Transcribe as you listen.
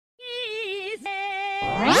Who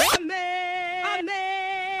the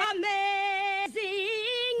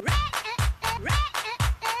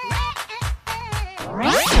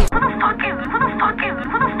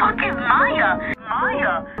fuck is Maya?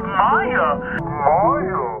 Maya.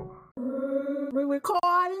 We're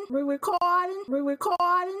recording.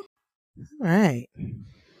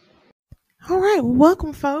 All right.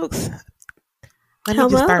 Welcome, folks. Let me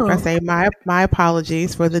just start by saying my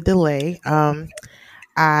apologies for the delay.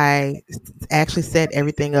 I actually set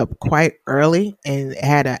everything up quite early and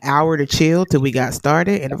had an hour to chill till we got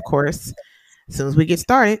started. And of course, as soon as we get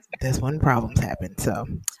started, that's when problems happen. So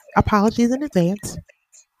apologies in advance.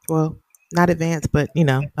 Well, not advance, but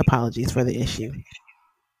apologies for the issue.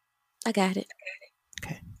 I got it.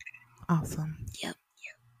 Okay. Awesome. Yep.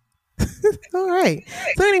 All right.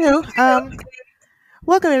 So anywho,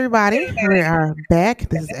 welcome everybody. We are back.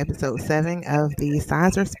 This is episode 7 of the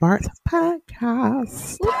Signs Are Smart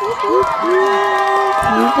podcast. We're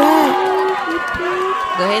back.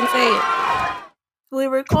 Go ahead and say it. We're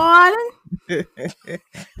recording.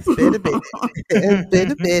 It's been a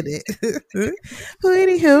minute. Well,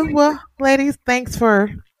 anywho, well, ladies, thanks for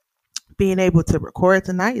being able to record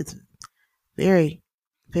tonight. It's very,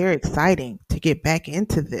 very exciting to get back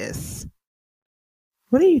into this.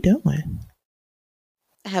 What are you doing?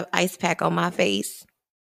 I have ice pack on my face.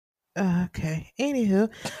 Okay. Anywho,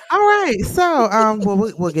 all right. So,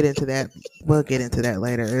 well, we'll get into that. We'll get into that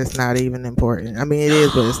later. It's not even important. I mean, it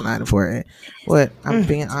is, but it's not important. What I'm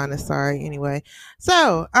being honest. Sorry. Anyway,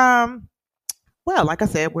 so, well, like I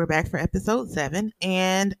said, we're back for episode 7,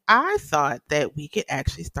 and I thought that we could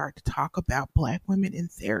actually start to talk about Black women in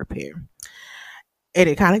therapy. And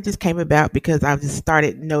it kind of just came about because I've just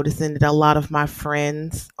started noticing that a lot of my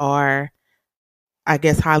friends are, I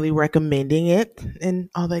guess, highly recommending it and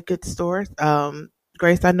all that good stores.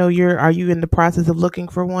 Grace, I know are you in the process of looking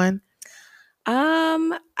for one?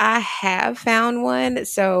 I have found one.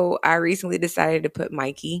 So I recently decided to put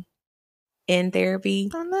Mikey in therapy.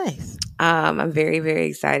 Oh, nice. I'm very, very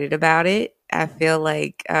excited about it. I feel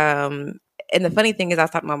like, and the funny thing is I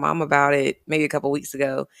was talking to my mom about it maybe a couple weeks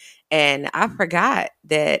ago, and I forgot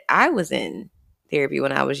that I was in therapy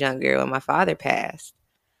when I was younger, when my father passed.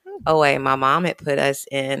 Oh, wait, my mom had put us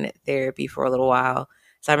in therapy for a little while.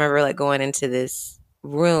 So I remember like going into this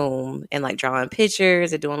room and like drawing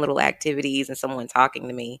pictures and doing little activities and someone talking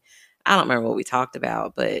to me. I don't remember what we talked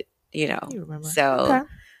about, but you remember. So okay.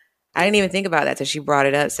 I didn't even think about that till she brought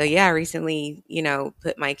it up. So yeah, I recently,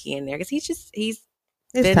 put Mikey in there because he's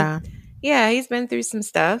been through some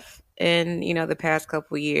stuff in, the past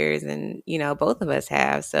couple years, and, both of us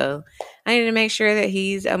have. So I need to make sure that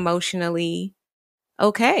he's emotionally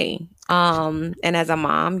okay. And as a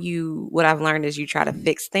mom, what I've learned is you try to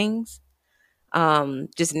fix things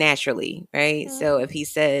just naturally, right? Mm-hmm. So if he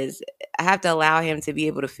says, I have to allow him to be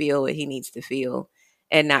able to feel what he needs to feel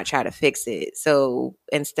and not try to fix it. So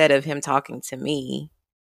instead of him talking to me,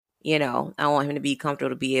 I want him to be comfortable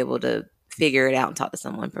to be able to figure it out and talk to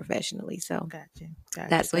someone professionally. So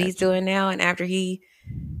that's what he's doing now. And after he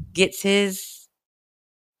gets his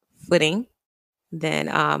footing, then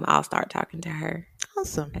I'll start talking to her.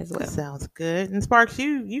 Awesome. As well. That sounds good. And Sparks,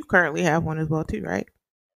 you currently have one as well too, right?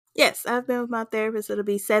 Yes, I've been with my therapist. It'll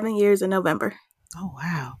be 7 years in November. Oh,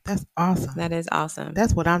 wow. That's awesome. That is awesome.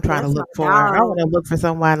 That's what I'm trying to look for. I want to look for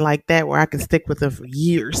someone like that where I can stick with them for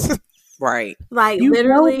years. Right. Like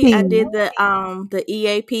literally, I did the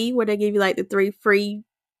EAP where they give you like the 3 free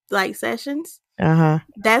like sessions.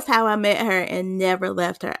 That's how I met her and never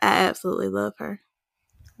left her. I absolutely love her.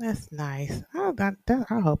 That's nice. I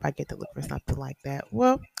hope I get to look for something like that.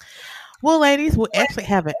 Well, ladies, we'll actually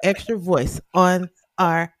have an extra voice on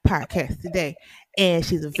our podcast today, and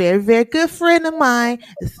she's a very, very good friend of mine.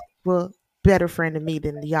 Better friend of me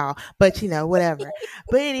than y'all, but whatever.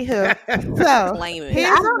 But anywho, so I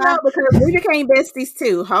don't know because we became besties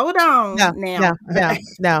too. Hold on, no. Hold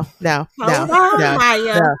on,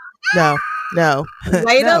 Maya. No.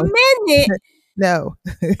 Wait a minute. No.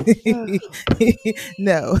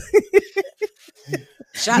 No.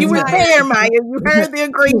 You were there, Maya. You heard the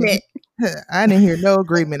agreement. I didn't hear no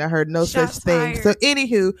agreement. I heard no such thing. So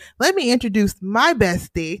anywho, let me introduce my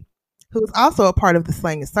bestie, who's also a part of the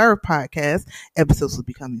Slang and Serve podcast. Episodes will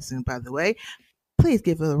be coming soon, by the way. Please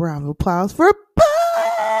give a round of applause for Bob.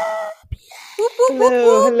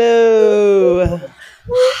 Hello.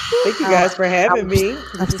 Thank you guys for having me.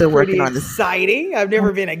 I'm still working on this. Exciting. I've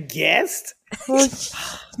never been a guest. Well,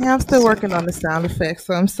 yeah, I'm still working on the sound effects,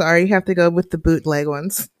 so I'm sorry. You have to go with the bootleg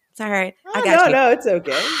ones. It's all right. No, it's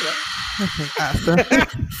okay. Awesome.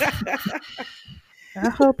 I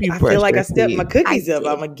hope you. I feel like I stepped my cookies up.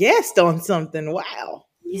 I'm a guest on something. Wow,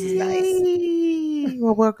 this is nice.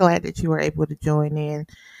 Well, we're glad that you were able to join in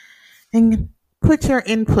and put your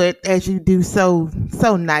input as you do so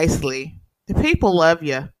nicely. The people love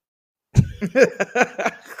you.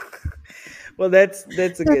 Well, that's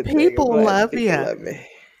a good thing. People love you. Love me.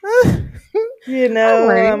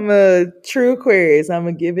 I'm a true Aquarius. I'm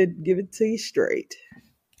gonna give it to you straight.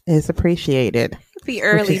 It's appreciated. Happy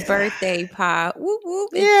early birthday, Pop. Whoop whoop.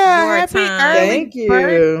 It's your happy time. Thank you.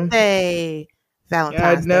 Birthday.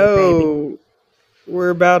 Valentine's Day, baby. We're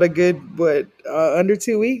about a good under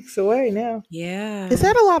 2 weeks away now. Yeah. Is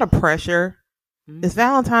that a lot of pressure? It's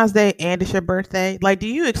Valentine's Day and it's your birthday. Like, do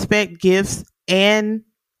you expect gifts and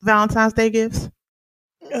Valentine's Day gifts?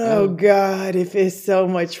 Oh God, if it's so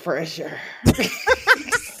much pressure.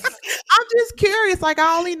 I'm just curious. Like,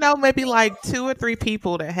 I only know maybe like 2 or 3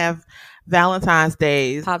 people that have Valentine's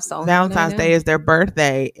Days. Valentine's Day is their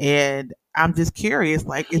birthday, and I'm just curious.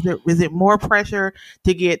 Like, is it more pressure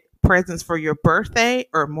to get presents for your birthday,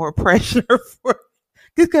 or more pressure for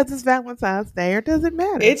because it's Valentine's Day, or does it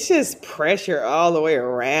matter? It's just pressure all the way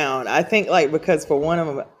around. I think because for one of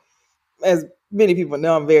them, as many people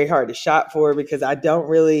know, I'm very hard to shop for because I don't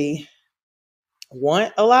really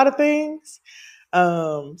want a lot of things.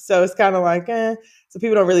 So it's kind of like, so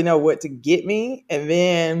people don't really know what to get me. And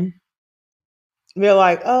then they're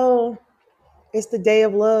like, oh, it's the day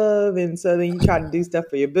of love. And so then you try to do stuff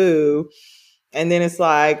for your boo. And then it's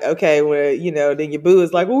like, okay, well, then your boo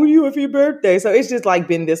is like, what do you want for your birthday? So it's just like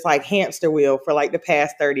been this like hamster wheel for like the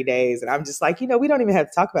past 30 days. And I'm just like, we don't even have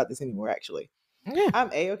to talk about this anymore, actually. Yeah. I'm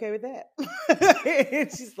A-okay with that.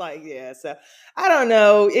 It's just like, yeah. So I don't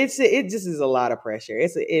know. It just is a lot of pressure.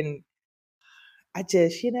 I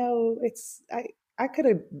just, I could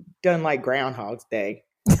have done like Groundhog's Day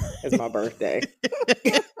as my birthday.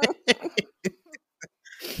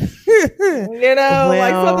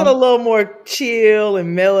 Like something a little more chill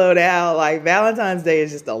and mellowed out. Like Valentine's Day is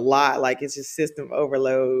just a lot. Like it's just system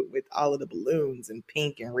overload with all of the balloons and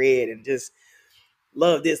pink and red and just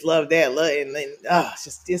love this, love that, love, and then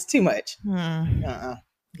it's too much.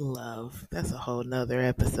 Love. That's a whole nother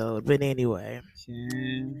episode. But anyway.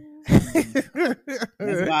 That's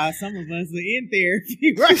why some of us are in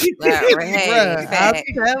therapy, right? Right. I'm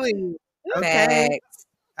telling you.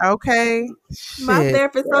 Okay. My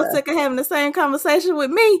therapist so sick of having the same conversation with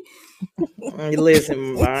me.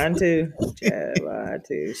 Listen, mine too. Mine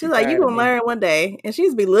too. She's like, you gonna learn one day. And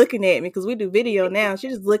she's be looking at me because we do video now. She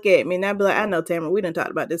just look at me and I'd be like, I know, Tamara, we done talked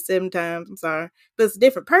about this 7 times. I'm sorry. But it's a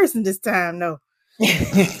different person this time, no. Yeah,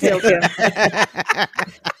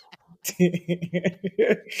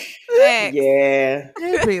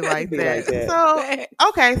 it'd be like that. So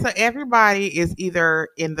okay, so everybody is either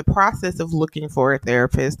in the process of looking for a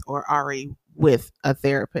therapist or already with a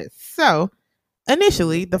therapist. So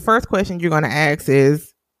initially, the first question you're going to ask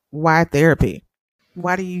is, why therapy?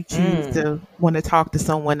 Why do you choose to want to talk to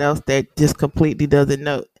someone else that just completely doesn't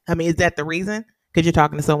know? I mean, is that the reason? Because you're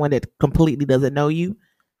talking to someone that completely doesn't know you?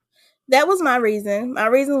 That was my reason. My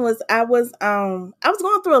reason was I was going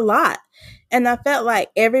through a lot, and I felt like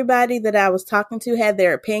everybody that I was talking to had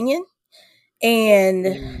their opinion, and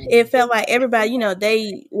it felt like everybody,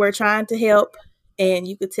 they were trying to help, and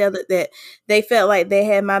you could tell that they felt like they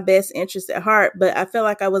had my best interest at heart, but I felt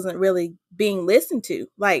like I wasn't really being listened to.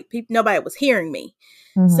 Like nobody was hearing me.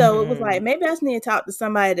 Mm-hmm. So it was like, maybe I just need to talk to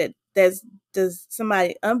somebody that's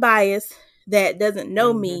somebody unbiased, that doesn't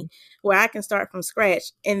know me, where I can start from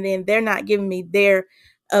scratch, and then they're not giving me their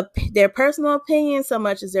personal opinion so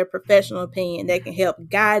much as their professional opinion that can help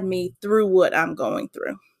guide me through what I'm going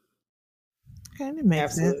through. Okay, that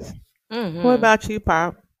makes sense. Mm-hmm. What about you,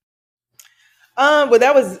 Pop? Well,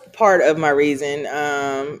 that was part of my reason.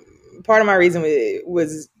 Part of my reason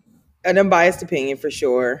was an unbiased opinion for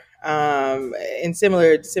sure. And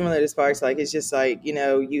similar to Sparks, like it's just like,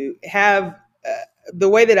 you have the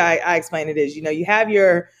way that I explain it is, you have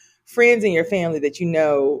your friends and your family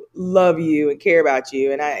that love you and care about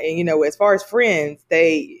you, and as far as friends,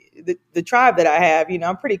 the tribe that I have,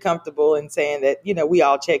 I'm pretty comfortable in saying that we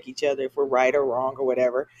all check each other if we're right or wrong or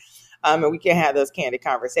whatever, and we can have those candid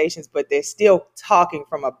conversations, but they're still talking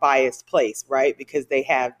from a biased place, right? Because they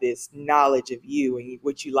have this knowledge of you and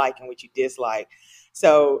what you like and what you dislike.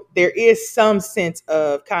 So there is some sense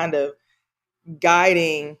of kind of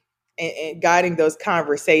guiding those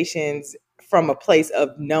conversations from a place of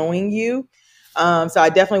knowing you. So I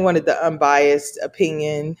definitely wanted the unbiased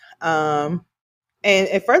opinion. And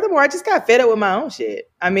furthermore, I just got fed up with my own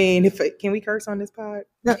shit. I mean, can we curse on this pod?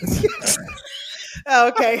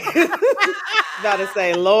 Okay. About to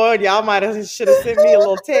say, Lord, y'all should have sent me a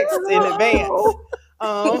little text in advance.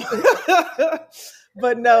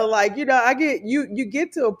 But no, like, I get you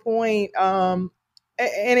get to a point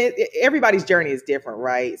and everybody's journey is different,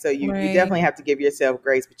 right? So you definitely have to give yourself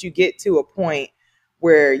grace, but you get to a point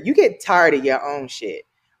where you get tired of your own shit,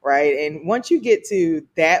 right? And once you get to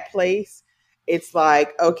that place, it's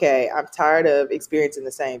like, okay, I'm tired of experiencing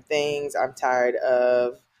the same things. I'm tired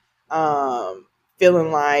of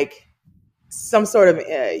feeling like some sort of,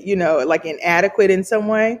 like inadequate in some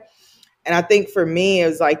way. And I think for me, it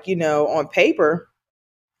was like, on paper,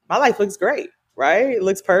 my life looks great, right? It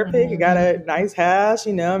looks perfect. I got a nice house,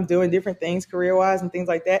 I'm doing different things career-wise and things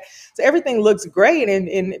like that. So everything looks great.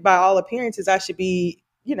 And by all appearances, I should be,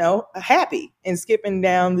 happy and skipping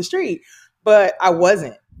down the street. But I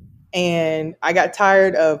wasn't. And I got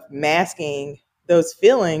tired of masking those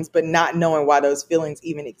feelings, but not knowing why those feelings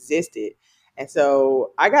even existed. And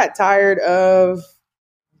so I got tired of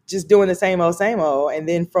just doing the same old. And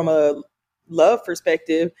then from a love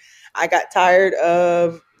perspective, I got tired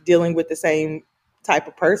of dealing with the same type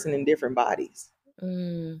of person in different bodies.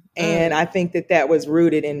 And I think that was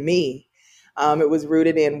rooted in me. It was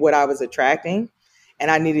rooted in what I was attracting. And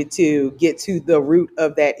I needed to get to the root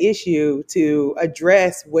of that issue to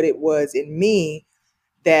address what it was in me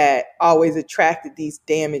that always attracted these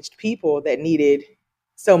damaged people that needed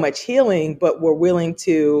so much healing, but were willing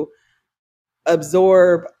to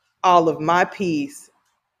absorb all of my peace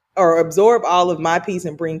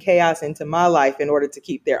and bring chaos into my life in order to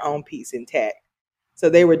keep their own peace intact. So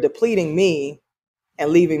they were depleting me and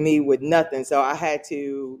leaving me with nothing. So I had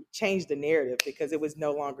to change the narrative because it was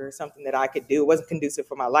no longer something that I could do. It wasn't conducive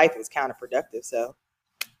for my life. It was counterproductive. So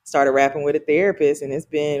started rapping with a therapist, and it's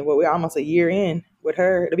been we're almost a year in with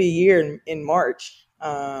her. It'll be a year in March.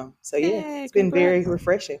 It's been very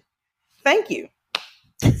refreshing. Thank you.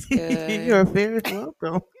 That's good. You're very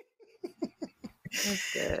welcome.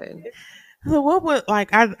 That's good. So what would I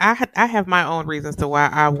have my own reasons to why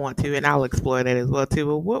I want to, and I'll explore that as well too.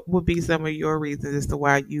 But what would be some of your reasons as to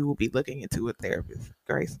why you will be looking into a therapist,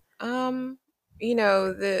 Grace?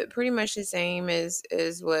 The pretty much the same as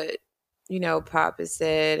what Pop has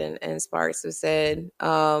said and Sparks has said.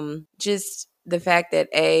 Just the fact that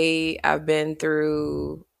I've been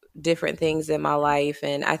through different things in my life,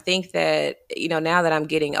 and I think that now that I'm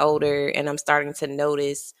getting older and I'm starting to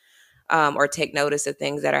notice or take notice of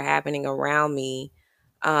things that are happening around me,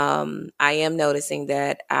 I am noticing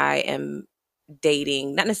that I am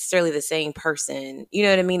dating not necessarily the same person, you know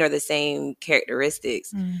what I mean, or the same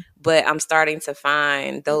characteristics, but I'm starting to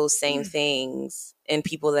find those same things in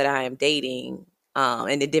people that I am dating,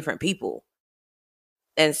 and in different people.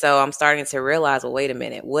 And so I'm starting to realize, well, wait a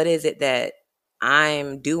minute, what is it that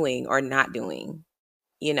I'm doing or not doing,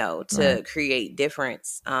 to create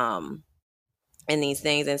difference in these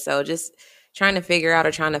things. And so just trying to figure out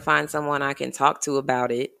or trying to find someone I can talk to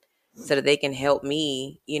about it so that they can help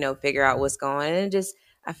me, figure out what's going on. And just,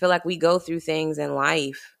 I feel like we go through things in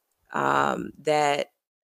life that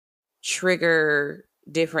trigger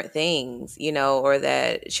different things, or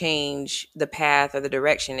that change the path or the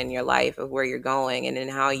direction in your life of where you're going and then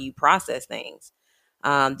how you process things.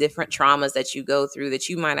 Different traumas that you go through that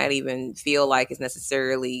you might not even feel like is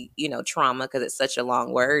necessarily, trauma because it's such a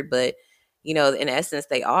long word, but in essence,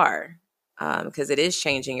 they are, because it is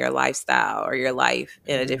changing your lifestyle or your life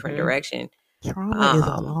in a different direction. Trauma is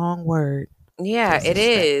a long word. Yeah, it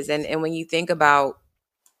is. And when you think about,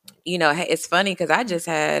 it's funny because I just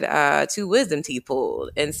had 2 wisdom teeth pulled.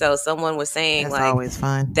 And so someone was saying that's always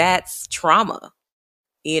fun. That's trauma,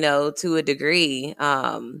 to a degree.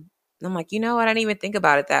 I'm like, I didn't even think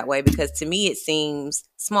about it that way because to me it seems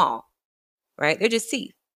small, right? They're just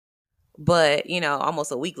teeth. But,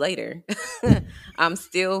 almost a week later, I'm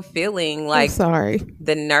still feeling like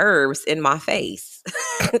the nerves in my face.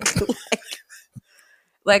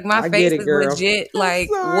 like my face is legit.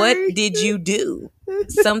 Like, what did you do?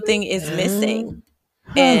 Something is missing.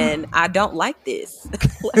 And I don't like this.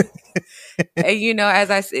 And,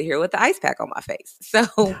 as I sit here with the ice pack on my face. So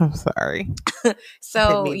I'm sorry.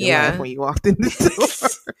 So, yeah. When you walked in the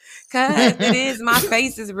door. Because it is, my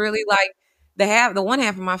face is really like, the one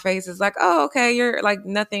half of my face is like, oh, okay, you're like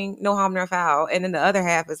nothing, no harm, no foul. And then the other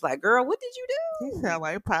half is like, girl, what did you do? You sound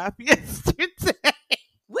like Pop yesterday.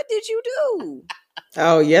 What did you do?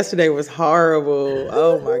 Oh, yesterday was horrible.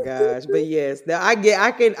 Oh my gosh. But yes, I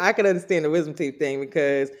can understand the wisdom teeth thing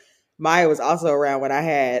because Maya was also around when I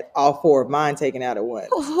had all 4 of mine taken out at once.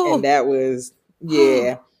 And that was,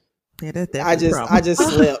 yeah. Yeah, I just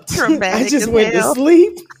slept. I just went to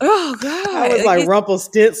sleep. Oh God! I was like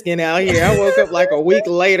Rumpelstiltskin out here. I woke up like a week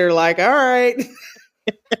later, like, all right,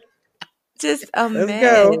 just a let's mess.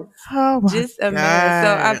 Go. Oh my just a God.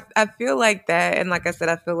 mess. So I feel like that, and like I said,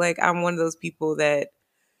 I feel like I'm one of those people that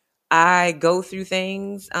I go through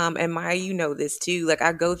things, and Maya, you know this too. Like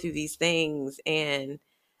I go through these things and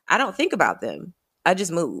I don't think about them. I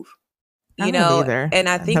just move. I don't either. And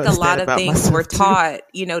I think a noticed that lot of about things were myself, too.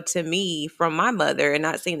 taught, to me from my mother, and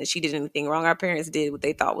not saying that she did anything wrong. Our parents did what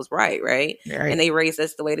they thought was right? Right. And they raised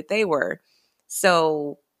us the way that they were.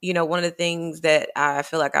 So, one of the things that I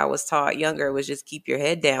feel like I was taught younger was just keep your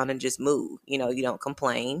head down and just move. You don't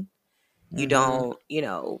complain. You don't, you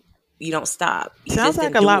don't stop. You Sounds just like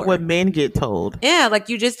endure. a lot what men get told. Yeah, like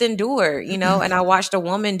you just endure, and I watched a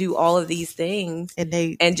woman do all of these things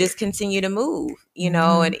and just continue to move, and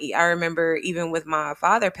I remember even with my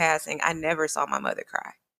father passing, I never saw my mother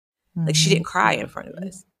cry. Like she didn't cry in front of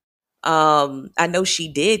us. I know she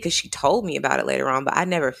did because she told me about it later on, but I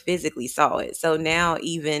never physically saw it. So now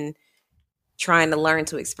even trying to learn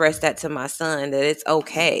to express that to my son, that it's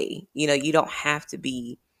okay. You don't have to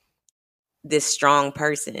be this strong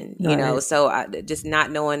person, Right. so I just not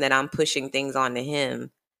knowing that I'm pushing things onto him,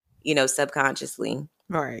 subconsciously.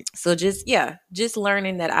 Right. So just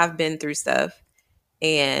learning that I've been through stuff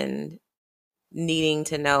and needing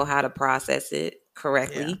to know how to process it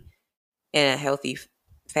correctly in a healthy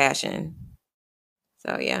fashion.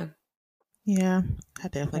 So yeah. Yeah, I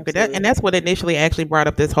definitely. But Absolutely. and that's what initially actually brought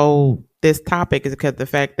up this topic, is because the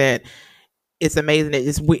fact that it's amazing that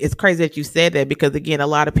it's crazy that you said that, because again, a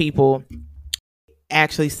lot of people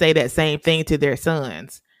actually say that same thing to their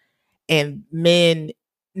sons, and men.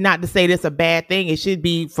 Not to say this a bad thing, it should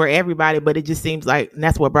be for everybody, but it just seems like, and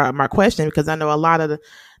that's what brought up my question, because I know a lot of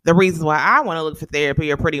the reasons why I want to look for therapy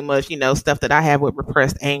are pretty much, stuff that I have with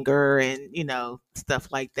repressed anger and, stuff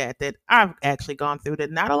like that I've actually gone through that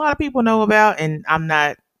not a lot of people know about. And I'm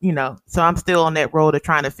not, so I'm still on that road of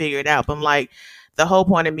trying to figure it out. But I'm like, the whole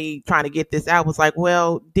point of me trying to get this out was like,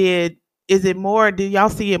 well, do y'all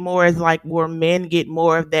see it more as like where men get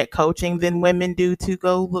more of that coaching than women do to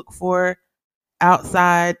go look for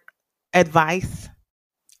outside advice?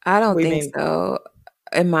 I don't What do you think mean? so.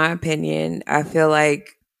 In my opinion, I feel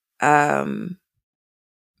like, and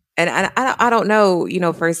I don't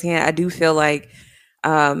know, firsthand. I do feel like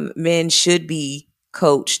men should be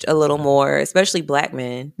coached a little more, especially Black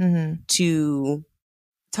men, to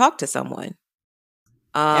talk to someone.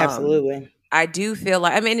 Absolutely. I do feel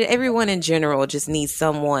like, everyone in general just needs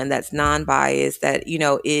someone that's non-biased, that,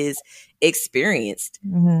 is experienced,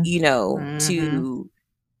 to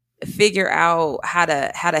figure out how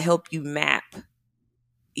to help you map,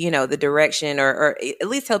 the direction, or at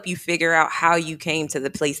least help you figure out how you came to the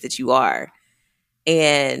place that you are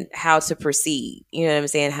and how to proceed. You know what I'm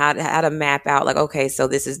saying? How to map out, like, okay, so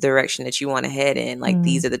this is the direction that you want to head in. Like,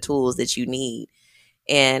 these are the tools that you need.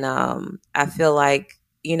 And I feel like,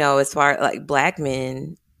 as far like Black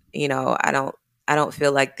men, I don't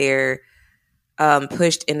feel like they're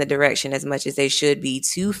pushed in the direction as much as they should be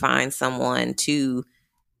to find someone to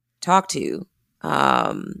talk to.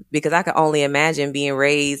 Because I could only imagine being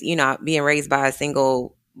raised by a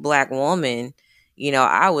single Black woman.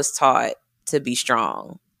 I was taught to be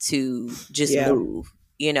strong, to just move,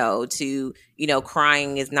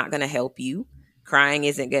 crying is not going to help you. Crying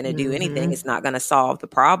isn't going to do anything. It's not going to solve the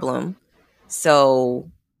problem.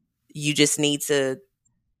 So you just need to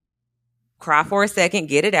cry for a second,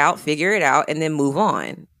 get it out, figure it out, and then move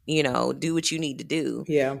on. Do what you need to do.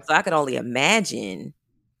 Yeah. So I could only imagine,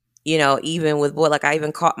 even with like I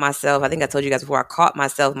even caught myself. I think I told you guys before, I caught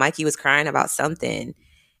myself. Mikey was crying about something.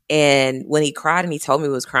 And when he cried and he told me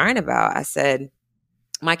what he was crying about, I said,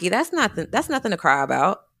 Mikey, that's nothing to cry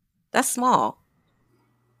about. That's small.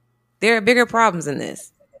 There are bigger problems in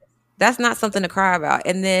this. That's not something to cry about.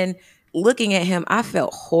 And then looking at him, I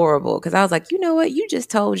felt horrible, because I was like, you know what? You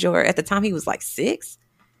just told at the time he was like 6.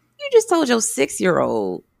 You just told your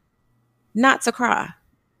 6-year-old not to cry,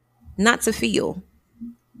 not to feel,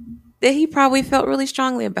 that he probably felt really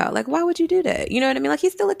strongly about. Like, why would you do that? You know what I mean? Like,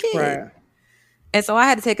 he's still a kid. Right. And so I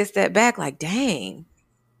had to take a step back, like, dang.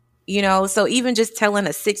 So even just telling a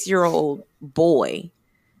 6-year-old boy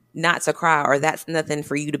not to cry, or that's nothing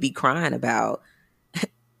for you to be crying about,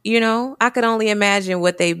 I could only imagine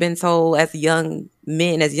what they've been told as young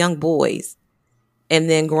men, as young boys, and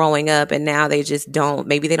then growing up, and now they just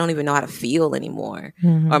maybe they don't even know how to feel anymore.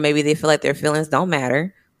 Or maybe they feel like their feelings don't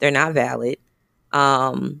matter. They're not valid.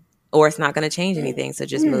 Or it's not going to change anything. So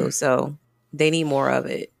just move. So they need more of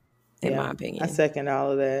it, in my opinion. I second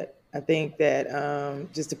all of that. I think that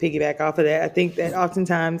just to piggyback off of that, I think that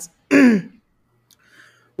oftentimes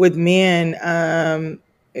with men,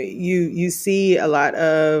 you see a lot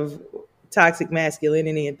of toxic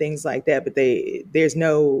masculinity and things like that, but there's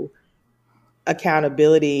no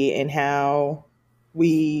accountability in how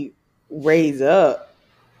we raise up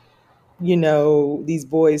these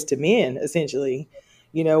boys to men, essentially.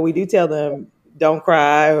 We do tell them, don't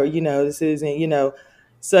cry, or, this isn't,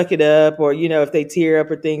 suck it up, or, if they tear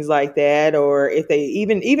up or things like that, or if they,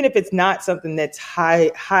 even if it's not something that's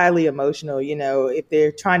highly emotional, if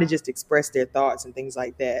they're trying to just express their thoughts and things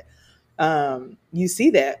like that, you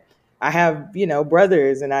see that. I have,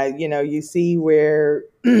 brothers, and you see where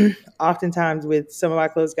oftentimes with some of my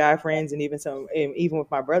close guy friends, and even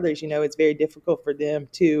with my brothers, it's very difficult for them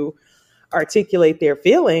to articulate their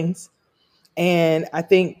feelings. And I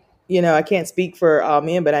think, I can't speak for all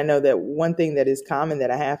men, but I know that one thing that is common that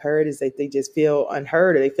I have heard is that they just feel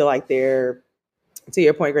unheard, or they feel like they're, to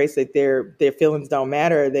your point, Grace, that their feelings don't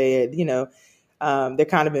matter. They're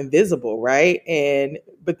kind of invisible, right?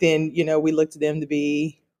 But then, we look to them to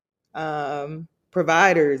be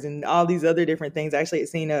providers and all these other different things. I actually had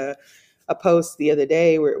seen a post the other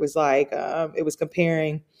day where it was like, it was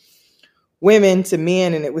comparing women to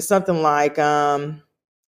men, and it was something like,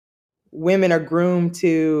 women are groomed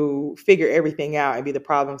to figure everything out and be the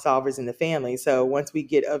problem solvers in the family. So once we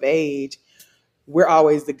get of age, we're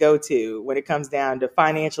always the go-to when it comes down to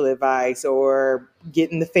financial advice or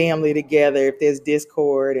getting the family together if there's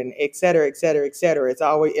discord, and et cetera, et cetera, et cetera.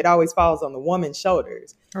 It always falls on the woman's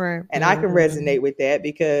shoulders. Right. And I can resonate with that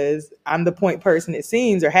because I'm the point person, it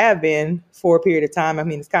seems, or have been for a period of time. I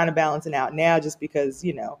mean, it's kind of balancing out now just because,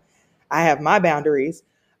 I have my boundaries.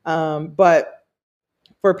 But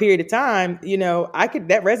for a period of time,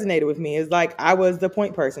 that resonated with me. It's like I was the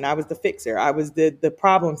point person. I was the fixer. I was the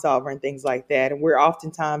problem solver and things like that. And we're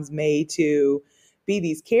oftentimes made to be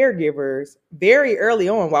these caregivers very early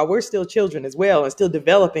on while we're still children as well and still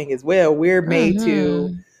developing as well. We're made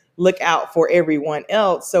to look out for everyone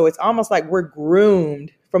else. So it's almost like we're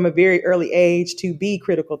groomed from a very early age to be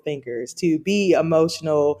critical thinkers, to be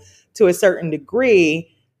emotional to a certain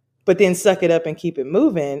degree, but then suck it up and keep it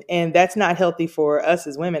moving. And that's not healthy for us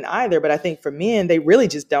as women either. But I think for men, they really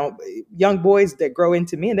just don't. Young boys that grow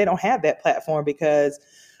into men, they don't have that platform because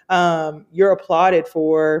you're applauded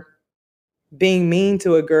for being mean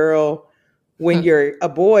to a girl when you're a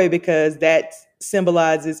boy, because that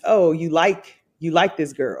symbolizes, oh, you like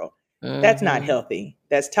this girl. That's not healthy.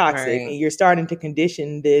 That's toxic. Right. And you're starting to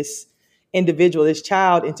condition this individual, this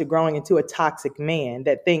child, into growing into a toxic man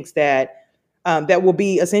that thinks that that will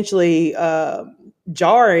be essentially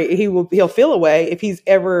jarring. He'll feel away if he's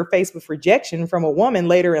ever faced with rejection from a woman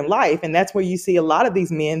later in life. And that's where you see a lot of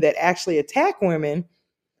these men that actually attack women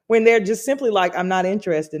when they're just simply like, I'm not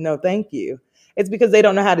interested. No, thank you. It's because they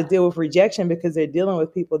don't know how to deal with rejection, because they're dealing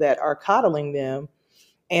with people that are coddling them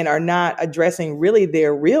and are not addressing really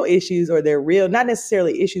their real issues, or their real, not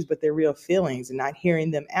necessarily issues, but their real feelings, and not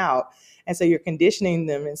hearing them out. And so you're conditioning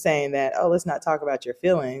them and saying that, oh, let's not talk about your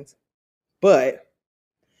feelings. But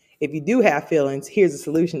if you do have feelings, here's a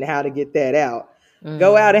solution to how to get that out.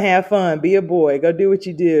 Go out and have fun. Be a boy. Go do what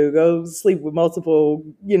you do. Go sleep with multiple,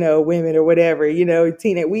 women or whatever.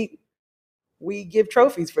 We give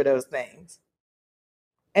trophies for those things.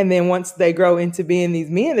 And then once they grow into being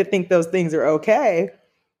these men that think those things are okay,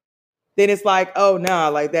 then it's like, oh,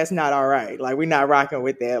 no, like, that's not all right. Like, we're not rocking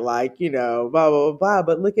with that. Like, blah, blah, blah.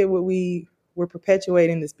 But look at what we're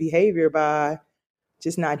perpetuating this behavior by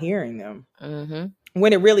just not hearing them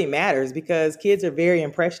when it really matters, because kids are very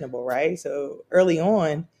impressionable, right? So early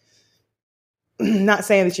on, not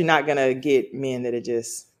saying that you're not going to get men that are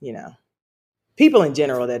just, people in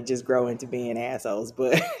general that just grow into being assholes.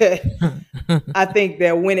 But I think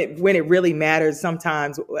that when it really matters,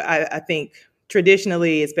 sometimes I think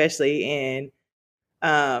traditionally, especially in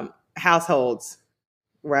households,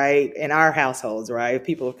 right? In our households, right?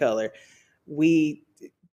 People of color,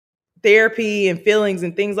 therapy and feelings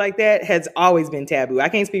and things like that has always been taboo. I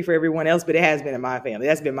can't speak for everyone else, but it has been in my family.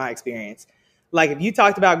 That's been my experience. Like, if you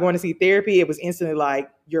talked about going to see therapy, it was instantly like,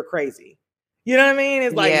 you're crazy. You know what I mean?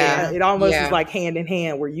 It's like, it almost is like hand in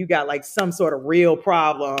hand, where you got like some sort of real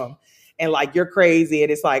problem and like you're crazy.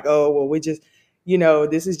 And it's like, oh, well, we just,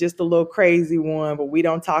 this is just a little crazy one, but we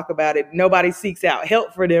don't talk about it. Nobody seeks out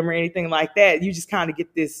help for them or anything like that. You just kind of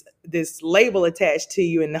get this label attached to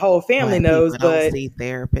you, and the whole family knows. But don't see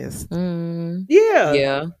therapists.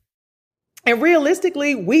 Yeah. And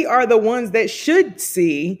realistically, we are the ones that should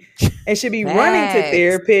see and should be running to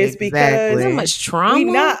therapists, because so much trauma. We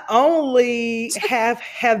not only have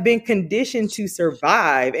been conditioned to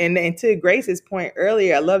survive, and to Grace's point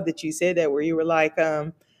earlier, I love that you said that, where you were like,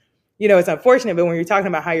 it's unfortunate, but when you're talking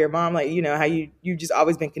about how your mom, like, how you've just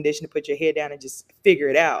always been conditioned to put your head down and just figure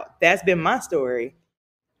it out. That's been my story.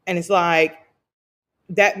 And it's like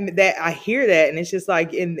that I hear that, and it's just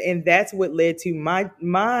like, and that's what led to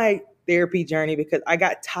my therapy journey, because I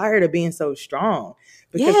got tired of being so strong.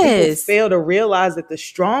 because people Yes. fail to realize that the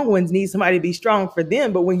strong ones need somebody to be strong for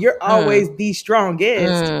them. But when you're always the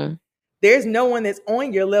strongest, there's no one that's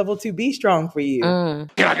on your level to be strong for you. Can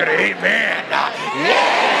I get an amen?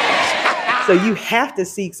 Yes. So you have to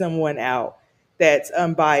seek someone out that's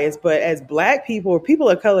unbiased. But as Black people or people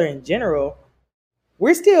of color in general,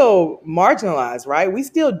 we're still marginalized, right? We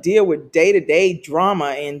still deal with day-to-day drama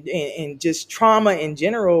and just trauma in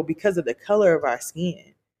general because of the color of our skin.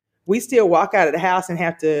 We still walk out of the house and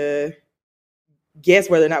have to guess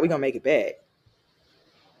whether or not we're going to make it back.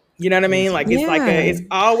 You know what I mean? Like, it's it's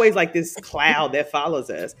always like this cloud that follows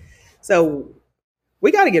us. So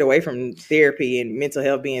we got to get away from therapy and mental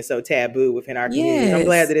health being so taboo within our community. I'm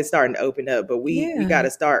glad that it's starting to open up, but we got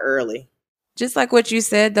to start early. Just like what you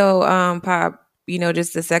said, though, Pop,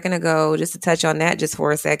 just a second ago, just to touch on that just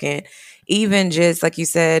for a second, even just like you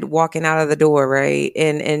said, walking out of the door, right?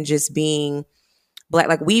 And just being Black,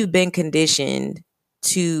 like we've been conditioned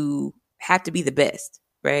to have to be the best,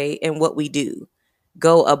 right? And what we do,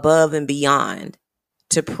 go above and beyond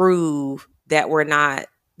to prove that we're not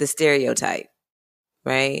the stereotype,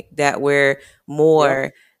 right? That we're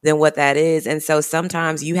more than what that is. And so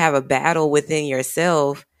sometimes you have a battle within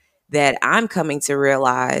yourself that I'm coming to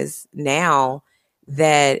realize now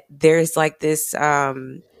that there's like this,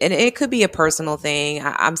 and it could be a personal thing.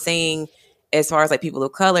 I'm saying as far as like people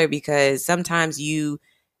of color, because sometimes you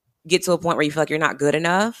get to a point where you feel like you're not good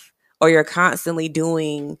enough, or you're constantly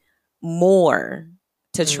doing more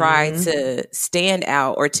to try to stand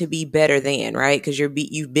out or to be better than, right? Because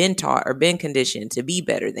you've been taught or been conditioned to be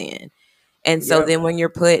better than. And so then when you're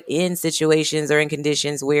put in situations or in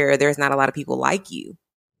conditions where there's not a lot of people like you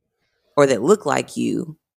or that look like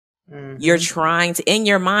you, you're trying to, in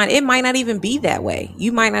your mind, it might not even be that way.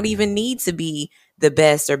 You might not even need to be the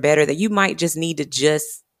best or better, that you might just need to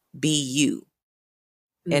just be you.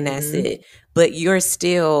 And that's it. But you're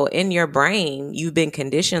still in your brain, you've been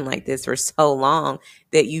conditioned like this for so long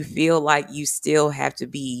that you feel like you still have to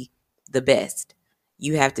be the best.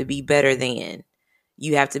 You have to be better than.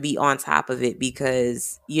 You have to be on top of it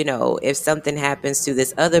because, if something happens to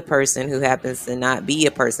this other person who happens to not be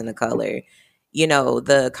a person of color,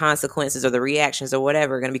 the consequences or the reactions or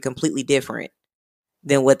whatever are going to be completely different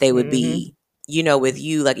than what they would be, with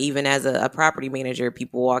you. Like even as a property manager,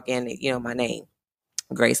 people walk in, my name.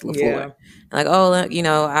 Grace LaFleur. Like, oh,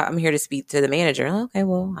 I'm here to speak to the manager. Okay,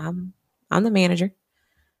 well, I'm the manager.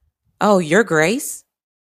 Oh, you're Grace?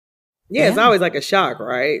 Yeah, it's always like a shock,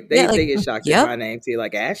 right? They get shocked at my name too.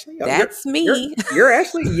 Like, Ashley? Oh, that's me. You're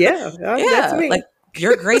Ashley? Yeah. That's me. Like,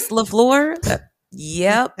 you're Grace LaFleur?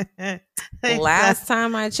 Yep. Last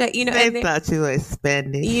time I checked, they thought you were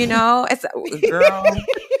Spanish. It's girl.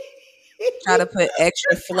 Try to put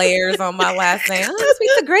extra flares on my last name. Oh,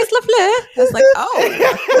 speak to Grace LaFleur. It's like,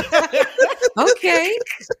 oh, okay.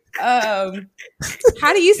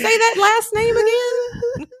 How do you say that last name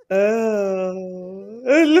again?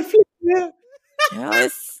 LaFleur.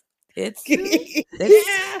 It's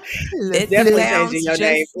definitely changing your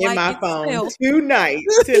name in my phone tonight.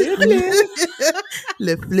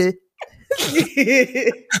 LaFleur.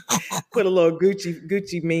 Put a little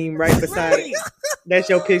Gucci meme right beside it. That's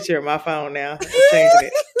your picture of my phone now. I'm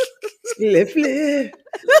changing it.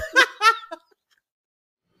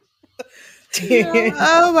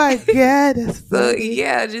 Oh my God. That's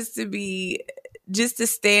funny. So just to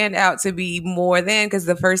stand out, to be more than, because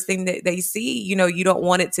the first thing that they see, you don't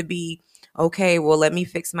want it to be, okay, well, let me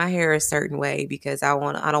fix my hair a certain way because I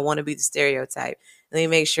don't want to be the stereotype. Let me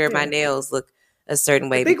make sure my nails look a certain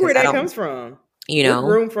way. I think where that comes from.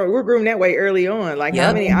 We're groomed that way early on. Like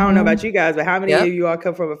how many, I don't know about you guys, but how many of you all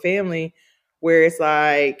come from a family where it's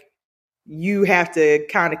like you have to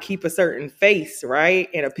kind of keep a certain face, right?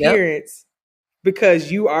 And appearance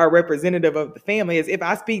because you are representative of the family. As if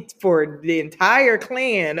I speak for the entire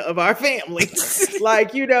clan of our family, like,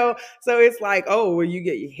 so it's like, oh, well,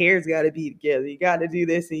 your hair's got to be together. You got to do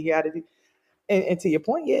this and you got to do, and to your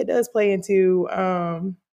point, it does play into,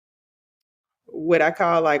 what I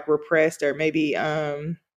call like repressed or maybe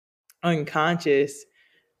unconscious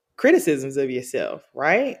criticisms of yourself,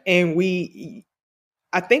 right? And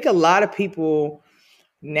I think a lot of people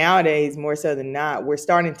nowadays, more so than not, we're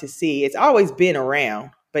starting to see, it's always been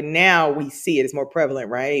around, but now we see it as more prevalent,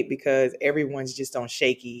 right? Because everyone's just on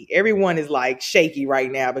shaky. Everyone is like shaky right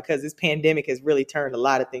now because this pandemic has really turned a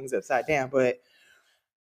lot of things upside down. But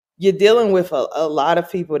you're dealing with a lot of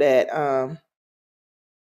people that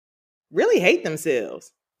really hate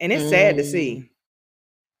themselves, and it's sad to see.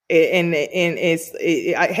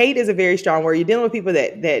 Hate is a very strong word. You're dealing with people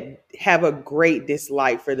that have a great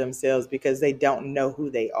dislike for themselves because they don't know who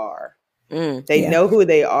they are. They know who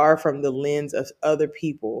they are from the lens of other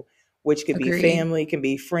people, which could Agreed. be family, can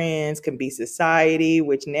be friends, can be society,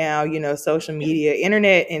 which now, social media,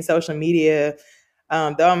 internet and social media,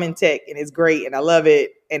 though I'm in tech and it's great and I love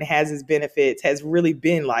it and has its benefits, has really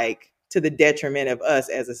been like to the detriment of us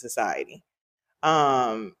as a society.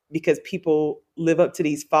 Because people live up to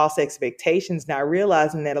these false expectations, not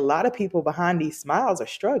realizing that a lot of people behind these smiles are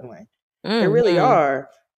struggling. They really are.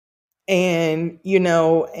 And,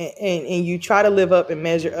 and you try to live up and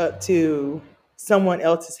measure up to someone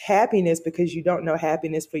else's happiness because you don't know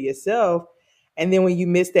happiness for yourself. And then when you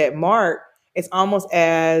miss that mark, it's almost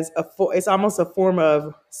a form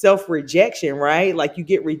of self-rejection, right? Like you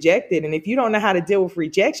get rejected. And if you don't know how to deal with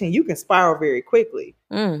rejection, you can spiral very quickly.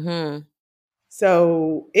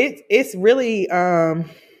 So it's really,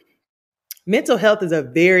 mental health is a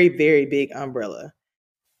very, very big umbrella.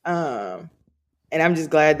 And I'm just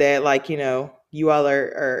glad that you all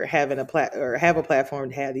are having have a platform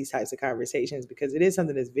to have these types of conversations, because it is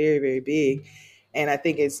something that's very, very big. And I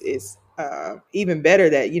think it's even better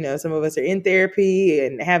that, some of us are in therapy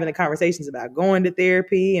and having the conversations about going to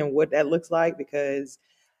therapy and what that looks like, because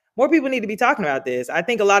more people need to be talking about this. I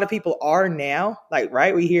think a lot of people are now,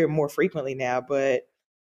 right? We hear it more frequently now, but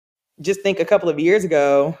just think a couple of years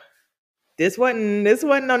ago, this wasn't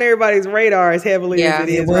on everybody's radar as heavily as it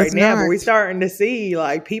is right now. But we're starting to see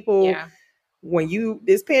people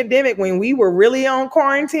this pandemic, when we were really on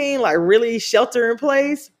quarantine, really shelter in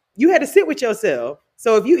place, you had to sit with yourself.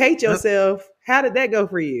 So if you hate yourself, how did that go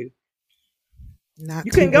for you?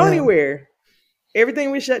 You couldn't go anywhere.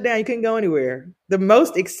 Everything was shut down. You couldn't go anywhere. The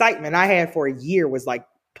most excitement I had for a year was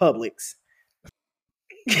Publix.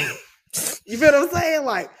 You feel what I'm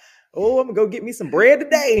saying? Oh, I'm gonna go get me some bread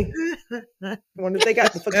today. I wonder if they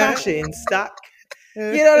got the focaccia in stock.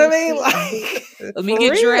 You know what I mean? Let me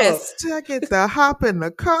get dressed. I get to hop in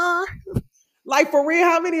the car. For real,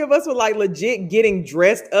 how many of us were legit getting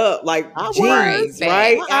dressed up jeans,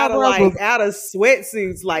 right? Out of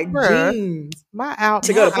sweatsuits, jeans. My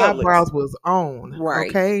eyebrows was on, right?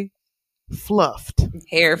 Okay, fluffed,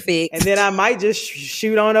 hair fixed, and then I might just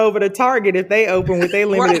shoot on over to Target if they open with their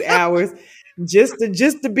limited hours. Just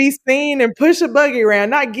to be seen and push a buggy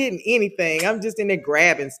around, not getting anything. I'm just in there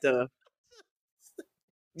grabbing stuff.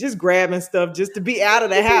 Just grabbing stuff just to be out of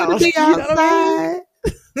the house. Be outside. You know what I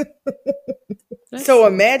mean? So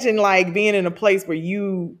imagine being in a place where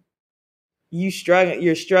you're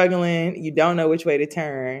struggling, you don't know which way to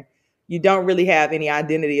turn, you don't really have any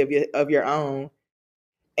identity of your own,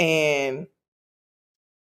 and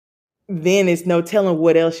then it's no telling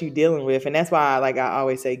what else you're dealing with. And that's why I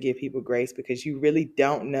always say give people grace, because you really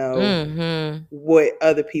don't know what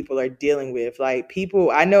other people are dealing with.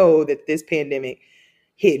 I know that this pandemic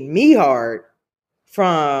hit me hard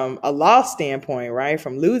from a loss standpoint, right?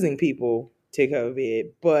 From losing people to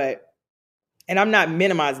COVID. And I'm not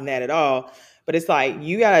minimizing that at all, but it's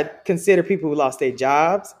you got to consider people who lost their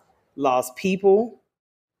jobs, lost people,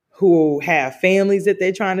 who have families that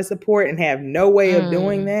they're trying to support and have no way of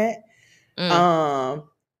doing that.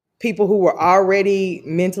 People who were already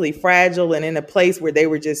mentally fragile and in a place where they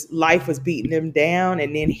were just, life was beating them down.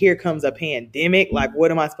 And then here comes a pandemic.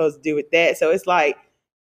 What am I supposed to do with that? So it's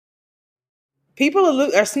people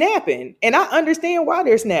are snapping, and I understand why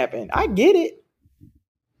they're snapping. I get it,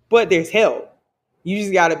 but there's help. You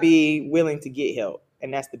just got to be willing to get help.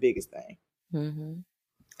 And that's the biggest thing.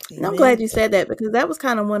 And I'm glad you said that, because that was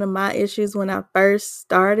kind of one of my issues when I first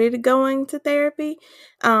started going to therapy.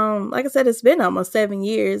 Like I said, it's been almost 7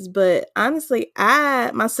 years, but honestly,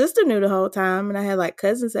 my sister knew the whole time, and I had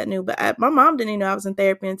cousins that knew, but my mom didn't even know I was in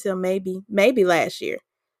therapy until maybe last year.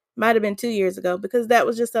 Might have been 2 years ago, because that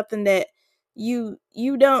was just something that you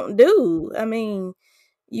don't do. I mean,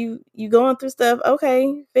 you going through stuff,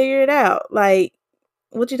 okay, figure it out.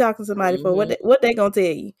 What you talking to somebody for? What they gonna tell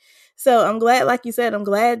you? So I'm glad, like you said, I'm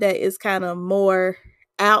glad that it's kind of more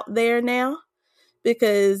out there now,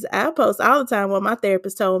 because I post all the time what my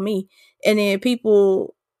therapist told me. And then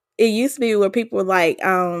it used to be where people were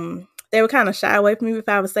they were kind of shy away from me if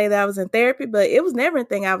I would say that I was in therapy, but it was never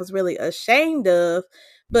anything I was really ashamed of.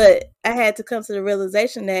 But I had to come to the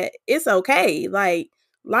realization that it's okay.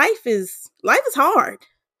 Life is hard,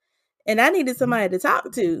 and I needed somebody to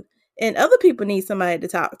talk to, and other people need somebody to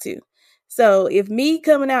talk to. So if me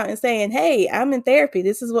coming out and saying, hey, I'm in therapy,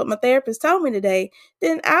 this is what my therapist told me today,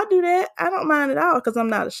 then I'll do that. I don't mind at all, because I'm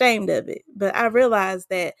not ashamed of it. But I realized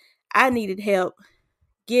that I needed help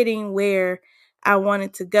getting where I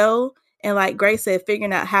wanted to go. And like Grace said,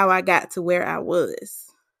 figuring out how I got to where I was.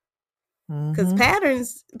 Because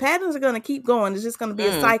patterns are going to keep going. It's just going to be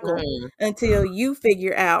a cycle until you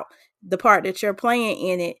figure out the part that you're playing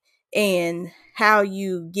in it and how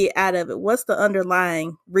you get out of it. What's the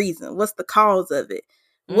underlying reason? What's the cause of it?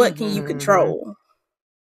 What can you control?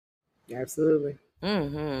 Absolutely.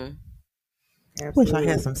 Mm-hmm. Wish I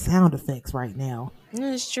had some sound effects right now.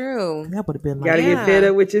 It's true. That would have been You like, gotta get fed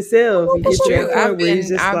up with yourself. You It's get to true. that point where you're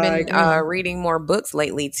just like, reading more books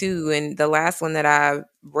lately too, and the last one that I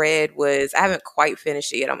read was, I haven't quite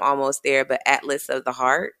finished it yet. I'm almost there, but Atlas of the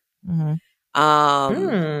Heart. mhm.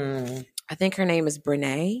 I think her name is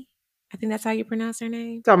Brene. I think that's how you pronounce her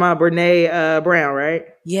name. talking about Brene Brown, right?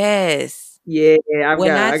 Yes. Yeah,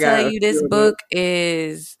 When I got tell a you this few of book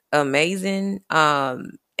is amazing,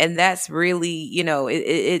 and that's really, you know,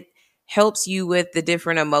 it helps you with the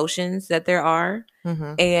different emotions that there are,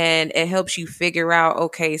 Mhm. and it helps you figure out,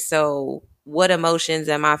 okay, so what emotions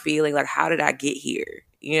am I feeling? Like, how did I get here?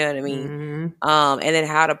 You know what I mean? Mhm. And then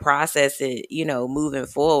how to process it, you know, moving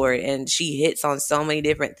forward. And she hits on so many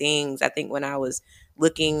different things. I think when I was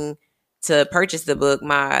looking to purchase the book,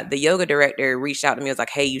 the yoga director reached out to me, was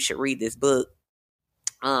like, hey, you should read this book.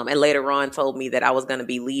 And later on told me that I was going to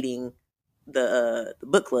be leading the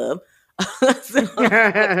book club. So,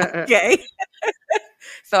 okay.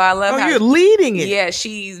 So I love how you're leading it. Yeah,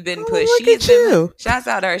 she's been Oh, pushed. look at you. Shouts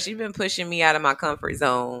out to her. She's been pushing me out of my comfort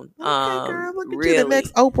zone. Okay, girl, look at really. you, the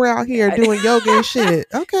next Oprah out here doing yoga and shit.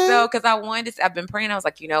 Okay. So, because I've been praying. I was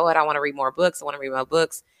like, you know what? I want to read more books. I want to read more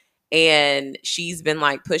books. And she's been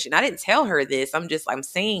like pushing. I didn't tell her this. I'm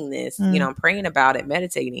saying this. You know, I'm praying about it,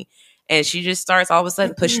 meditating. And she just starts all of a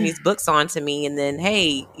sudden pushing these books onto me. And then,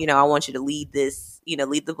 hey, you know, I want you to lead this, you know,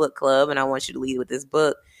 lead the book club. And I want you to lead with this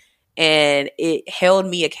book. And it held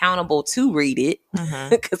me accountable to read it,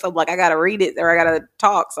 because I'm like, I got to read it or I got to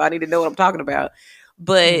talk. So I need to know what I'm talking about.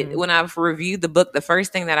 But when I've reviewed the book, the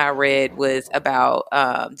first thing that I read was about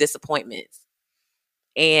disappointments.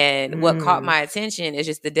 And what caught my attention is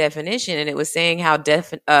just the definition. And it was saying how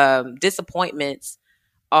disappointments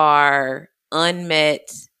are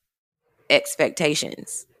unmet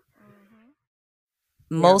expectations.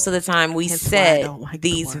 Most of the time we set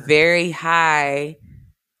these very high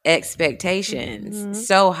expectations,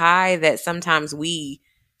 so high that sometimes we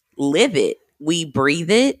live it, we breathe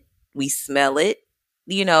it, we smell it,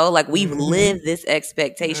 you know, like we've lived this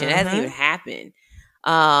expectation. It hasn't even happened.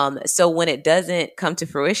 So when it doesn't come to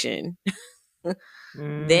fruition,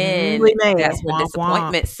 then that's when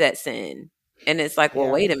disappointment sets in. And it's like, well,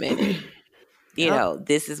 wait a minute. You know,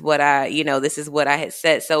 this is what I had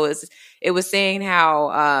set. So it was saying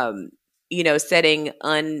how, you know, setting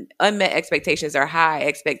unmet expectations or high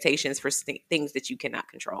expectations for things that you cannot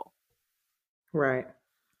control. Right.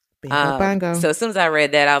 Bingo. So as soon as I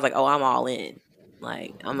read that, I was like, oh, I'm all in.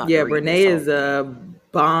 Like, I'm not. Yeah, Brene is a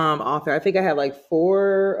bomb author. I think I have like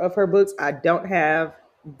 4 of her books. I don't have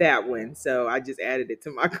that one, so I just added it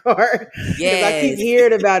to my cart because I keep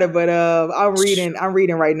hearing about it. But I'm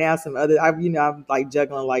reading right now some other. I'm like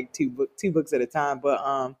juggling like two books at a time.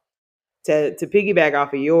 But to piggyback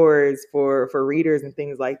off of yours for readers and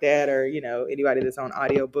things like that, or you know anybody that's on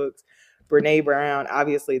audiobooks, Brene Brown,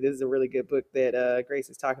 obviously this is a really good book that Grace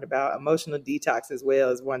is talking about. Emotional Detox as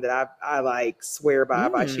well is one that I like swear by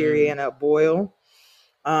Sherianna Boyle.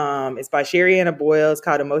 It's by Sherianna Boyle. It's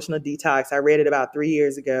called Emotional Detox. I read it about 3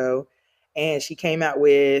 years ago, and she came out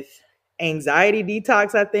with Anxiety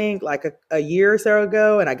Detox, I think, like a year or so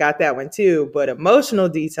ago, and I got that one too. But Emotional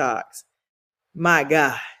Detox, my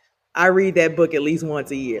God, I read that book at least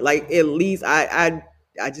once a year. Like at least I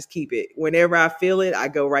just keep it. Whenever I feel it, I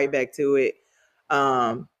go right back to it.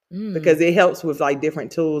 Because it helps with like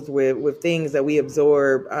different tools with things that we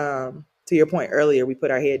absorb. To your point earlier, we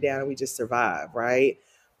put our head down and we just survive, right?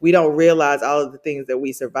 We don't realize all of the things that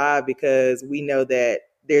we survive because we know that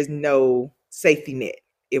there's no safety net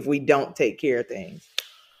if we don't take care of things.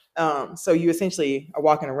 So you essentially are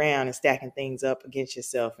walking around and stacking things up against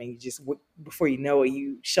yourself, and you just, before you know it,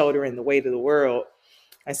 you shouldering the weight of the world.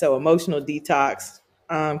 And so Emotional Detox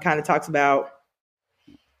kind of talks about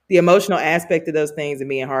the emotional aspect of those things and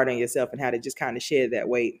being hard on yourself and how to just kind of shed that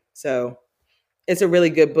weight. So it's a really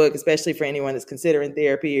good book, especially for anyone that's considering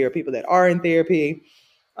therapy or people that are in therapy.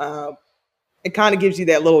 It kind of gives you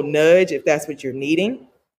that little nudge, if that's what you're needing,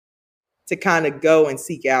 to kind of go and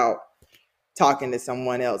seek out talking to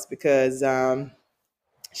someone else, because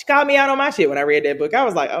she called me out on my shit when I read that book. I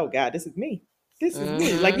was like, oh God, this is me. This is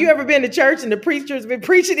me. Like, you ever been to church and the preacher's been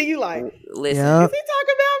preaching and you like, listen, is he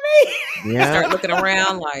talking about me? Yeah. Start looking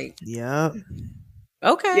around like,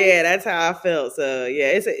 okay. Yeah, that's how I felt. So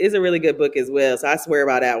yeah, it's a really good book as well. So I swear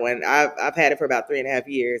by that one. I've had it for about 3.5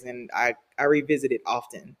 years, and I revisit it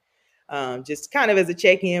often. Just kind of as a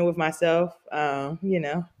check-in with myself, you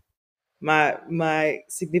know, my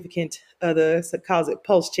significant other calls it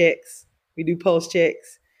pulse checks. We do pulse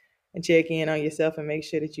checks and check in on yourself and make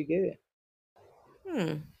sure that you're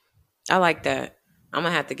good. I like that. I'm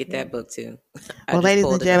gonna have to get that book too. Well, ladies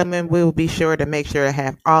and gentlemen, we will be sure to make sure to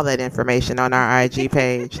have all that information on our IG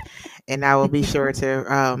page, and I will be sure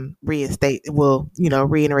to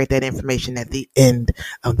reiterate that information at the end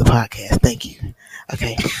of the podcast. Thank you.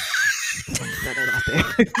 Okay.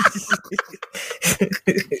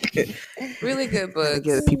 Really good books.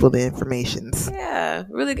 Give people the informations. Yeah,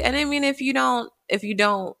 really. And I mean, if you don't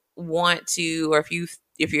want to, or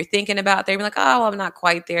if you're thinking about there, you're like, oh, I'm not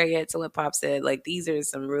quite there yet. So what Pop said, like, there's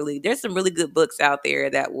some really good books out there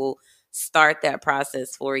that will start that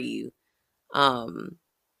process for you.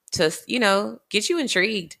 To, get you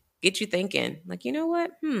intrigued, get you thinking, like, you know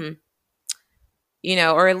what?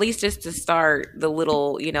 Or at least just to start the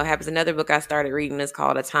little, habits. Another book I started reading is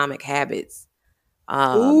called Atomic Habits.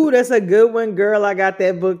 Ooh, that's a good one, girl. I got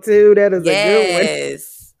that book too. That is a good one.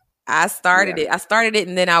 Yes. I started it,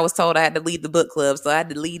 and then I was told I had to leave the book club, so I had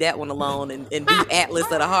to leave that one alone and do Atlas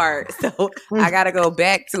of the Heart. So I got to go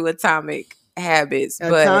back to Atomic Habits.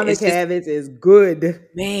 Atomic Habits is good,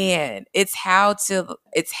 man. It's how to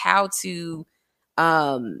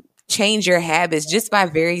change your habits just by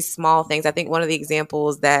very small things. I think one of the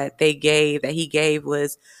examples that he gave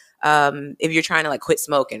was if you're trying to like quit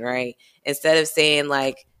smoking, right? Instead of saying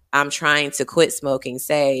like I'm trying to quit smoking,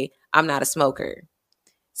 say I'm not a smoker.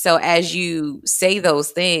 So as you say those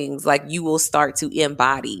things, like you will start to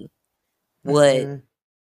embody what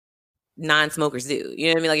non-smokers do. You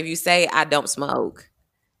know what I mean? Like if you say I don't smoke,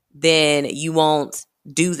 then you won't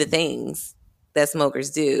do the things that smokers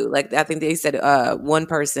do. Like I think they said one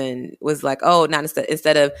person was like, oh, not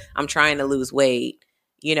instead of I'm trying to lose weight,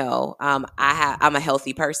 I'm a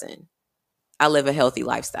healthy person. I live a healthy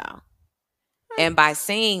lifestyle. And by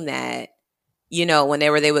saying that,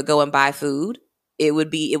 whenever they would go and buy food,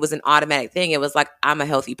 it was an automatic thing. It was like, I'm a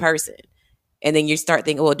healthy person. And then you start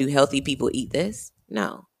thinking, well, do healthy people eat this?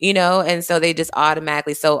 No, and so they just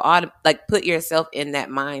automatically, put yourself in that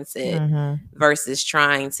mindset versus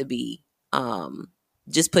trying to be,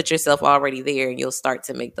 just put yourself already there and you'll start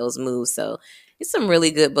to make those moves. So it's some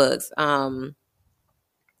really good books.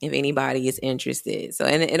 If anybody is interested. So,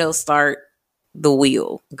 and it'll start the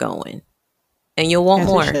wheel going and you'll want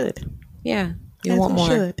more. Yeah. You'll want more.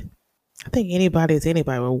 Should. I think anybody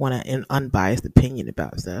will want an unbiased opinion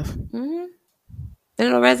about stuff. And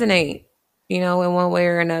it'll resonate, in one way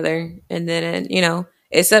or another. And then,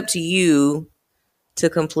 it's up to you to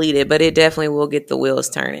complete it, but it definitely will get the wheels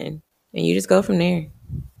turning. And you just go from there.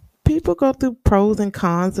 People go through pros and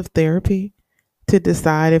cons of therapy to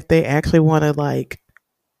decide if they actually want to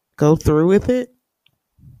go through with it.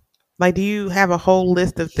 Like, do you have a whole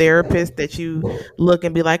list of therapists that you look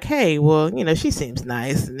and be like, hey, well, she seems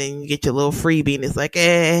nice. And then you get your little freebie and it's like,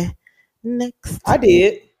 next. I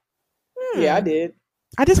did. Yeah, I did.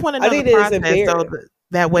 I just want to know the process so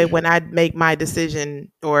that way when I make my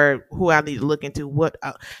decision or who I need to look into,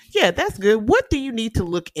 that's good. What do you need to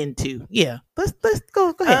look into? Yeah, let's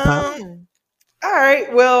go ahead, Pop. All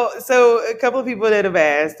right. Well, so a couple of people that have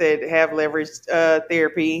asked that have leveraged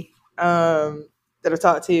therapy that I've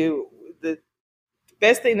talked to, the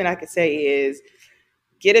best thing that I could say is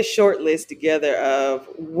get a short list together of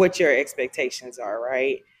what your expectations are,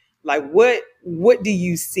 right? Like what do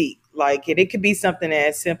you seek? Like, and it could be something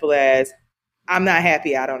as simple as I'm not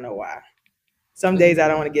happy. I don't know why. Some days I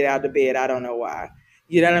don't want to get out of bed. I don't know why.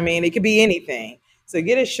 You know what I mean? It could be anything. So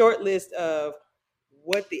get a short list of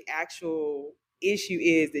what the actual issue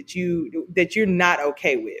is that you're not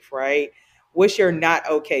okay with, right? What's your not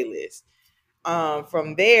okay list?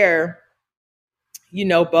 From there,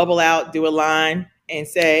 bubble out, do a line and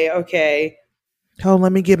say, okay. Oh,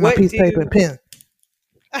 let me get my piece of paper and pen.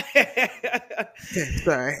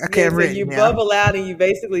 Sorry, I can't read. So you bubble out and you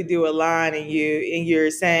basically do a line and you're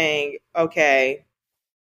saying, okay,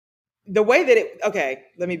 the way that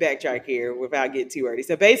let me backtrack here without getting too early.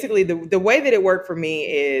 So basically the way that it worked for me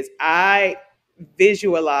is I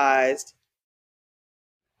visualized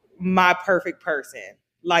my perfect person.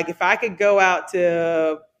 Like if I could go out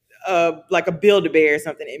to like a Build-A-Bear or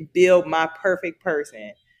something and build my perfect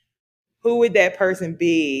person, who would that person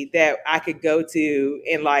be that I could go to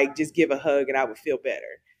and just give a hug and I would feel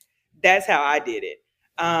better? That's how I did it.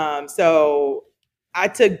 So I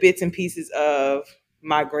took bits and pieces of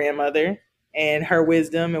my grandmother and her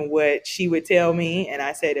wisdom and what she would tell me. And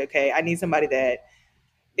I said, okay, I need somebody that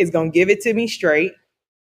is going to give it to me straight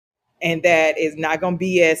and that is not going to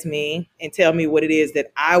BS me and tell me what it is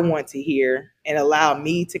that I want to hear and allow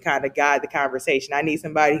me to kind of guide the conversation. I need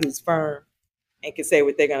somebody who's firm and can say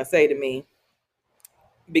what they're going to say to me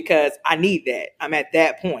because I need that. I'm at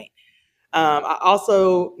that point. I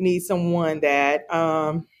also need someone that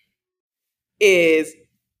is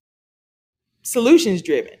solutions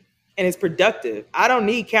driven and is productive. I don't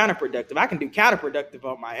need counterproductive. I can do counterproductive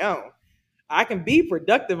on my own. I can be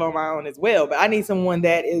productive on my own as well, but I need someone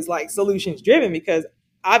that is like solutions driven because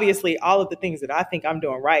obviously all of the things that I think I'm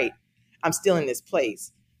doing right, I'm still in this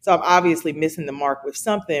place. So I'm obviously missing the mark with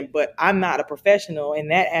something, but I'm not a professional in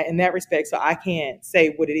that respect. So I can't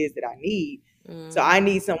say what it is that I need. So I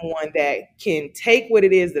need someone that can take what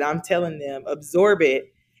it is that I'm telling them, absorb it,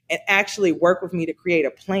 and actually work with me to create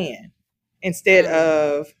a plan instead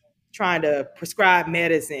of trying to prescribe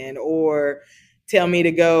medicine or tell me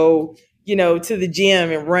to go, to the gym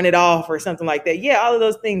and run it off or something like that. Yeah, all of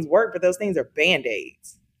those things work, but those things are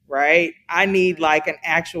Band-Aids, right? I need like an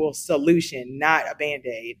actual solution, not a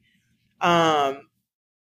Band-Aid. I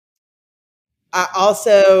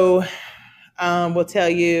also will tell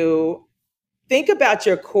you, think about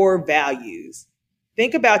your core values.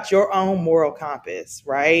 Think about your own moral compass,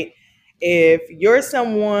 right? If you're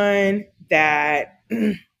someone that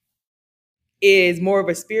is more of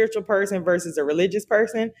a spiritual person versus a religious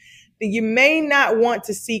person, then you may not want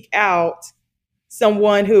to seek out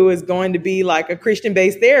someone who is going to be like a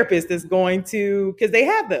Christian-based therapist that's going to, because they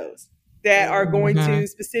have those that are going to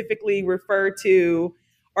specifically refer to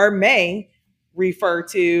or may refer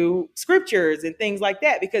to scriptures and things like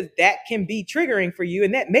that, because that can be triggering for you.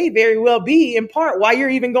 And that may very well be in part why you're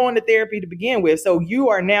even going to therapy to begin with. So you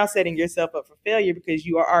are now setting yourself up for failure because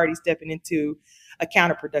you are already stepping into a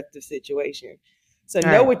counterproductive situation. So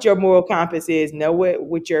know what your moral compass is, know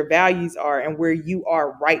what your values are and where you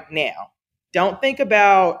are right now. Don't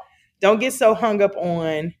get so hung up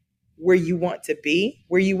on where you want to be.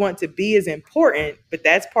 Where you want to be is important, but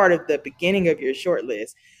that's part of the beginning of your short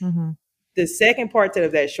list. Mm-hmm. The second part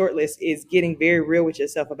of that short list is getting very real with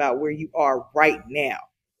yourself about where you are right now.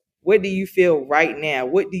 What do you feel right now?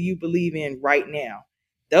 What do you believe in right now?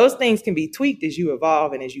 Those things can be tweaked as you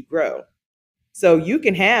evolve and as you grow. So you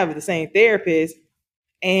can have the same therapist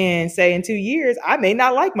and say in 2 years, I may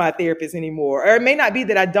not like my therapist anymore. Or it may not be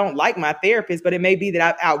that I don't like my therapist, but it may be that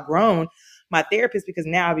I've outgrown my therapist because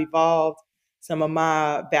now I've evolved some of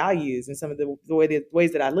my values and some of the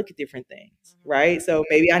ways that I look at different things, right? So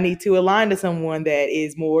maybe I need to align to someone that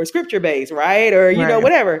is more scripture-based, right? Or,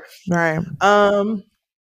 whatever. Right.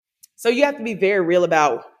 So you have to be very real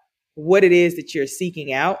about what it is that you're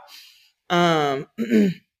seeking out.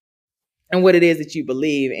 And what it is that you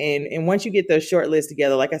believe. And once you get those short lists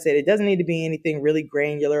together, like I said, it doesn't need to be anything really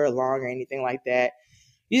granular or long or anything like that.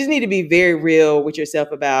 You just need to be very real with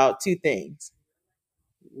yourself about two things.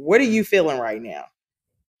 What are you feeling right now?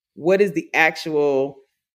 What is the actual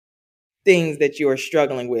things that you are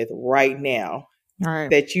struggling with right now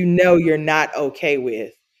that you know you're not okay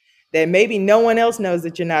with? That maybe no one else knows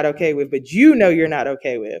that you're not okay with, but you know you're not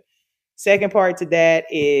okay with. Second part to that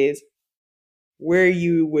is, where are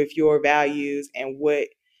you with your values and what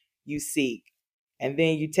you seek? And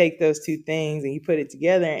then you take those two things and you put it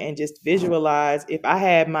together and just visualize, if I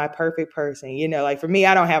had my perfect person, like for me,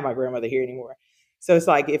 I don't have my grandmother here anymore. So it's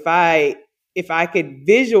like, if I could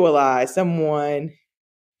visualize someone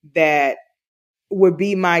that would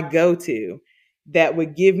be my go-to, that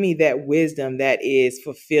would give me that wisdom that is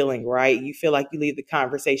fulfilling, right? You feel like you leave the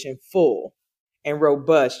conversation full and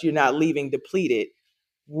robust. You're not leaving depleted.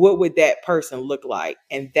 What would that person look like?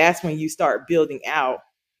 And that's when you start building out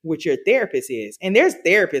what your therapist is. And there's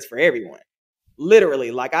therapists for everyone.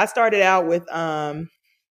 Literally. Like I started out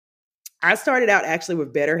actually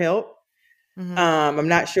with BetterHelp. Mm-hmm. I'm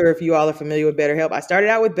not sure if you all are familiar with BetterHelp. I started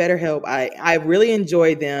out with BetterHelp. I really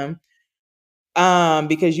enjoyed them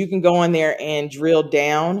because you can go in there and drill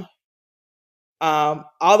down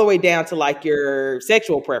all the way down to like your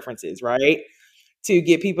sexual preferences, right? To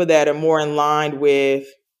get people that are more in line with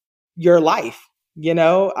your life.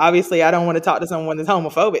 Obviously I don't want to talk to someone that's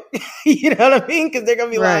homophobic. You know what I mean? Because they're going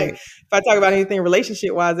to be like, if I talk about anything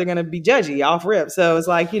relationship wise, they're going to be judgy off rip. So it's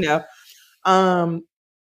like,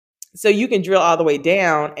 so you can drill all the way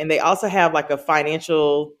down. And they also have like a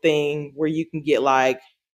financial thing where you can get like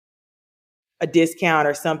a discount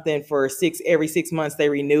or something for every 6 months they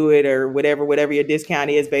renew it or whatever your discount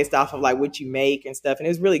is based off of like what you make and stuff. And it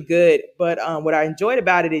was really good. But what I enjoyed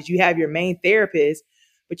about it is you have your main therapist,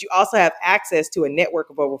 but you also have access to a network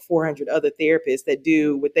of over 400 other therapists that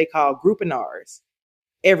do what they call groupinars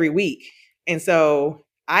every week. And so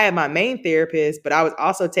I had my main therapist, but I was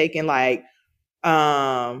also taking like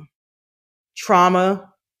trauma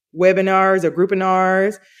webinars or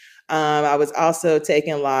groupinars. I was also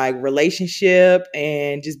taking like relationship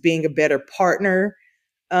and just being a better partner,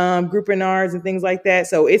 groupinards and things like that.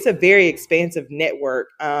 So it's a very expansive network.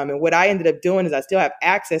 And what I ended up doing is I still have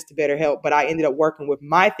access to BetterHelp, but I ended up working with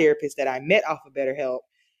my therapist that I met off of BetterHelp,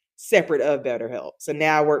 separate of BetterHelp. So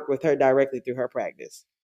now I work with her directly through her practice.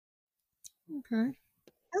 Okay.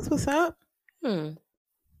 That's what's up. Hmm.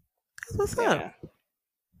 That's what's Yeah. up.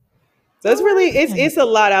 So it's really, it's a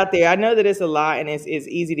lot out there. I know that it's a lot and it's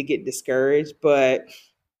easy to get discouraged, but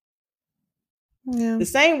Yeah. the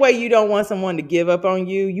same way you don't want someone to give up on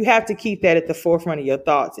you, you have to keep that at the forefront of your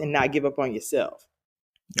thoughts and not give up on yourself.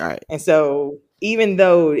 All right. And so even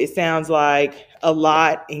though it sounds like a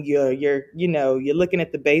lot and you're looking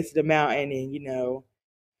at the base of the mountain and,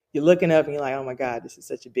 you're looking up and you're like, oh my God, this is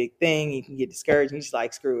such a big thing. You can get discouraged and you're just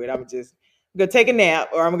like, screw it. I'm gonna take a nap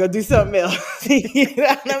or I'm gonna go do something else. You know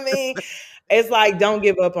what I mean? It's like, don't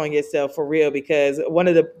give up on yourself for real, because one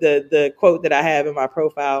of the quote that I have in my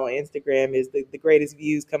profile on Instagram is the greatest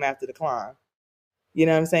views come after the climb. You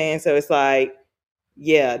know what I'm saying? So it's like,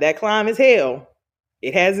 yeah, that climb is hell.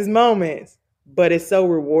 It has its moments, but it's so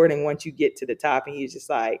rewarding once you get to the top and you're just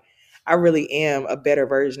like, I really am a better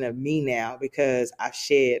version of me now because I've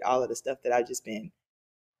shed all of the stuff that I've just been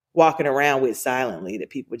walking around with silently that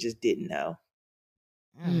people just didn't know.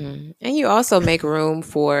 And you also make room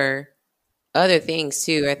for other things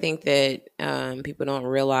too. I think that people don't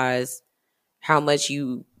realize how much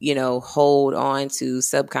you hold on to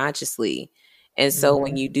subconsciously. And so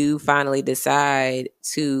when you do finally decide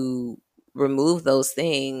to remove those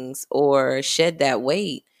things or shed that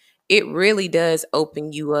weight, it really does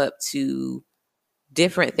open you up to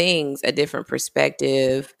different things, a different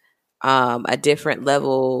perspective, a different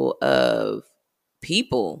level of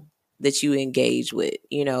people that you engage with.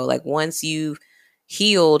 Like once you've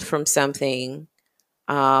healed from something,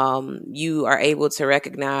 you are able to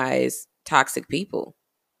recognize toxic people,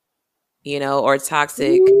 or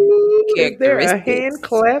toxic Is there a characteristics. hand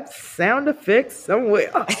clap sound effect somewhere?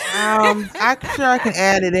 I'm sure I can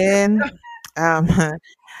add it in.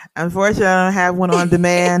 Unfortunately, I don't have one on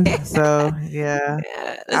demand, so yeah,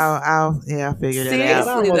 I'll figure that out.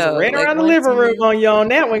 I almost though, ran like, around the once living room you- on you on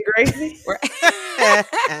that one, Gracie.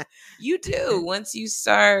 You do. Once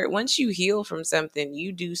you heal from something,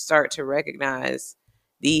 you do start to recognize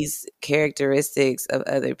these characteristics of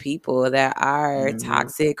other people that are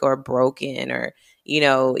toxic or broken, or,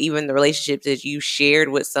 even the relationships that you shared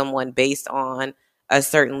with someone based on a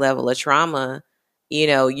certain level of trauma,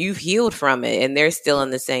 you've healed from it and they're still in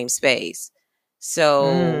the same space.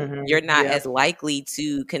 So you're not as likely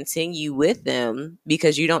to continue with them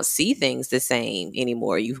because you don't see things the same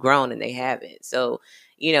anymore. You've grown and they haven't. So,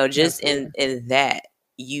 just in that,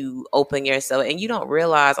 you open yourself and you don't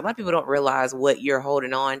realize, a lot of people don't realize what you're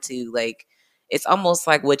holding on to. Like, it's almost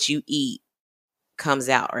like what you eat comes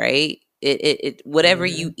out, right? It whatever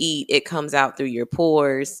you eat, it comes out through your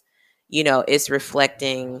pores. It's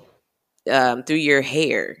reflecting through your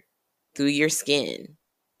hair, through your skin,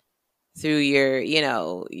 through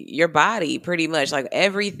your body, pretty much, like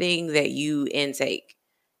everything that you intake,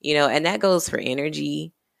 and that goes for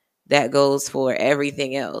energy, that goes for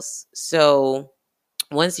everything else. So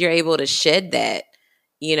once you're able to shed that,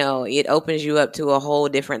 it opens you up to a whole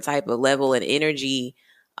different type of level and energy,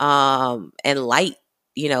 and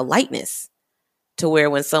lightness, to where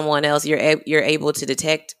when someone else, you're able to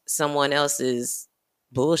detect someone else's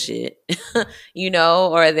bullshit, or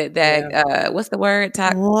that what's the word?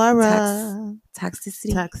 Laura.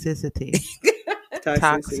 Toxicity.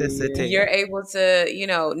 Toxicity. You're able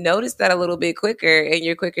to, notice that a little bit quicker, and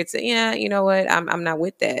you're quicker to, you know what, I'm not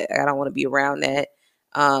with that. I don't want to be around that.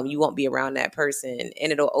 You won't be around that person,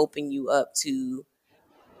 and it'll open you up to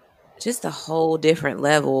just a whole different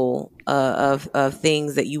level of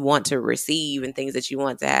things that you want to receive and things that you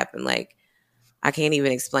want to happen. Like, I can't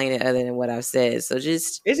even explain it other than what I've said. So it's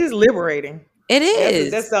just liberating. It is.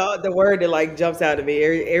 That's the word that like jumps out of me.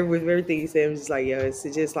 Everything you say, I'm just like, yo, it's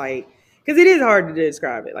just like, because it is hard to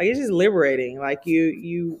describe it. Like, it's just liberating. Like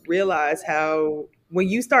you realize how when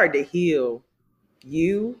you start to heal,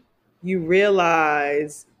 you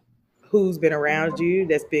realize who's been around you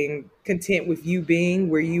that's being content with you being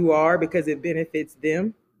where you are because it benefits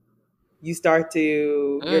them. You start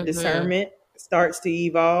to your discernment starts to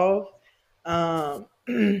evolve.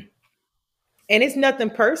 And it's nothing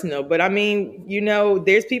personal, but I mean,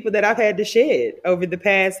 there's people that I've had to shed over the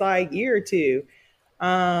past like year or two,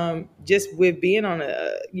 just with being on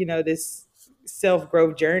this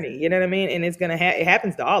self-growth journey, you know what I mean? And it's it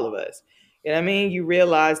happens to all of us. You know what I mean? You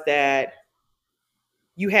realize that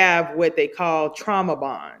you have what they call trauma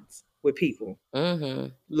bonds with people. Mm-hmm.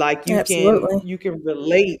 Like Absolutely. you can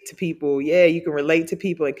relate to people. Yeah, you can relate to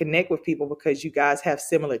people and connect with people because you guys have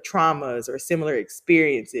similar traumas or similar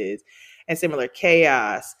experiences and similar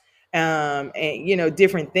chaos. And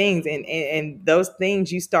different things, and those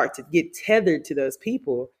things, you start to get tethered to those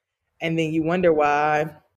people, and then you wonder why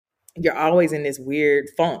you're always in this weird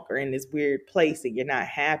funk or in this weird place and you're not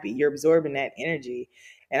happy. You're absorbing that energy.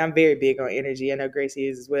 And I'm very big on energy. I know Gracie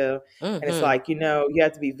is as well. And it's Mm-hmm. like, you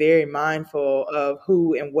have to be very mindful of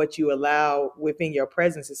who and what you allow within your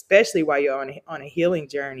presence, especially while you're on a healing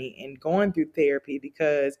journey and going through therapy,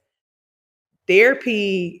 because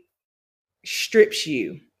therapy strips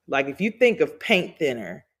you. Like if you think of paint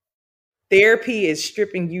thinner, therapy is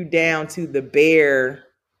stripping you down to the bare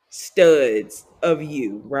studs of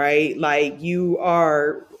you, right? Like you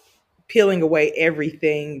are peeling away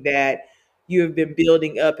everything that you have been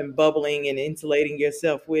building up and bubbling and insulating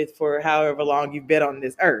yourself with for however long you've been on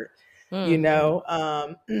this earth, and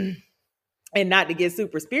not to get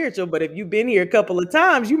super spiritual, but if you've been here a couple of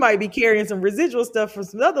times, you might be carrying some residual stuff from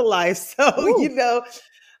some other life. So,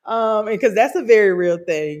 because that's a very real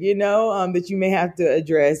thing, that you may have to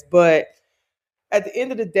address. But at the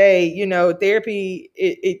end of the day, therapy,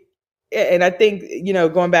 and I think,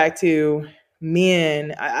 going back to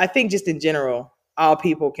men, I think just in general, all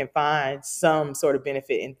people can find some sort of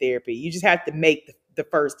benefit in therapy. You just have to make the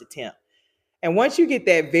first attempt. And once you get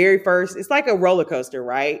that very first, it's like a roller coaster,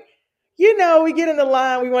 right? We get in the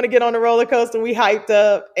line, we want to get on the roller coaster, we hyped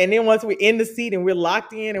up. And then once we're in the seat and we're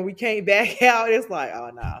locked in and we can't back out, it's like,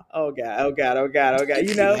 oh no, oh God, oh God, oh God, oh God,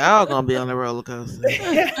 Y'all gonna be on the roller coaster.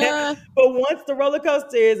 But once the roller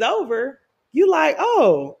coaster is over, you like,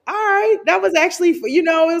 oh, all right, that was actually, it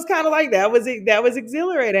was kind of like that was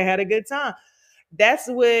exhilarating. I had a good time. That's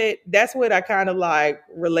what I kind of like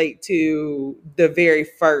relate to the very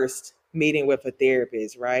first meeting with a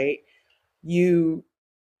therapist, right? You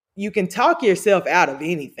can talk yourself out of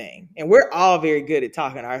anything. And we're all very good at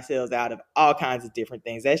talking ourselves out of all kinds of different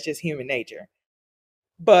things. That's just human nature.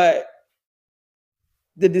 But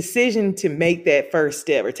the decision to make that first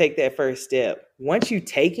step or take that first step, once you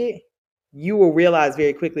take it, you will realize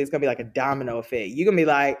very quickly it's going to be like a domino effect. You're going to be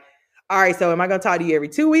like, all right, so am I going to talk to you every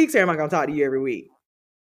 2 weeks or am I going to talk to you every week?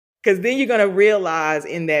 Because then you're going to realize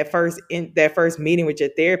in that first meeting with your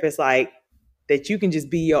therapist, like, that you can just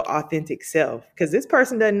be your authentic self, because this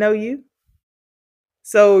person doesn't know you.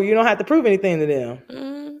 So you don't have to prove anything to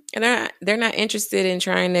them. And they're not interested in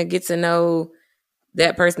trying to get to know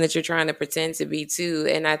that person that you're trying to pretend to be too.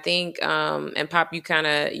 And I think, and Pop, you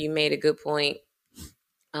made a good point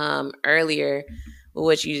earlier with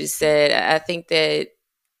what you just said. I think going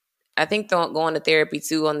to therapy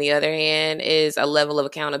too, on the other hand, is a level of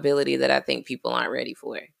accountability that I think people aren't ready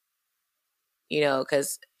for.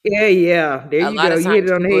 Because yeah, there you go. You hit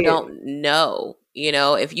it on the head. People don't know.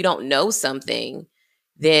 If you don't know something,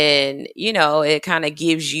 then it kind of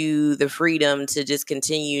gives you the freedom to just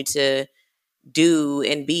continue to do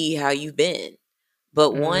and be how you've been.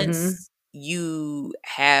 But once you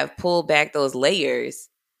have pulled back those layers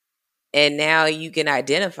and now you can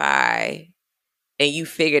identify and you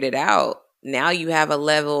figured it out, now you have a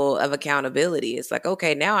level of accountability. It's like,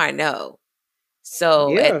 okay, now I know.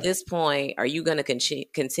 So at this point, are you going to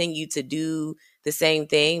continue to do the same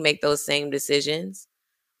thing, make those same decisions?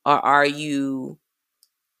 Or are you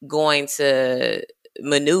going to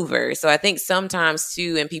maneuver? So I think sometimes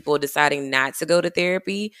too, in people deciding not to go to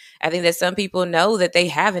therapy, I think that some people know that they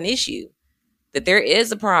have an issue, that there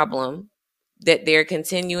is a problem, that they're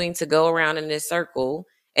continuing to go around in this circle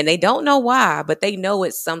and they don't know why, but they know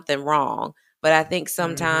it's something wrong. But I think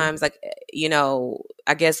sometimes, like,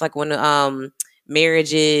 I guess like when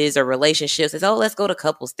marriages or relationships, it's, oh, let's go to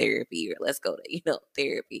couples therapy or let's go to,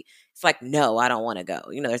 therapy. It's like, no, I don't want to go.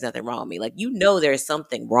 There's nothing wrong with me. Like, there's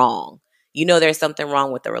something wrong. There's something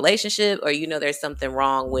wrong with the relationship, or, there's something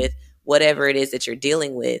wrong with whatever it is that you're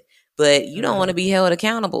dealing with, but you don't want to be held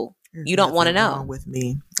accountable. You don't want to know. Wrong with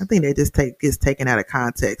me. I think they just is taken out of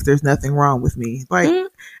context. There's nothing wrong with me. Like,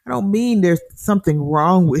 I don't mean there's something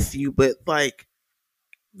wrong with you, but like,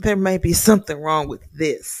 there may be something wrong with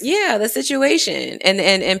this. Yeah, the situation.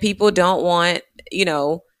 And people don't want,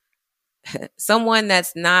 someone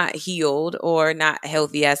that's not healed or not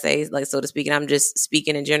healthy, I say, like, so to speak, and I'm just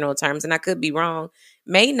speaking in general terms, and I could be wrong,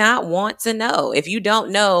 may not want to know. If you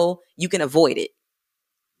don't know, you can avoid it.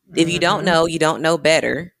 If you don't know, you don't know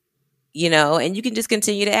better, and you can just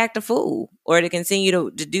continue to act a fool or to continue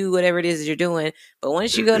to do whatever it is that you're doing. But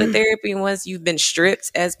once you go to therapy and once you've been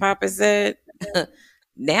stripped, as Papa said,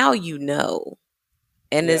 now you know.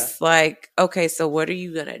 And it's like, okay, so what are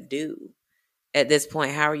you going to do? at this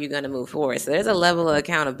point, how are you going to move forward? So there's a level of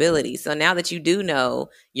accountability. So now that you do know,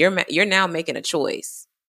 you're now making a choice.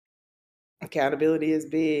 Accountability is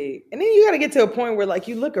big. And then you got to get to a point where like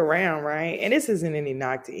you look around, right? And this isn't any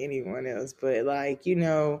knock to anyone else, but like, you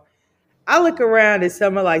know, I look around at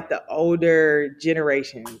some of like the older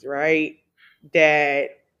generations, right?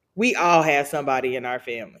 That we all have somebody in our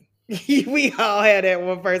family. We all had that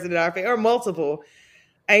one person in our family or multiple.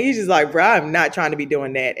 And you just like, bro, I'm not trying to be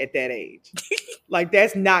doing that at that age. Like,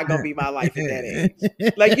 that's not going to be my life at that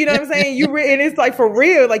age. Like, you know what I'm saying? And it's like, for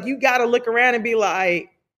real, like, you got to look around and be like,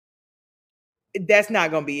 that's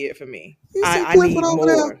not going to be it for me. I need more.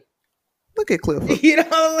 There? Look at Clifford. You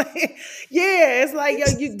know, like, yeah, it's like, yo,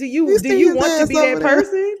 do you want to be that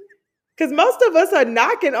person? Because most of us are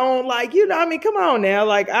knocking on, like, you know, I mean, come on now.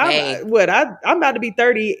 Like, I'm about to be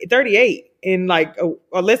 38 in like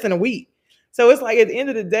or less than a week. So it's like at the end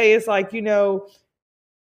of the day, it's like, you know,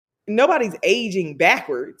 nobody's aging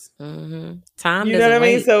backwards. Mm-hmm. Time, you know what I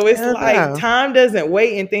mean? So it's like time doesn't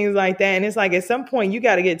wait and things like that. And it's like at some point you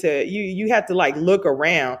got to get to you have to like look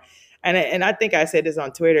around. And I think I said this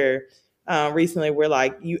on Twitter recently, where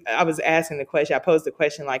like I was asking the question. I posed the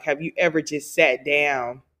question like, have you ever just sat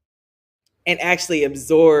down and actually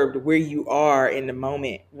absorbed where you are in the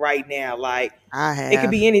moment right now? Like, I have. It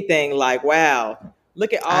could be anything. Like, wow.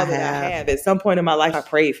 Look at all that I have. At some point in my life, I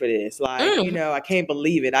prayed for this. Like, you know, I can't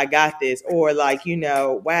believe it. I got this. Or like, you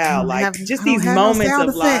know, wow, like just these moments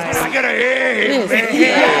of like, I gotta hear moments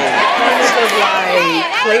of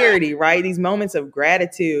like clarity, right? These moments of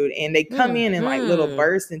gratitude, and they come in like little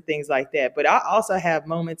bursts and things like that. But I also have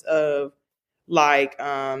moments of like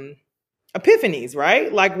epiphanies,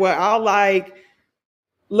 right? Like where I'll like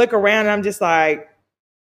look around and I'm just like,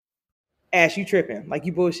 Ash, you tripping, like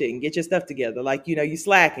you bullshitting, get your stuff together. Like, you know, you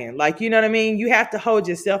slacking, like, you know what I mean? You have to hold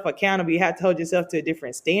yourself accountable. You have to hold yourself to a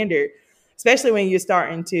different standard, especially when you're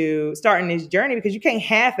starting this journey, because you can't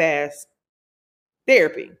half-ass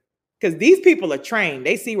therapy, because these people are trained.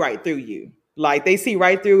 They see right through you. Like they see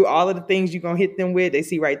right through all of the things you're going to hit them with. They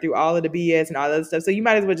see right through all of the BS and all that stuff. So you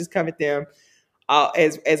might as well just come at them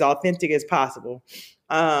as authentic as possible.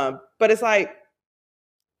 But it's like,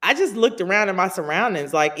 I just looked around at my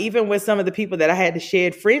surroundings, like even with some of the people that I had to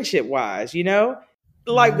shed friendship wise, you know,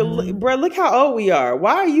 like, bro, look how old we are.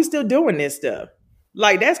 Why are you still doing this stuff?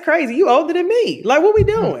 Like, that's crazy. You older than me. Like, what we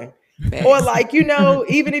doing? Or like, you know,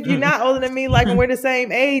 even if you're not older than me, like when we're the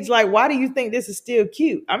same age, like, why do you think this is still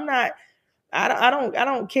cute? I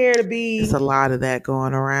don't care to be. There's a lot of that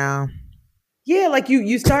going around. Yeah. Like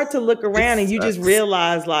you start to look around and you just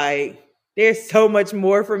realize like, there's so much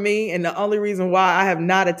more for me. And the only reason why I have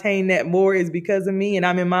not attained that more is because of me. And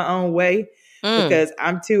I'm in my own way because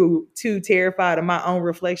I'm too terrified of my own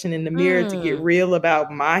reflection in the mirror to get real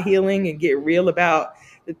about my healing and get real about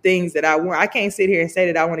the things that I want. I can't sit here and say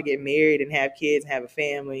that I want to get married and have kids and have a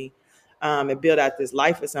family and build out this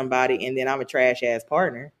life with somebody. And then I'm a trash ass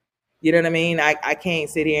partner. You know what I mean? I can't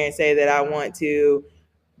sit here and say that I want to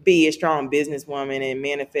be a strong businesswoman and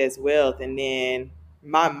manifest wealth. And then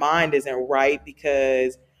my mind isn't right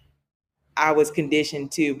because I was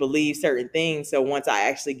conditioned to believe certain things. So once I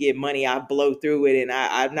actually get money, I blow through it. And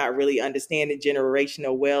I'm not really understanding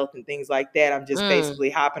generational wealth and things like that. I'm just basically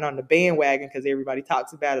hopping on the bandwagon because everybody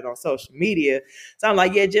talks about it on social media. So I'm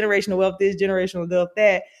like, yeah, generational wealth this, generational wealth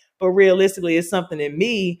that. But realistically, it's something in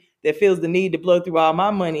me that feels the need to blow through all my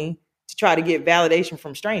money to try to get validation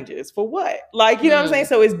from strangers. For what? Like, you know what I'm saying?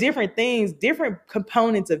 So it's different things, different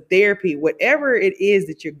components of therapy, whatever it is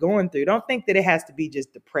that you're going through. Don't think that it has to be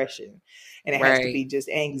just depression and it has to be just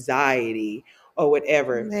anxiety or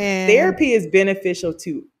whatever. Man. Therapy is beneficial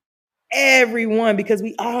to everyone because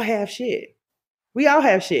we all have shit. We all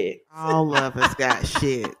have shit. All of us got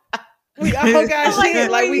shit. We all got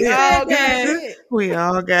shit. Like we all got shit. We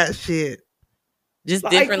all got shit. Just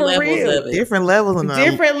like different levels real. Of it. Different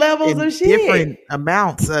levels of shit. Different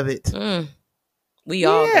amounts of it. We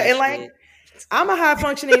all got and like shit. I'm a high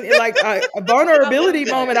functioning, like a vulnerability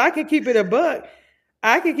moment. I can keep it a buck.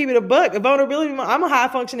 A vulnerability moment. I'm a high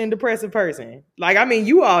functioning depressive person. Like, I mean,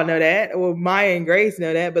 you all know that. Well, Maya and Grace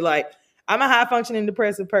know that. But like, I'm a high functioning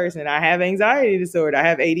depressive person. I have anxiety disorder. I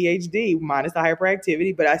have ADHD minus the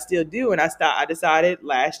hyperactivity, but I still do. And I decided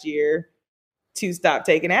last year to stop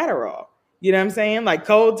taking Adderall. You know what I'm saying? Like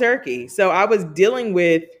cold turkey. So I was dealing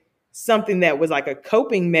with something that was like a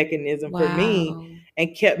coping mechanism for me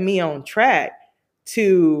and kept me on track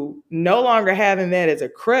to no longer having that as a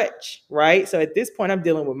crutch, right? So at this point, I'm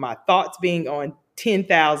dealing with my thoughts being on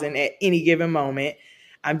 10,000 at any given moment.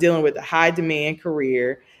 I'm dealing with a high demand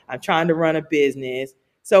career. I'm trying to run a business.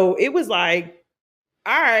 So it was like,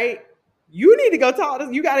 all right, you need to go talk to.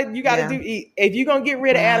 You gotta Yeah. do. If you're gonna get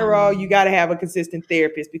rid of Adderall, you gotta have a consistent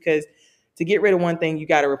therapist, because to get rid of one thing, you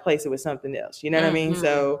gotta replace it with something else. You know what I mean?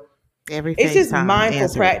 So Every it's just FaceTime mindful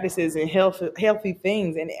answer. practices and healthy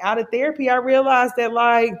things. And out of therapy, I realized that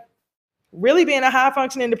like really being a high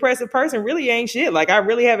functioning depressive person really ain't shit. Like I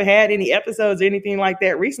really haven't had any episodes or anything like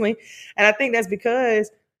that recently. And I think that's because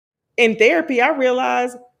in therapy, I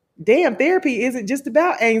realized, damn, therapy isn't just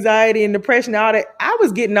about anxiety and depression. All that. I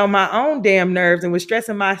was getting on my own damn nerves and was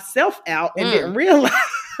stressing myself out and didn't realize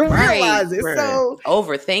it. Right. So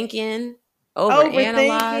overthinking,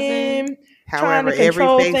 overanalyzing, trying to However, every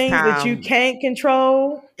control things that you FaceTime, can't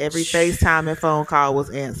control. every FaceTime and phone call was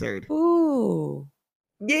answered. Ooh.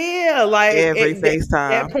 Yeah, like Every at FaceTime.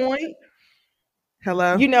 that point,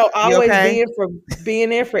 Hello? you know, You always okay? being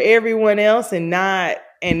there for everyone else and not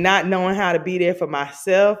knowing how to be there for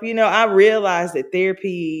myself. You know, I realized that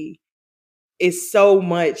therapy is so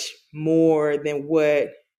much more than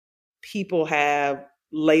what people have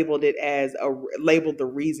labeled it as, labeled the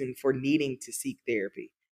reason for needing to seek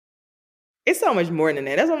therapy. It's so much more than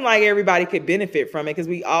that. That's why I'm like, everybody could benefit from it, because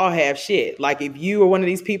we all have shit. Like if you are one of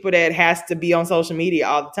these people that has to be on social media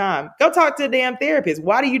all the time, go talk to a damn therapist.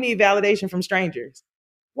 Why do you need validation from strangers?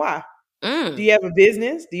 Why? Do you have a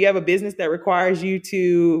business? Do you have a business that requires you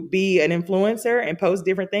to be an influencer and post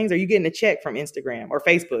different things? Are you getting a check from Instagram or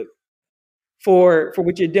Facebook for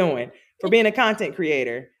what you're doing, for being a content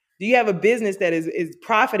creator? Do you have a business that is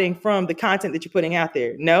profiting from the content that you're putting out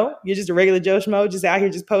there? No, you're just a regular Joe Schmo, just out here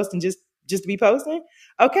just posting just to be posting.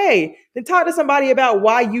 Okay, then talk to somebody about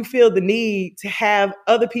why you feel the need to have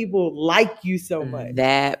other people like you so much.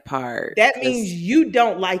 That part. That means you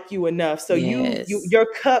don't like you enough. So Yes. your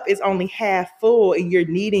cup is only half full, and you're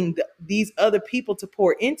needing these other people to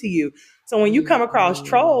pour into you. So when you come across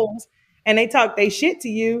trolls and they talk they shit to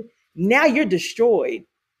you, now you're destroyed.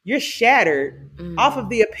 You're shattered off of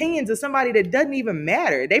the opinions of somebody that doesn't even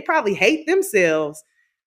matter. They probably hate themselves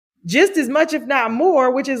just as much, if not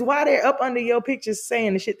more, which is why they're up under your pictures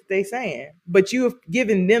saying the shit that they saying. But you have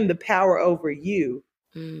given them the power over you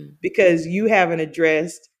because you haven't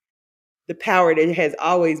addressed the power that has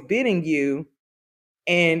always been in you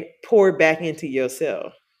and poured back into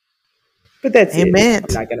yourself. But that's Amen.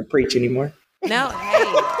 it. I'm not going to preach anymore. No, hey,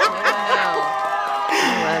 no.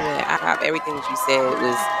 I love it. I thought everything that you said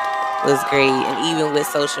was great, and even with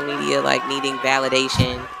social media, like needing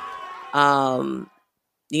validation,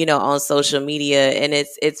 you know, on social media, and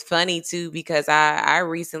it's funny too because I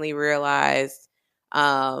recently realized,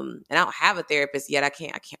 and I don't have a therapist yet. I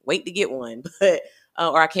can't wait to get one, but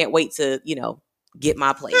or I can't wait to get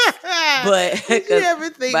my place. But you ever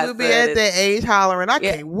think we'll be at that age hollering, I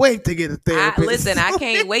can't wait to get a therapist. I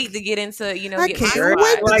can't wait to get into, I get can't my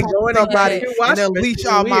wait to like talk to somebody and unleash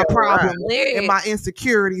all my problems Lyric. and my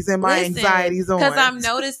insecurities and my anxieties on. Because I'm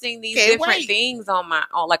noticing these different things on my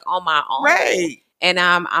own. Right. And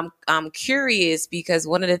I'm curious because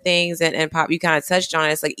one of the things, and Pop, you kind of touched on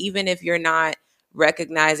it, it's like, even if you're not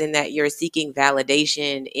recognizing that you're seeking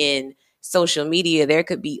validation in social media, there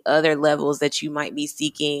could be other levels that you might be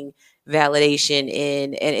seeking validation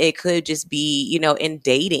in, and it could just be in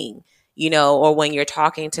dating, or when you're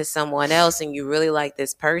talking to someone else and you really like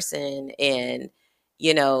this person and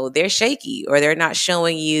they're shaky or they're not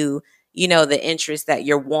showing you the interest that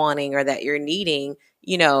you're wanting or that you're needing,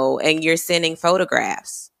 and you're sending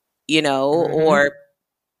photographs, or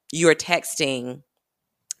you're texting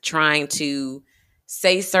trying to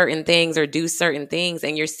say certain things or do certain things,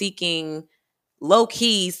 and you're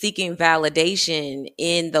low-key seeking validation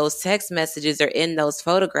in those text messages or in those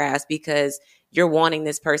photographs because you're wanting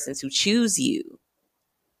this person to choose you,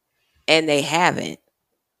 and they haven't.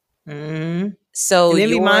 So and then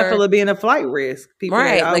be mindful of being a flight risk. People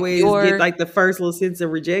that always get like the first little sense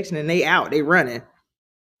of rejection, and they running.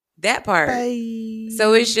 That part. Bye.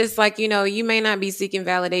 So it's just like, you may not be seeking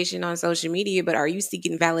validation on social media, but are you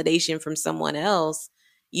seeking validation from someone else,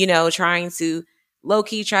 trying to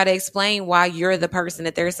low-key try to explain why you're the person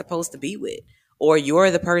that they're supposed to be with, or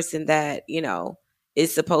you're the person that,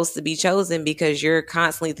 is supposed to be chosen because you're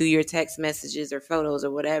constantly through your text messages or photos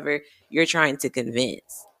or whatever you're trying to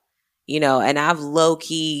convince, and I've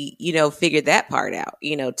low-key, figured that part out,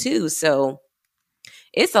 too. So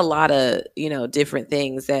it's a lot of, different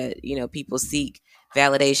things that, people seek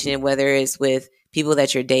validation, whether it's with people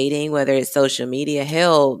that you're dating, whether it's social media,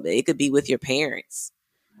 hell, it could be with your parents,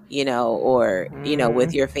 or,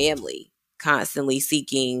 with your family, constantly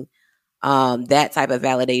seeking that type of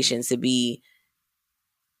validation to be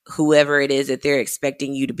whoever it is that they're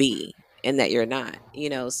expecting you to be and that you're not,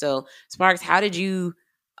 So Sparks, how did you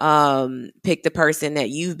pick the person that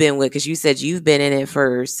you've been with? Because you said you've been in it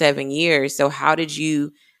for 7 years. So how did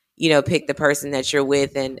you, pick the person that you're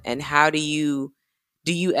with, and how do you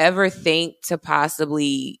ever think to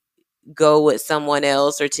possibly go with someone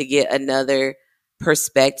else or to get another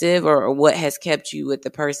perspective, or what has kept you with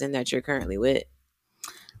the person that you're currently with?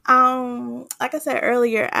 Like I said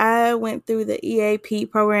earlier, I went through the EAP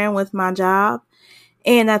program with my job.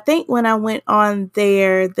 And I think when I went on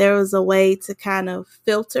there was a way to kind of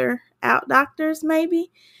filter out doctors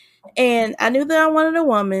maybe. And I knew that I wanted a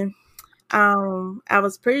woman. I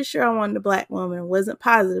was pretty sure I wanted a Black woman. Wasn't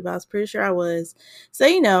positive. I was pretty sure I was. So,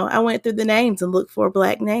 I went through the names and looked for a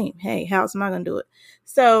Black name. Hey, how else am I going to do it?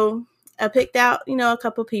 So I picked out, a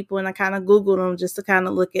couple people, and I kind of Googled them just to kind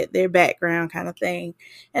of look at their background kind of thing.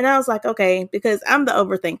 And I was like, okay, because I'm the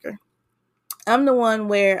overthinker. I'm the one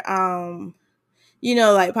where,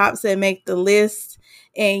 like Pop said, make the list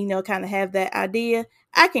and, kind of have that idea.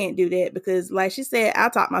 I can't do that because, like she said,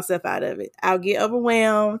 I'll talk myself out of it. I'll get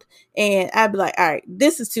overwhelmed and I'd be like, all right,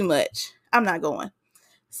 this is too much. I'm not going.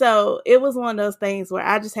 So it was one of those things where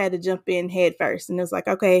I just had to jump in head first. And it was like,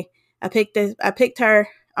 okay, I picked her.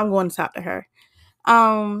 I'm going to talk to her.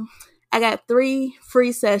 I got 3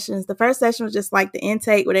 free sessions. The first session was just like the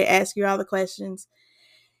intake where they ask you all the questions.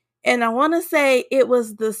 And I want to say it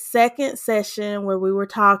was the second session where we were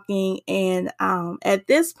talking. And at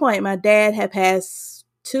this point, my dad had passed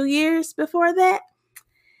 2 years before that.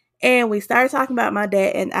 And we started talking about my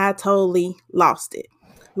dad, and I totally lost it.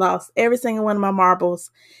 Lost every single one of my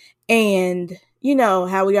marbles. And you know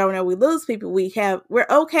how we are whenever we lose people, we're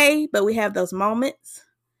okay, but we have those moments.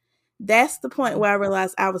 That's the point where I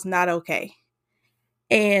realized I was not okay.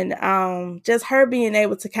 And just her being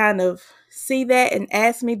able to kind of see that and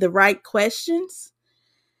ask me the right questions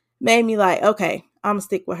made me like, okay, I'm gonna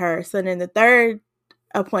stick with her. So then the third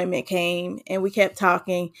appointment came and we kept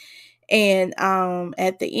talking. And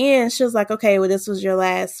at the end, she was like, okay, well, this was your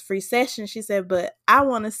last free session. She said, but I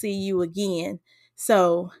want to see you again.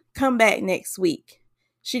 So come back next week.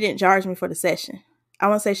 She didn't charge me for the session. I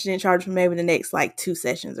want to say she didn't charge me maybe the next like 2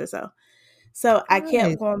 sessions or so. So I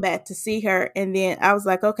kept going back to see her. And then I was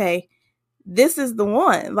like, okay, this is the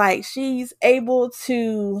one. Like, she's able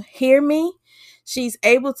to hear me. She's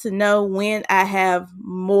able to know when I have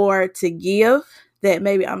more to give that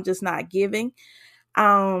maybe I'm just not giving.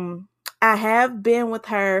 I have been with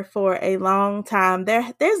her for a long time.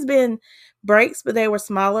 There's been breaks, but they were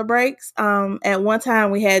smaller breaks. At one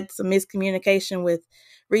time we had some miscommunication with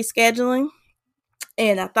rescheduling.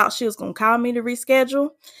 And I thought she was going to call me to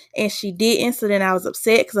reschedule, and she didn't. So then I was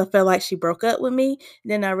upset because I felt like she broke up with me.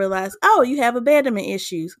 Then I realized, oh, you have abandonment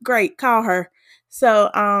issues. Great, call her. So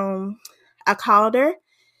I called her.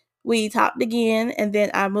 We talked again, and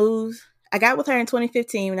then I moved. I got with her in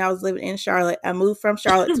 2015 when I was living in Charlotte. I moved from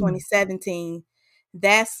Charlotte 2017.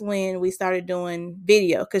 That's when we started doing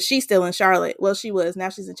video because she's still in Charlotte. Well, she was. Now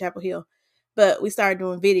she's in Chapel Hill. But we started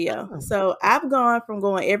doing video. So I've gone from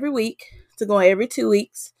going every week to going every 2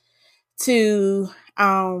 weeks to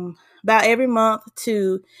about every month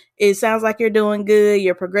to it sounds like you're doing good.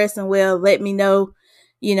 You're progressing well. Let me know,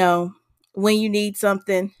 when you need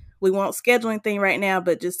something. We won't schedule anything right now,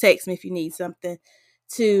 but just text me if you need something.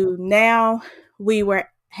 To now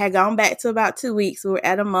had gone back to about 2 weeks. We were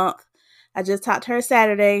at a month. I just talked to her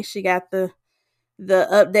Saturday. She got the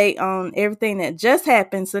update on everything that just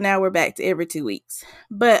happened. So now we're back to every 2 weeks.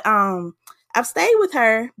 But I've stayed with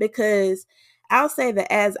her because I'll say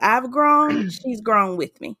that as I've grown, she's grown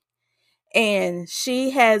with me. And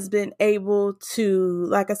she has been able to,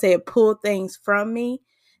 like I said, pull things from me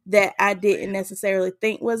that I didn't necessarily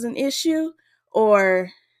think was an issue or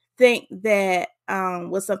think that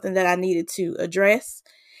was something that I needed to address.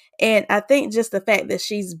 And I think just the fact that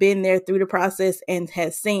she's been there through the process and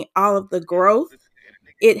has seen all of the growth,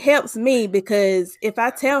 it helps me because if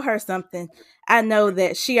I tell her something, I know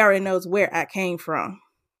that she already knows where I came from.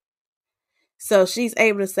 So she's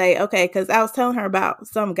able to say, okay, because I was telling her about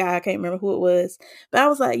some guy, I can't remember who it was, but I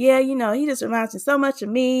was like, yeah, he just reminds me so much of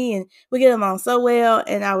me and we get along so well.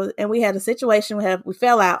 And we had a situation, we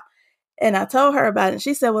fell out. And I told her about it. And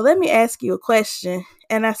she said, well, let me ask you a question.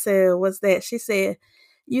 And I said, what's that? She said,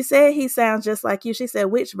 you said he sounds just like you. She said,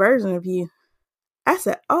 which version of you? I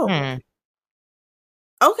said, oh,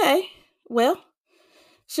 okay. Well,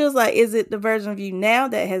 she was like, is it the version of you now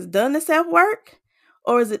that has done the self-work?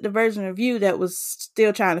 Or is it the version of you that was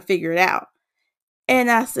still trying to figure it out? And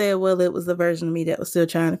I said, well, it was the version of me that was still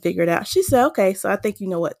trying to figure it out. She said, okay, so I think you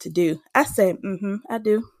know what to do. I said, I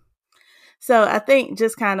do. So I think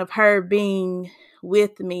just kind of her being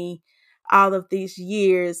with me all of these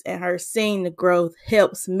years and her seeing the growth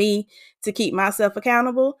helps me to keep myself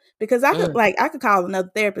accountable, because I could call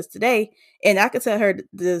another therapist today and I could tell her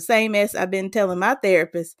the same as I've been telling my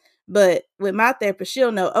therapist. But with my therapist,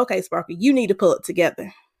 she'll know, okay, Sparkle, you need to pull it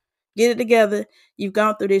together. Get it together. You've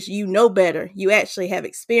gone through this. You know better. You actually have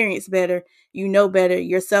experienced better. You know better.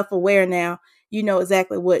 You're self-aware now. You know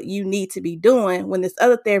exactly what you need to be doing, when this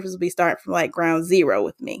other therapist will be starting from like ground zero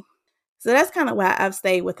with me. So that's kind of why I've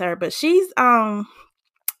stayed with her. But she's cool.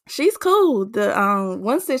 The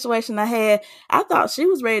one situation I had, I thought she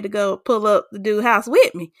was ready to go pull up the dude house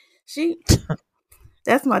with me.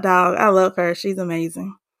 That's my dog. I love her. She's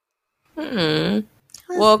amazing.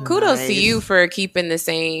 Well, kudos to you for keeping the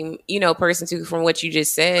same, person too, from what you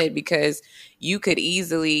just said, because you could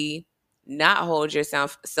easily not hold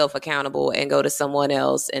yourself accountable and go to someone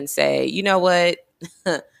else and say, you know what,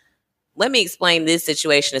 let me explain this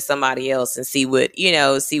situation to somebody else and see what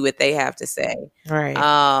they have to say. Right.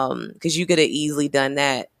 Because you could have easily done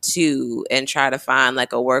that too and try to find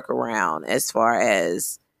like a workaround as far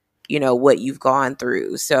as, what you've gone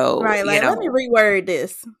through. So, right. Like, let me reword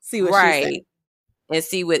this, see what she said. And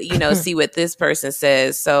see what, see what this person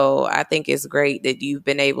says. So I think it's great that you've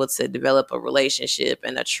been able to develop a relationship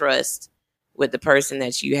and a trust with the person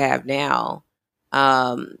that you have now,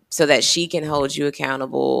 so that she can hold you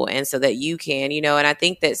accountable and so that you can, and I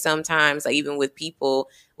think that sometimes, like, even with people,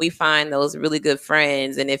 we find those really good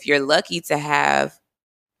friends. And if you're lucky to have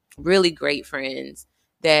really great friends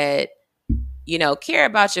that, care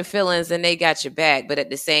about your feelings and they got your back, but at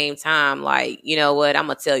the same time, like, you know what, I'm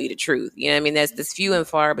going to tell you the truth. You know what I mean? There's this few and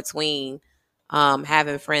far between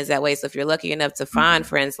having friends that way. So if you're lucky enough to find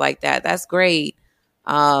friends like that, that's great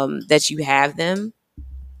that you have them,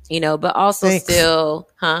 but also thanks. Still,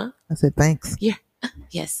 huh? I said, thanks. Yeah.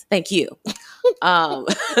 Yes. Thank you. So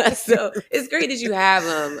it's great that you have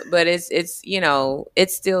them, but it's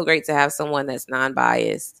still great to have someone that's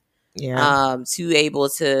non-biased. Yeah. To able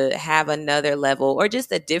to have another level or just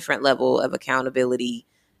a different level of accountability,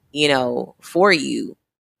 for you.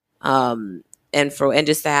 And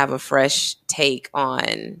just to have a fresh take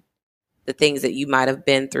on the things that you might have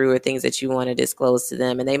been through or things that you want to disclose to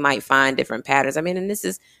them. And they might find different patterns. I mean, and this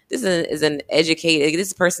is a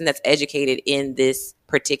person that's educated in this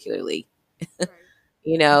particularly,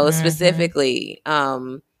 specifically.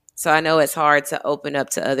 So I know it's hard to open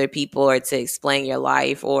up to other people or to explain your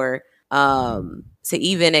life or to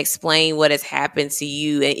even explain what has happened to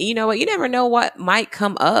you. And you know what? You never know what might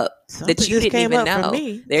come up Something that you didn't even know. For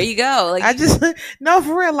me. There you go. Like, I just, no,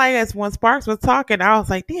 for real. Like, as when Sparks was talking, I was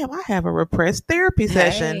like, damn, I have a repressed therapy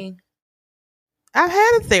session. I've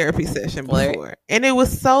had a therapy session before. And it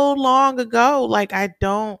was so long ago. Like, I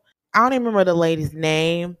don't even remember the lady's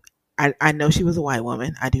name. I know she was a white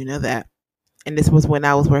woman. I do know that. And this was when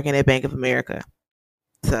I was working at Bank of America.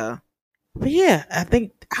 So, but yeah, I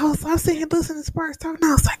think I was sitting here listening to Sparks talking.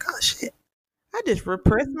 And I was like, oh shit, I just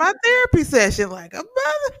repressed my therapy session like a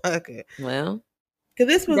motherfucker. Well, because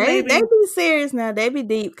this was they be serious now. They be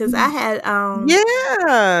deep. Because I had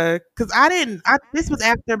yeah, because this was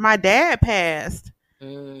after my dad passed,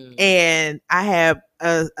 and I had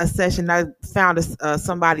a session. I found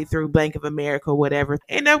somebody through Bank of America or whatever.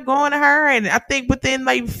 Ended up going to her, and I think within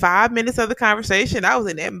like 5 minutes of the conversation, I was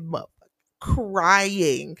in that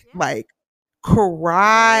crying.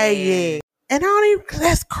 And I don't even,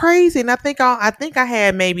 that's crazy. And I think I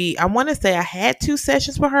had maybe, I want to say I had 2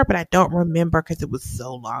 sessions with her, but I don't remember because it was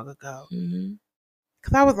so long ago.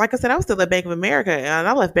 Because I was, like I said, I was still at Bank of America, and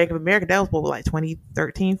I left Bank of America. That was like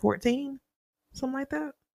 2013, 14, something like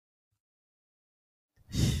that.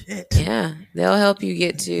 Shit. Yeah, they'll help you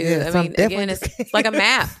get to. Yeah, I mean, again, it's like a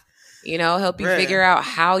map. Help you figure out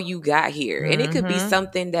how you got here, and it could be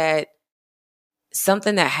something that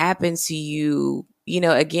happened to you.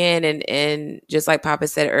 Again, and just like Papa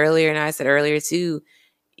said earlier, and I said earlier too,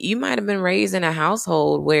 you might have been raised in a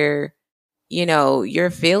household where, your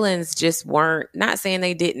feelings just weren't, not saying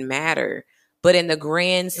they didn't matter, but in the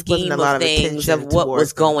grand scheme of things of what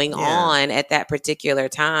was going on at that particular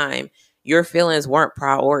time, your feelings weren't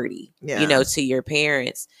priority, to your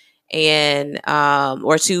parents and,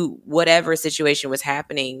 or to whatever situation was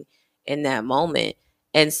happening in that moment.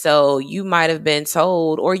 And so you might have been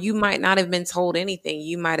told, or you might not have been told anything.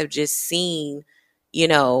 You might have just seen,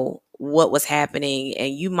 what was happening.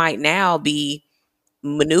 And you might now be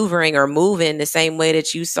maneuvering or moving the same way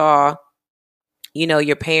that you saw,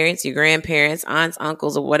 your parents, your grandparents, aunts,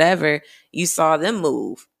 uncles, or whatever, you saw them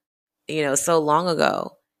move, so long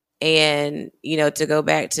ago. And, to go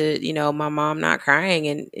back to, my mom not crying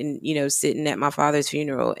and, sitting at my father's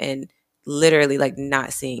funeral and literally like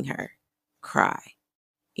not seeing her cry.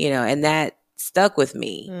 and that stuck with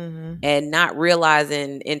me. Mm-hmm. And not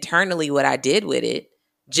realizing internally what I did with it,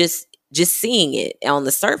 just seeing it on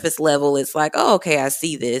the surface level, it's like, oh, okay, I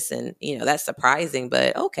see this, and that's surprising,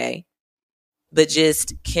 but okay. But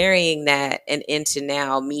just carrying that and into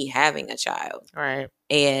now me having a child, Right.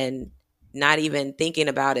 and not even thinking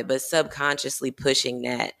about it, but subconsciously pushing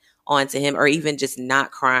that onto him, or even just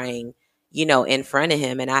not crying, in front of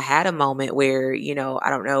him. And I had a moment where, I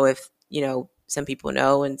don't know if, some people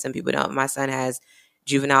know and some people don't. My son has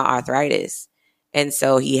juvenile arthritis. And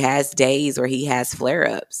so he has days where he has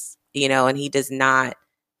flare-ups, and he does not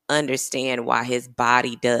understand why his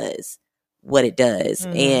body does what it does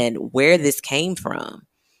and where this came from.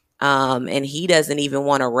 And he doesn't even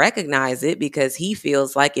want to recognize it because he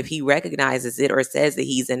feels like if he recognizes it or says that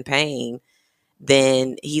he's in pain,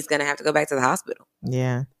 then he's going to have to go back to the hospital.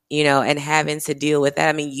 Yeah. And having to deal with that.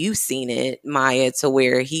 I mean, you've seen it, Maya, to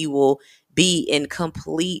where he will be in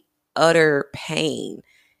complete, utter pain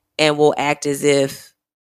and will act as if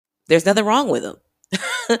there's nothing wrong with him.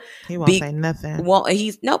 He won't say nothing. Well,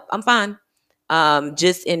 nope, I'm fine.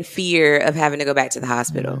 Just in fear of having to go back to the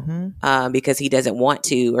hospital because he doesn't want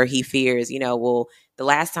to, or he fears, the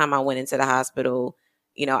last time I went into the hospital,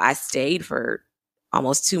 I stayed for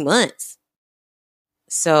almost 2 months.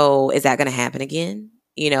 So is that going to happen again?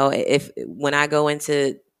 If when I go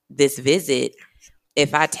into this visit,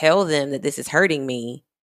 if I tell them that this is hurting me,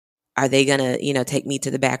 are they going to, take me to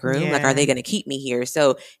the back room? Yeah. Like, are they going to keep me here?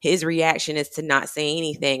 So his reaction is to not say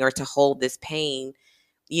anything or to hold this pain,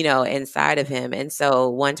 inside of him. And so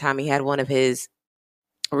one time he had one of his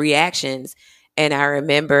reactions, and I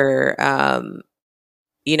remember,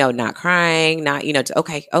 not crying, not,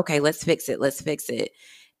 okay, let's fix it.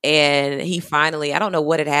 And he finally, I don't know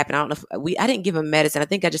what had happened. I don't know if I didn't give him medicine. I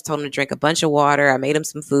think I just told him to drink a bunch of water. I made him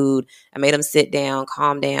some food. I made him sit down,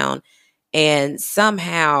 calm down. And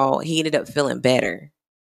somehow he ended up feeling better.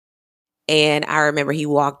 And I remember he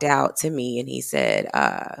walked out to me and he said,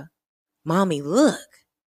 Mommy, look.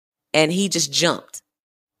 And he just jumped,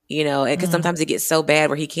 because sometimes it gets so bad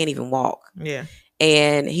where he can't even walk. Yeah.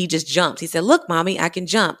 And he just jumped. He said, look, Mommy, I can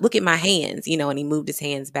jump. Look at my hands, and he moved his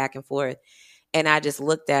hands back and forth. And I just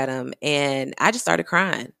looked at him and I just started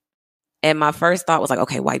crying. And my first thought was like,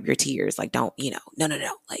 okay, wipe your tears. Like, don't, no.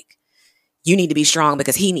 Like, you need to be strong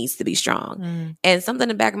because he needs to be strong. And something in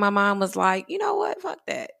the back of my mind was like, you know what? Fuck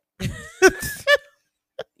that.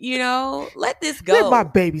 Let this go. Let my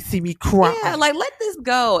baby see me cry. Yeah, like let this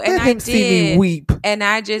go. And let him see me weep. And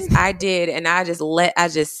I did. And I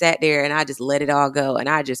just sat there and I just let it all go. And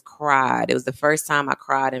I just cried. It was the first time I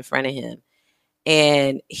cried in front of him.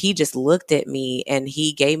 And he just looked at me and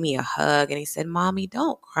he gave me a hug and he said, Mommy,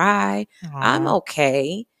 don't cry. Aww. I'm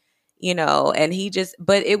okay. And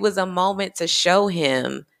but it was a moment to show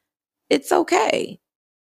him it's okay.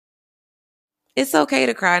 It's okay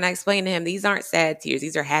to cry. And I explained to him, these aren't sad tears.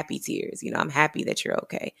 These are happy tears. I'm happy that you're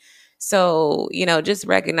okay. So, just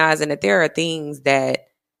recognizing that there are things that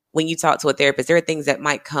when you talk to a therapist, there are things that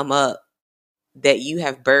might come up that you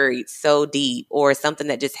have buried so deep, or something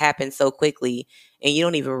that just happened so quickly and you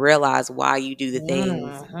don't even realize why you do the things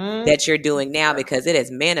that you're doing now, because it has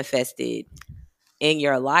manifested in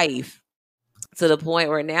your life to the point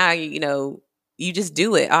where now, you just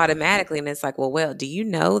do it automatically. And it's like, well, do you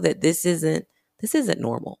know that this isn't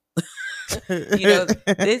normal?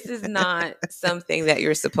 This is not something that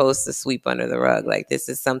you're supposed to sweep under the rug. Like, this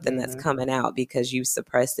is something that's coming out because you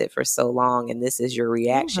suppressed it for so long, and this is your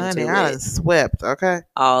reaction to I it. Swept, okay,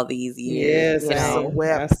 all these years.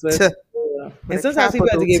 Yes, swept. And sometimes people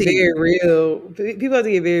have to get very real. People have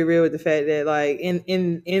to get very real with the fact that, like,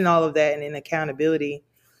 in all of that and in accountability,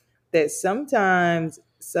 that sometimes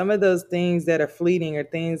some of those things that are fleeting are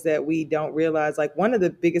things that we don't realize. Like, one of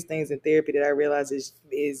the biggest things in therapy that I realize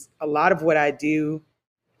is a lot of what I do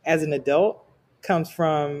as an adult comes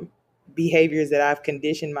from behaviors that I've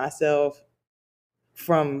conditioned myself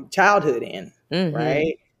from childhood in,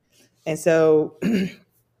 right? And so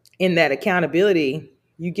in that accountability,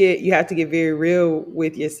 you have to get very real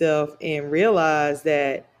with yourself and realize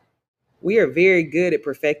that we are very good at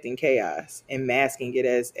perfecting chaos and masking it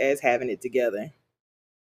as having it together.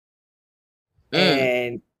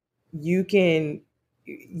 And you can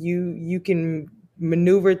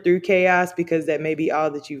maneuver through chaos because that may be all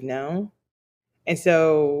that you've known. And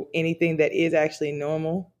so anything that is actually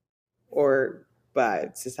normal, or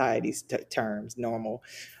by society's terms, normal,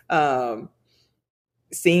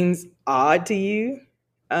 seems odd to you.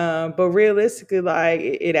 But realistically, like,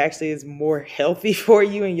 it actually is more healthy for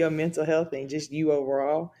you and your mental health and just you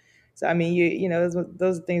overall. So, I mean, those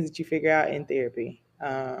are things that you figure out in therapy.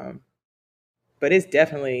 But it's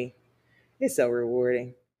so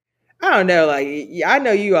rewarding. I don't know. Like, I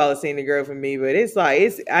know you all have seen the girl from me, but it's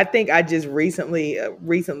like I think I just recently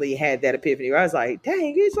had that epiphany where I was like,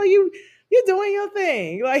 dang, it's like you're doing your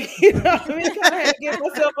thing. Like, you know what I mean? Kind of had to give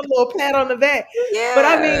myself a little pat on the back. Yeah. But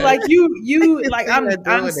I mean, like you like I'm doing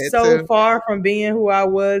it so too. far from being who I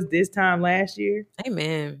was this time last year.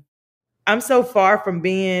 Amen. I'm so far from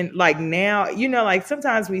being like now, you know, like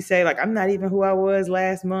sometimes we say like I'm not even who I was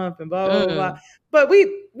last month and blah blah blah. But we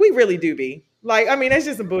really do be. Like, I mean, that's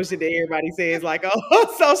just some bullshit that everybody says, like,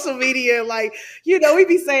 oh, social media, like, you know, we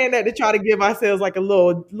be saying that to try to give ourselves like a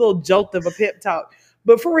little jolt of a pep talk.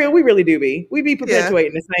 But for real, we really do be. We be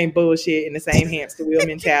perpetuating the same bullshit and the same hamster wheel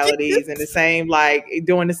mentalities and the same, like,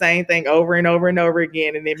 doing the same thing over and over and over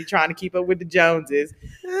again. And then be trying to keep up with the Joneses.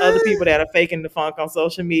 Other people that are faking the funk on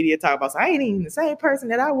social media talk about, I ain't even the same person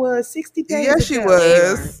that I was 60 days ago. Yes, she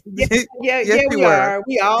was. Yeah, we are.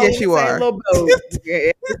 We all in the same little boat. At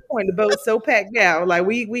this point, the boat's so packed out. Like,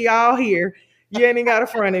 we all here. You ain't got a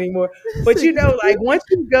front anymore. But, you know, like, once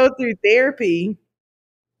you go through therapy,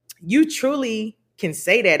 you truly can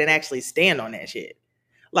say that and actually stand on that shit.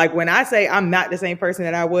 Like, when I say I'm not the same person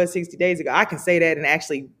that I was 60 days ago, I can say that and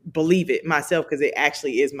actually believe it myself because it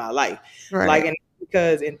actually is my life. Right. Like, and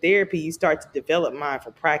because in therapy, you start to develop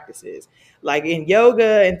mindful practices. Like in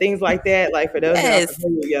yoga and things like that. Like, for those who are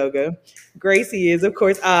familiar with yoga, Gracie is, of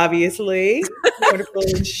course, obviously a wonderful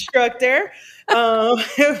instructor.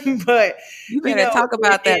 But you better talk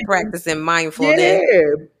about that practicing mindfulness.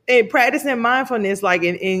 Yeah. And practicing mindfulness, like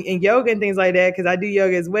in yoga and things like that, because I do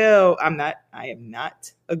yoga as well. I am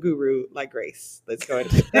not a guru like Grace. Let's go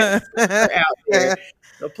ahead and put that out there.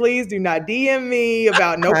 So please do not DM me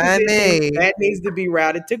about no position. That needs to be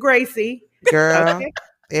routed to Gracie. Girl, okay?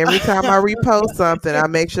 Every time I repost something, I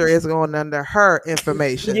make sure it's going under her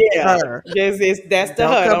information. Yeah, her. That's the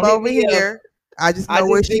Don't her. come over here. I just know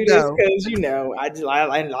where she goes. Because, you know, I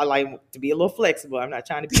like to be a little flexible. I'm not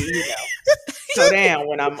trying to be, you know, slow down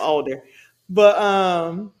when I'm older.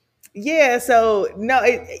 But yeah, so no,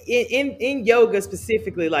 in yoga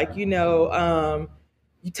specifically, like, you know,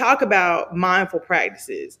 you talk about mindful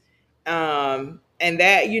practices. And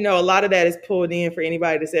that, you know, a lot of that is pulled in for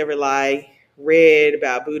anybody that's ever like read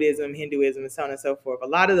about Buddhism, Hinduism, and so on and so forth. A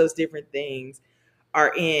lot of those different things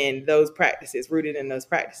are in those practices, rooted in those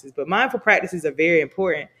practices. But mindful practices are very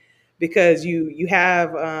important because you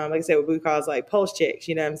have, like I said, what Buddha calls like pulse checks.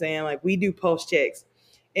 You know what I'm saying? Like, we do pulse checks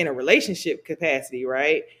in a relationship capacity,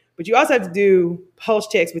 right? But you also have to do pulse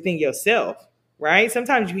checks within yourself, right?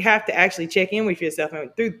 Sometimes you have to actually check in with yourself,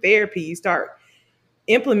 and through therapy, you start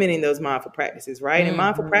implementing those mindful practices, right? Mm-hmm. And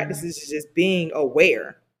mindful practices is just being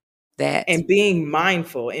aware and being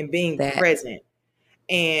mindful and being present.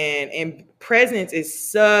 And presence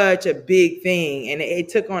is such a big thing. And it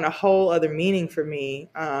took on a whole other meaning for me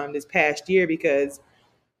this past year because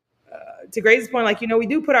to Grace's point, like, you know, we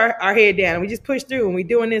do put our head down and we just push through and we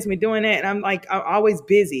doing this and we doing that. And I'm like, I'm always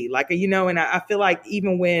busy. Like, you know, and I feel like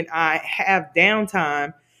even when I have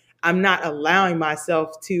downtime, I'm not allowing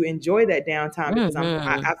myself to enjoy that downtime because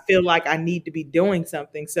I feel like I need to be doing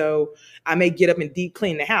something. So I may get up and deep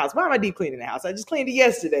clean the house. Why am I deep cleaning the house? I just cleaned it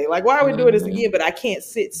yesterday. Like, why are we doing this again? But I can't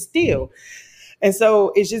sit still. And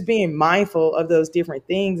so it's just being mindful of those different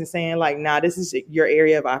things and saying like, nah, this is your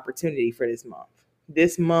area of opportunity for this month.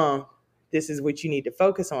 This month, this is what you need to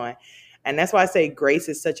focus on. And that's why I say grace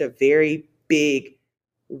is such a very big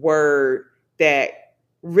word that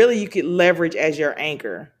really you could leverage as your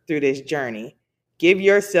anchor through this journey. Give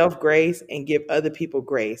yourself grace and give other people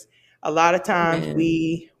grace. A lot of times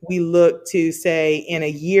we look to say in a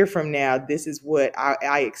year from now, this is what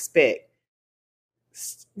I expect.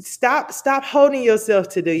 Stop holding yourself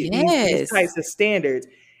to these types of standards.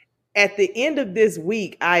 At the end of this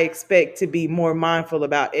week, I expect to be more mindful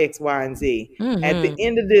about X, Y, and Z. Mm-hmm. At the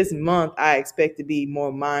end of this month, I expect to be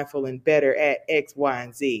more mindful and better at X, Y,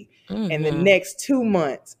 and Z. Mm-hmm. And the next 2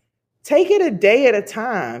 months, take it a day at a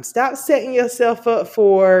time. Stop setting yourself up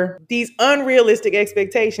for these unrealistic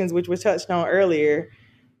expectations, which was touched on earlier.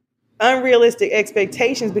 Unrealistic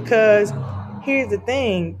expectations, because here's the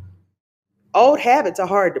thing. Old habits are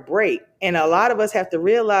hard to break. And a lot of us have to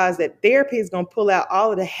realize that therapy is going to pull out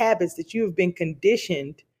all of the habits that you have been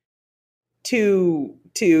conditioned to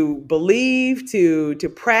believe, to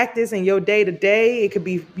practice in your day to day. It could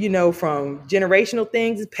be, you know, from generational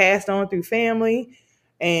things passed on through family.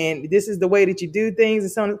 And this is the way that you do things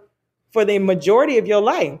and so on for the majority of your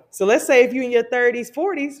life. So let's say if you're in your 30s,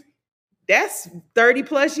 40s, that's 30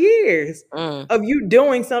 plus years of you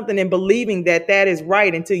doing something and believing that that is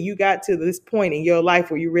right until you got to this point in your life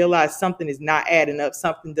where you realize something is not adding up.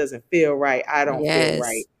 Something doesn't feel right. I don't feel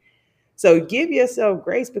right. So give yourself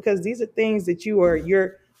grace because these are things that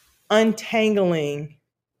you're untangling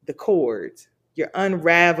the cords. You're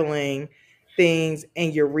unraveling things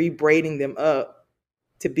and you're rebraiding them up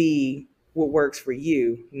to be what works for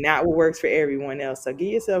you, not what works for everyone else. So give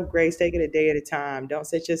yourself grace, take it a day at a time. Don't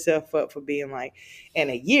set yourself up for being like, in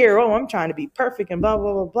a year, oh, I'm trying to be perfect and blah,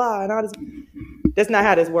 blah, blah, blah. And all this. That's not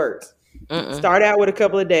how this works. Start out with a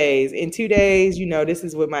couple of days. In 2 days, this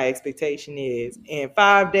is what my expectation is. In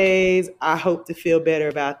 5 days, I hope to feel better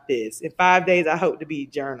about this. In 5 days, I hope to be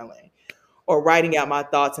journaling or writing out my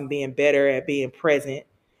thoughts and being better at being present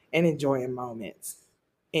and enjoying moments.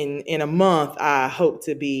 In a month, I hope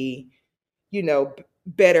to be,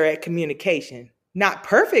 better at communication. Not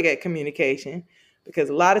perfect at communication, because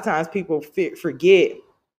a lot of times people forget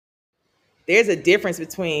there's a difference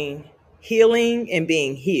between healing and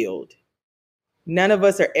being healed. None of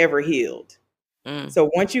us are ever healed. So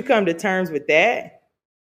once you come to terms with that,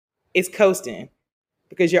 it's coasting,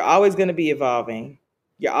 because you're always going to be evolving.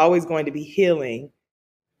 You're always going to be healing.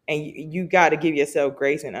 And you got to give yourself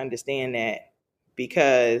grace and understand that,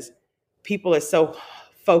 because people are so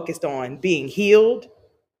focused on being healed,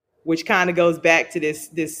 which kind of goes back to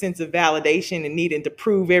this sense of validation and needing to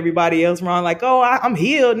prove everybody else wrong. Like, oh, I'm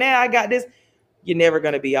healed now. I got this. You're never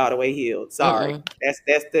going to be all the way healed. Sorry.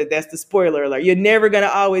 That's the spoiler alert. You're never going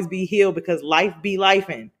to always be healed, because life be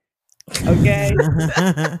lifing. Okay.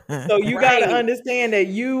 So you got to understand that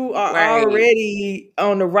you are already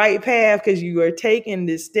on the right path, because you are taking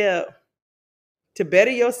this step to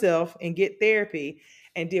better yourself and get therapy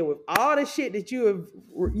and deal with all the shit that you have,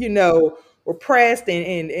 repressed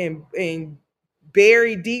and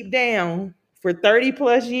buried deep down for 30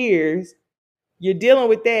 plus years. You're dealing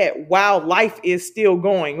with that while life is still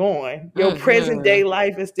going on. Your present day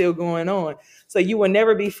life is still going on. So you will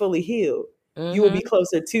never be fully healed. You will be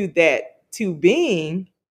closer to that, to being,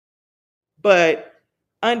 but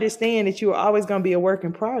understand that you are always going to be a work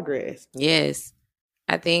in progress. Yes.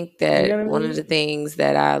 I think that one of the things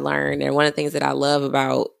that I learned, and one of the things that I love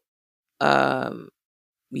about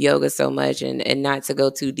yoga so much, and not to go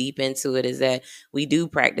too deep into it, is that we do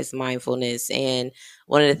practice mindfulness. And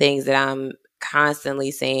one of the things that I'm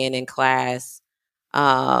constantly saying in class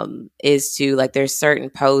is to, like, there's certain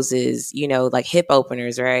poses, like hip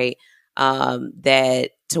openers, right? That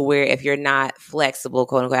to where if you're not flexible,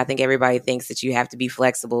 quote unquote, I think everybody thinks that you have to be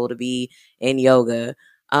flexible to be in yoga.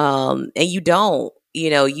 And you don't.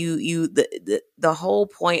 The whole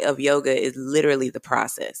point of yoga is literally the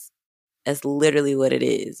process. That's literally what it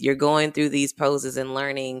is. You're going through these poses and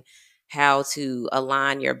learning how to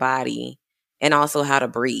align your body and also how to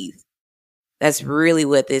breathe. That's really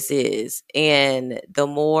what this is. And the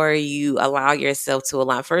more you allow yourself to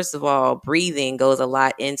align, first of all, breathing goes a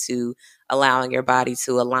lot into allowing your body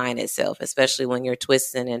to align itself, especially when you're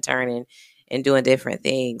twisting and turning and doing different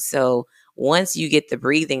things. So once you get the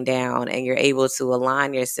breathing down and you're able to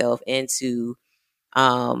align yourself into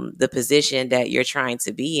the position that you're trying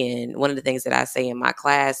to be in, one of the things that I say in my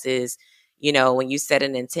class is, when you set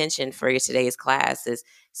an intention for today's class, is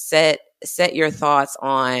set your thoughts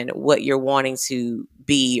on what you're wanting to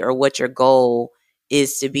be, or what your goal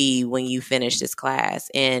is to be when you finish this class.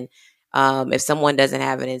 And if someone doesn't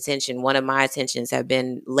have an intention, one of my intentions have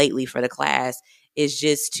been lately for the class is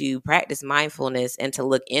just to practice mindfulness and to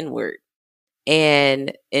look inward.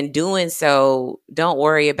 And in doing so, don't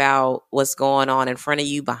worry about what's going on in front of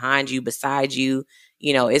you, behind you, beside you.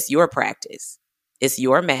 It's your practice. It's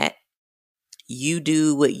your mat. You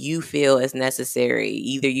do what you feel is necessary.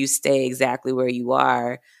 Either you stay exactly where you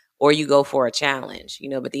are, or you go for a challenge.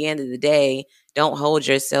 But at the end of the day, don't hold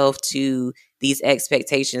yourself to these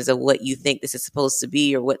expectations of what you think this is supposed to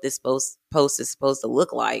be, or what this post is supposed to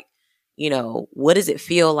look like. What does it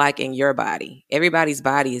feel like in your body? Everybody's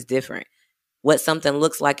body is different. What something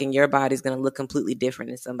looks like in your body is going to look completely different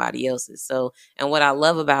than somebody else's. So, and what I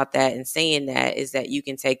love about that and saying that is that you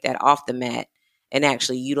can take that off the mat and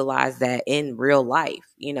actually utilize that in real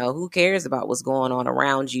life. Who cares about what's going on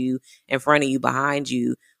around you, in front of you, behind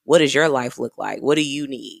you? What does your life look like? What do you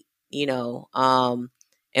need? And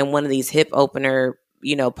one of these hip opener,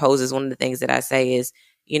 poses, one of the things that I say is,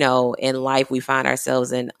 in life, we find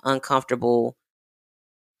ourselves in uncomfortable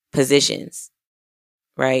positions,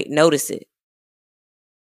 right? Notice it.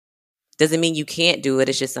 Doesn't mean you can't do it.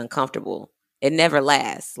 It's just uncomfortable. It never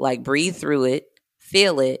lasts. Like, breathe through it,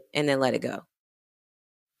 feel it, and then let it go.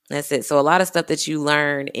 That's it. So a lot of stuff that you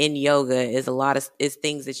learn in yoga is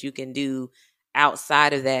things that you can do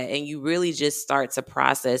outside of that. And you really just start to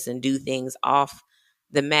process and do things off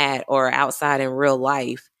the mat or outside in real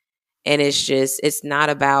life. And it's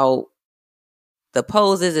not about the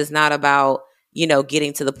poses. It's not about,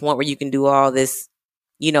 getting to the point where you can do all this,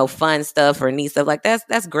 fun stuff or neat stuff, like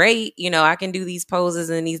that's great. I can do these poses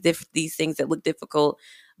and these things that look difficult,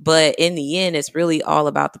 but in the end, it's really all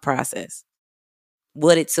about the process.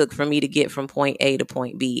 What it took for me to get from point A to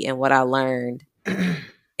point B and what I learned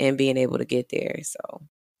and being able to get there. So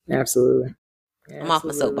absolutely. I'm off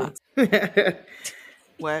my soapbox.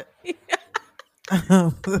 What?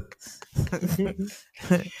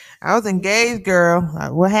 I was engaged, girl.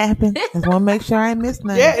 What happened? Just want to make sure I ain't missed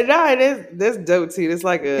nothing. Yeah, no, that's dope too. It's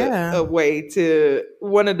like a way to,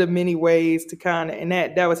 one of the many ways to kind of, and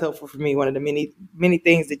that was helpful for me. One of the many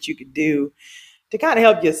things that you could do to kind of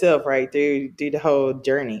help yourself, right, through the whole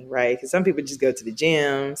journey, right? Because some people just go to the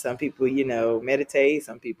gym, some people, meditate,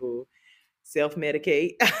 some people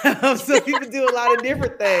self-medicate. Some people do a lot of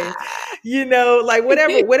different things, like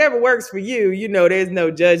whatever works for you, there's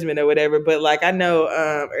no judgment or whatever. But like I know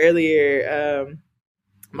earlier,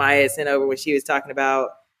 Maya sent over when she was talking about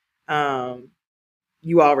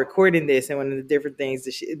you all recording this, and one of the different things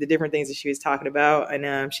that she was talking about,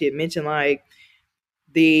 and she had mentioned like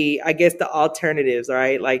the alternatives,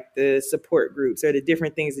 right? Like the support groups or the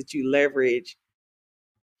different things that you leverage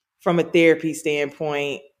from a therapy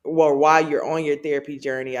standpoint, or while you're on your therapy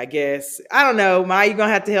journey, I guess. I don't know, Maya, you're going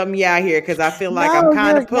to have to help me out here because I feel like I'm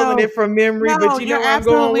kind of pulling it from memory, but you're where I'm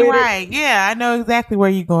going with right. It. Yeah, I know exactly where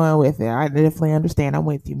you're going with it. I definitely understand. I'm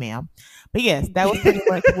with you, ma'am. But yes, that was pretty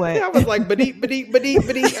much what... I was like, ba-dee. I'm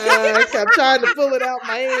trying to pull it out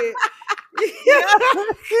my head.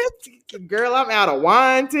 Girl, I'm out of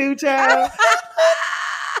wine too, child.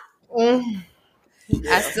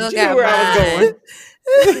 I still got where I was going.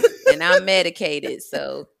 And I'm medicated,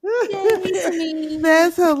 so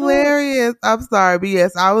that's hilarious. I'm sorry, but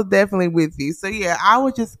yes, I was definitely with you. So yeah, I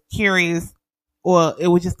was just curious. Well, it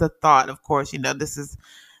was just a thought, of course. This is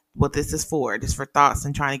what this is for, just for thoughts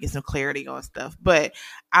and trying to get some clarity on stuff. But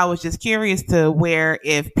I was just curious to where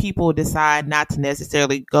if people decide not to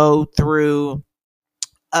necessarily go through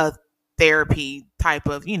a therapy type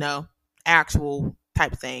of, actual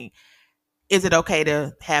type thing, is it okay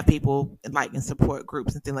to have people like in support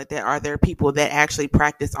groups and things like that? Are there people that actually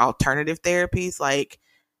practice alternative therapies? Like,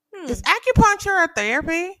 is acupuncture a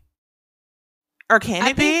therapy? Or can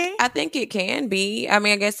it be? I think it can be. I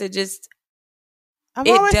mean, I guess it just... I've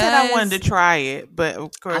always said I wanted to try it, but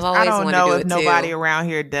of course I don't know if nobody around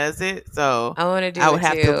here does it. So I want to do it. I would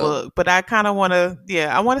have to look, but I kind of want to.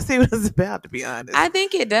 Yeah, I want to see what it's about. To be honest, I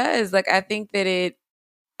think it does. Like, I think it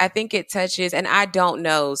touches, and I don't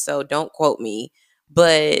know, so don't quote me,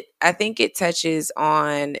 but I think it touches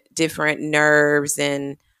on different nerves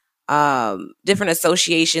and different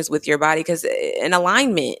associations with your body, because an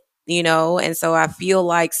alignment, and so I feel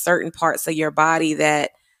like certain parts of your body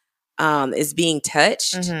that is being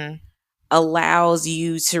touched allows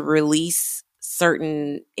you to release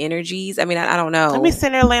certain energies. I mean, I don't know. Let me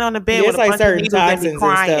sit there laying on the bed with a bunch of needles and be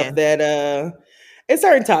crying. And stuff that it's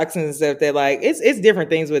certain toxins and stuff that like it's different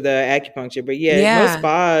things with acupuncture. But most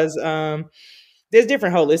spas, there's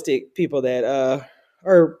different holistic people that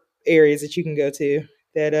or areas that you can go to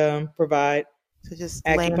that provide just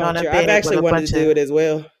acupuncture. I've actually wanted to do it as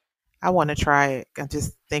well. I want to try it. I'm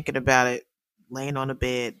just thinking about it. Laying on the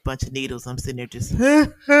bed, bunch of needles. I'm sitting there just, just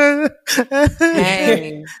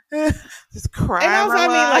crying. And also, I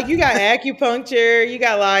mean, like you got acupuncture, you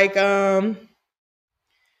got like, there's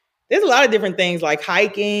a lot of different things like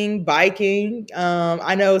hiking, biking.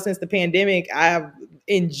 I know since the pandemic, I've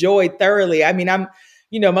enjoyed thoroughly. I mean,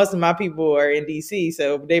 most of my people are in DC,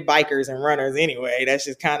 so they're bikers and runners anyway. That's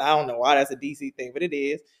just kind of, I don't know why that's a DC thing, but it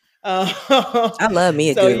is. I love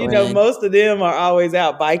me a so good run. Most of them are always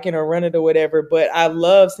out biking or running or whatever, but I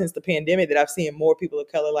love since the pandemic that I've seen more people of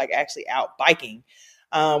color like actually out biking,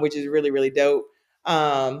 which is really, really dope.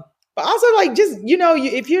 But also like just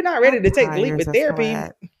if you're not ready to take the leap of therapy,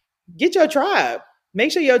 get your tribe.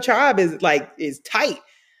 Make sure your tribe is tight.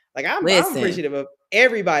 Like I'm appreciative of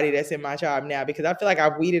everybody that's in my tribe now, because I feel like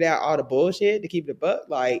I've weeded out all the bullshit, to keep it a buck.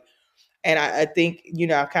 Like, and I think,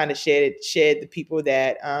 I've kind of shed the people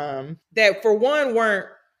that that for one weren't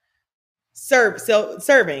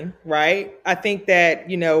serving, right? I think that,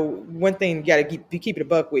 one thing you got to keep it a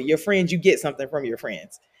buck with your friends, you get something from your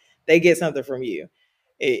friends. They get something from you.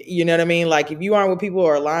 You know what I mean? Like if you aren't with people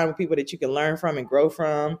or aligned with people that you can learn from and grow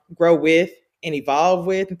with and evolve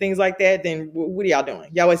with and things like that, then what are y'all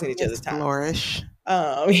doing? Y'all wasting each other's time. Flourish.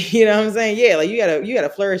 You know what I'm saying? Yeah, like you gotta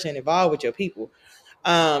flourish and evolve with your people.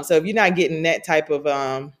 So if you're not getting that type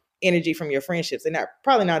of energy from your friendships, they're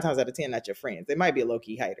probably 9 times out of 10 not your friends. They might be a low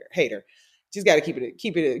key hater. Just got to keep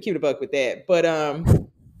it a buck with that. But I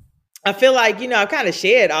feel like I've kind of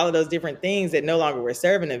shed all of those different things that no longer were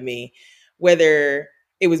serving of me, whether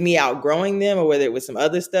it was me outgrowing them or whether it was some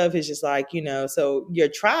other stuff. It's just like, so your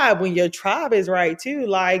tribe, when your tribe is right too,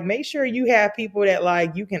 like make sure you have people that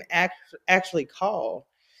like you can actually call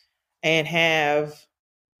and have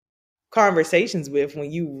conversations with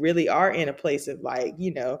when you really are in a place of like,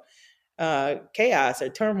 chaos or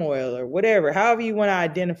turmoil or whatever, however you want to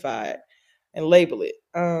identify it and label it.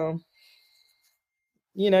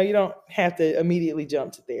 You don't have to immediately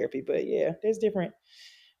jump to therapy, but yeah, there's different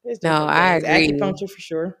No, I things. agree. Acupuncture for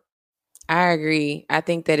sure. I agree. I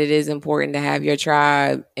think that it is important to have your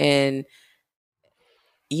tribe, and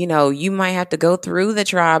you might have to go through the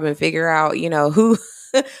tribe and figure out, who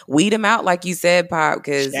weed them out, like you said, Pop,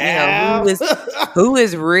 because who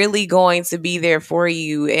is really going to be there for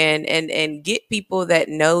you, and get people that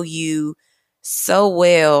know you so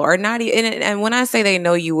well, or not even. And when I say they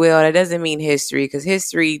know you well, that doesn't mean history, because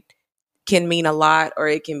history can mean a lot or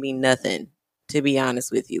it can mean nothing. To be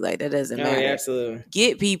honest with you, like that doesn't matter. Yeah, absolutely.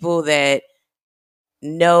 Get people that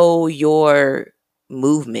know your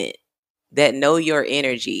movement, that know your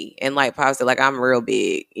energy, and like Pop said, like I'm real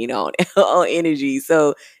big, on energy,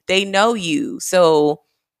 so they know you. So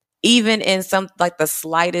even in some like the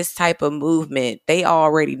slightest type of movement, they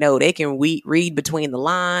already know. They can read between the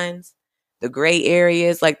lines, the gray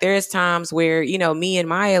areas. Like there's times where me and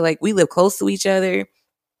Maya, like we live close to each other.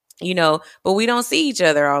 But we don't see each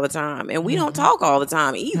other all the time, and we don't talk all the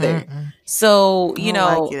time either. So,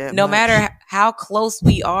 no matter how close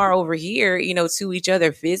we are over here, to each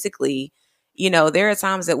other physically, there are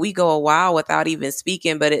times that we go a while without even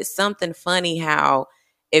speaking, but it's something funny how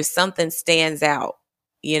if something stands out,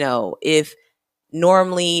 if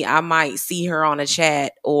normally I might see her on a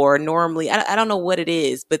chat, or normally, I don't know what it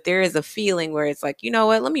is, but there is a feeling where it's like, you know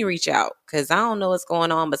what, let me reach out because I don't know what's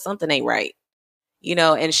going on, but something ain't right.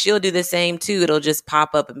 And she'll do the same too. It'll just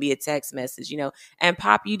pop up and be a text message, and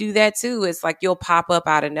Pop, you do that too. It's like, you'll pop up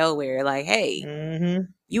out of nowhere. Like, hey,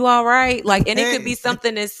 you all right? Like, and it could be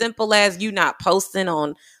something as simple as you not posting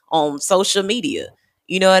on social media.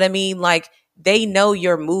 You know what I mean? Like, they know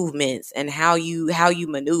your movements and how you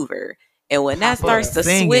maneuver. And when that starts to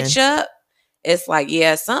switch up, it's like,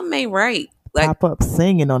 yeah, something ain't right. Like, pop up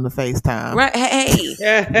singing on the FaceTime. Right. Hey,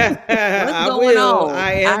 what's going on?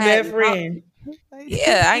 I am that friend.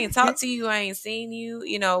 Yeah, I ain't talked to you. I ain't seen you.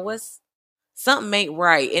 Something ain't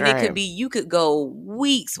right. And it could be, you could go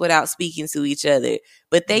weeks without speaking to each other,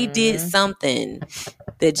 but they did something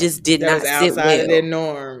that just did not sit well. Outside of their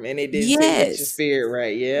norm, and it didn't sit with your spirit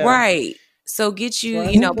right. Yeah. Right. So get you,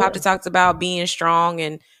 Pop talked about being strong,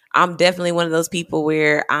 and I'm definitely one of those people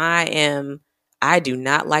where I do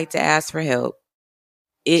not like to ask for help.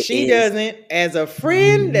 She doesn't, as a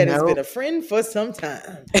friend that has been a friend for some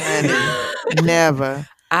time. Never.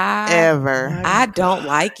 Ever. I don't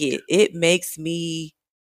like it. It makes me,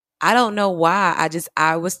 I don't know why.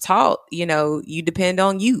 I was taught, you depend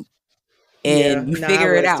on you and you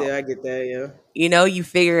figure it out. I get that, yeah. You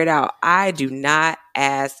figure it out. I do not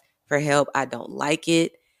ask for help. I don't like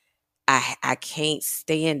it. I can't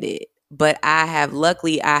stand it. But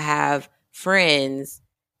luckily I have friends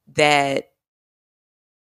that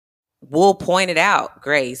will point it out.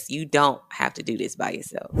 Grace, you don't have to do this by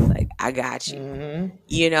yourself. Like, I got you.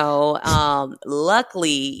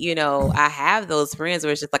 Luckily, I have those friends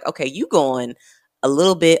where it's just like, okay, you going a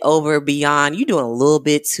little bit over beyond, you doing a little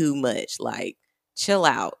bit too much. Like, chill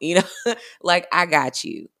out, like, I got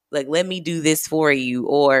you. Like, let me do this for you.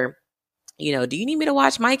 Or, do you need me to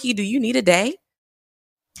watch Mikey? Do you need a day?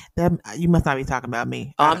 You must not be talking about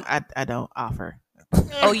me. I don't offer.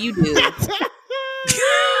 Oh, you do.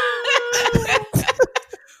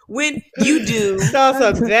 When you do.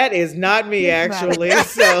 So that is not me, actually.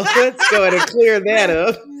 So let's go ahead and clear that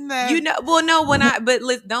up.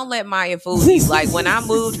 Don't let Maya fool you. Like, when I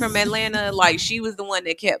moved from Atlanta, like, she was the one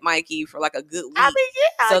that kept Mikey for like a good week.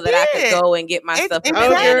 So that I could go and get my stuff.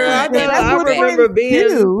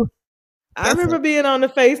 I remember being on the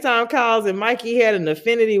FaceTime calls, and Mikey had an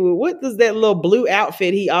affinity with, what was that little blue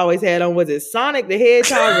outfit he always had on? Was it Sonic the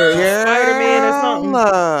Hedgehog or Spider-Man or something?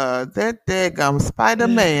 That daggum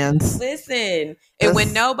Spider-Man's. Listen, and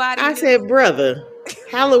when nobody I said, brother,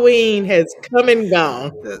 Halloween has come and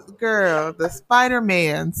gone. The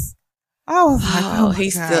Spider-Man's. I was like,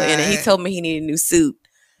 he's God. still in it. He told me he needed a new suit.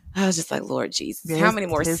 I was just like, Lord Jesus, how many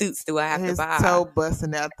more suits do I have to buy? Toe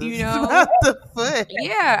busting out the, out the foot.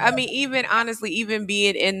 Yeah, I mean, even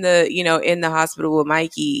being in the, in the hospital with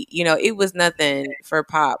Mikey, it was nothing for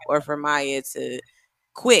Pop or for Maya to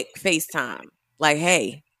quick FaceTime. Like,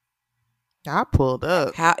 hey, I pulled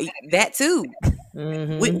up. How that too?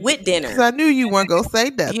 With dinner. Because I knew you weren't gonna say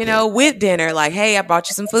that. With dinner. Like, hey, I bought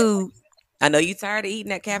you some food. I know you tired of eating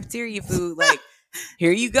that cafeteria food. Like,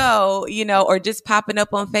 here you go, or just popping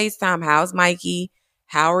up on FaceTime. How's Mikey?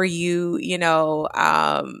 How are you?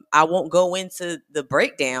 I won't go into the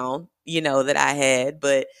breakdown, that I had,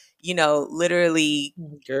 but, literally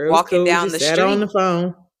Girl, walking cool. down Just the sat street on the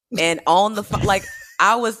phone. and on the phone. Like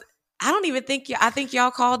I don't even think I think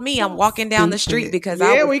y'all called me. I'm walking down the street because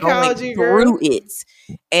I was we going called you, through girl. it.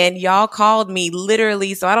 And y'all called me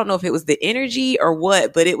literally. So I don't know if it was the energy or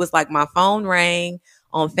what, but it was like my phone rang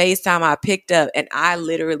on FaceTime. I picked up and I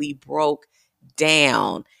literally broke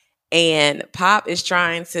down. And Pop is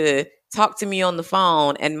trying to talk to me on the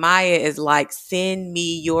phone. And Maya is like, send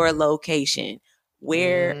me your location.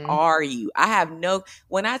 Where are you? I have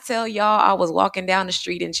when I tell y'all I was walking down the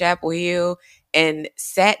street in Chapel Hill and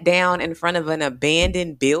sat down in front of an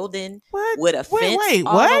abandoned building with a fence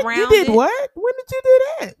all around You did it. what? When did you do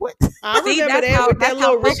that? What? I remember that with that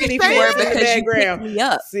little rickety fence in the background. Me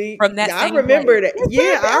up See, from that I same remember place. that.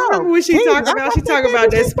 Yeah, I remember what she talking about. She talking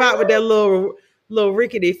about that spot with that little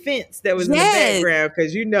rickety fence that was in the background.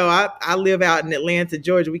 Because I live out in Atlanta,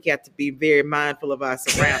 Georgia. We got to be very mindful of our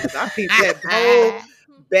surroundings. I peeped that whole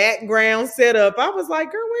background setup. I was like,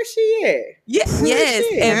 girl, where's she at? Yes.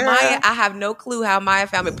 And Maya, I have no clue how Maya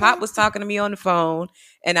found me. Pop was talking to me on the phone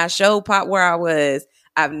and I showed Pop where I was.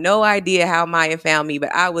 I have no idea how Maya found me,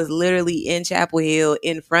 but I was literally in Chapel Hill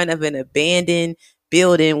in front of an abandoned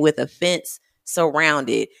building with a fence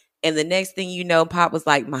surrounded. And the next thing you know, Pop was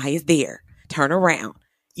like, Maya's there. Turn around.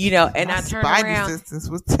 And I turned around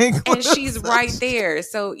and she's right there.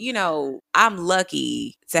 So, I'm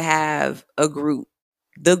lucky to have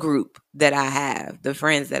the group that I have, the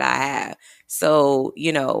friends that I have. So,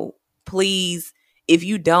 please, if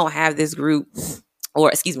you don't have this group, or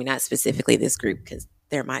excuse me, not specifically this group because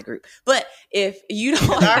they're my group, but if you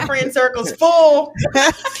don't, our friend circle's full.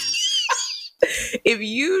 If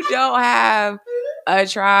you don't have a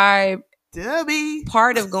tribe, Debbie,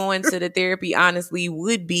 part of going to the therapy honestly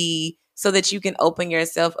would be so that you can open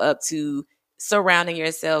yourself up to surrounding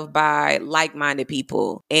yourself by like-minded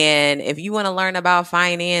people. And if you want to learn about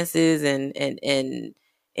finances and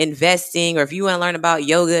investing, or if you want to learn about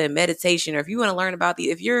yoga and meditation, or if you want to learn about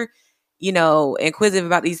if you're, inquisitive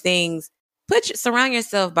about these things, surround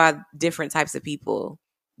yourself by different types of people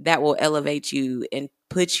that will elevate you and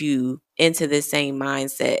put you into the same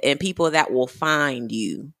mindset, and people that will find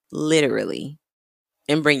you literally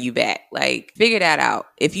and bring you back. Like, figure that out.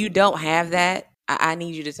 If you don't have that, I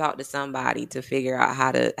need you to talk to somebody to figure out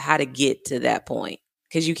how to get to that point,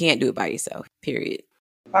 because you can't do it by yourself, period.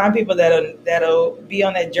 Find people that'll be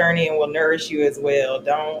on that journey and will nourish you as well.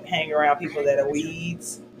 Don't hang around people that are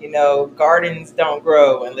weeds. Gardens don't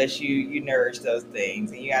grow unless you nourish those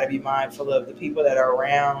things. And you got to be mindful of the people that are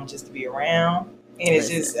around just to be around. And it's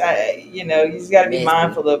just, you just got to be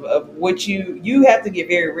mindful of what you have to get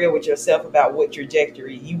very real with yourself about what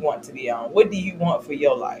trajectory you want to be on. What do you want for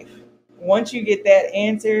your life? Once you get that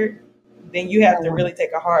answered, then you have to really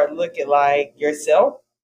take a hard look at like yourself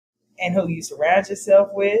and who you surround yourself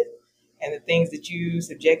with and the things that you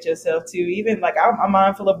subject yourself to. Even like I'm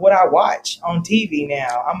mindful of what I watch on TV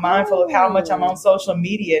now. I'm mindful of how much I'm on social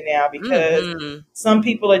media now, because some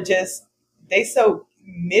people are they so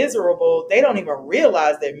miserable, they don't even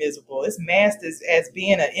realize they're miserable. It's masked as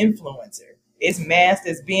being an influencer. It's masked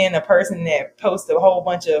as being a person that posts a whole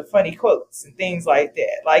bunch of funny quotes and things like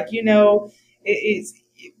that. Like, we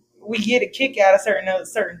get a kick out of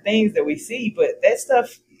certain things that we see, but that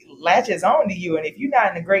stuff latches on to you. And if you're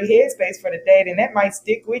not in a great headspace for the day, then that might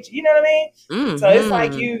stick with you. You know what I mean? Mm-hmm. So it's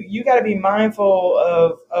like you got to be mindful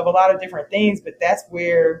of a lot of different things, but that's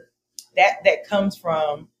where that comes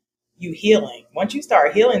from. You healing. Once you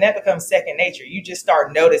start healing, that becomes second nature. You just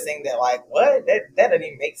start noticing that, like, what? That doesn't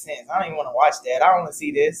even make sense. I don't even want to watch that. I don't want to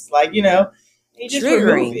see this. Like, you just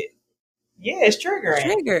remove it. Yeah, it's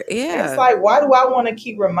triggering. Yeah. It's like, why do I want to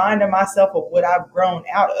keep reminding myself of what I've grown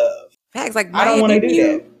out of? Facts. Like, I don't want to do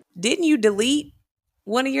that. Didn't you delete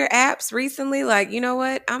one of your apps recently? Like, you know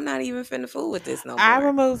what? I'm not even finna fool with this no more. I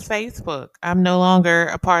removed Facebook. I'm no longer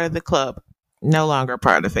a part of the club. No longer a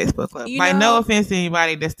part of the Facebook club. No offense to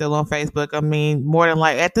anybody that's still on Facebook. I mean, more than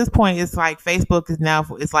like at this point, it's like Facebook is now,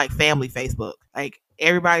 it's like family Facebook. Like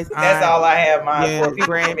everybody's that's all I have mine for.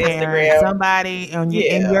 People from Instagram. Somebody in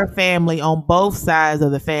your family on both sides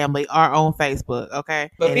of the family are on Facebook.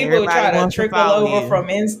 Okay, but people try to trickle over from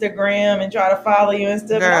Instagram and try to follow you and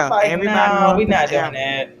stuff. Girl, like, no, we're not doing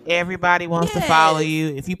that. Everybody wants to follow you.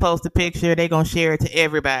 If you post a picture, they're gonna share it to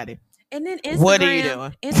everybody. And then What are you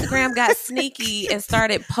doing? Instagram got sneaky and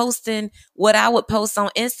started posting what I would post on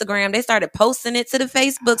Instagram. They started posting it to the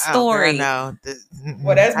Facebook story. No.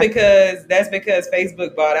 Well, that's because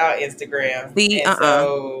Facebook bought out Instagram. See, and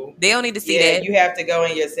so they don't need to see that. You have to go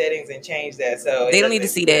in your settings and change that. So they don't need to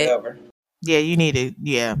see that. Over. Yeah, you need to.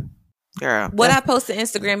 Yeah, girl. What I post to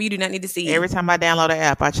Instagram, you do not need to see. Every time I download an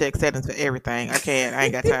app, I check settings for everything. I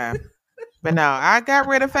ain't got time. But no, I got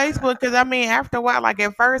rid of Facebook because after a while, like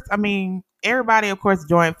at first, everybody, of course,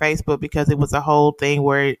 joined Facebook because it was a whole thing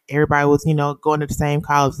where everybody was, going to the same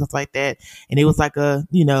college, stuff like that. And it was like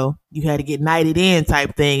you had to get knighted in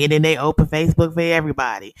type thing. And then they opened Facebook for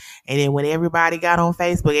everybody. And then when everybody got on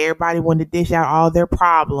Facebook, everybody wanted to dish out all their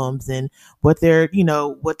problems and what they're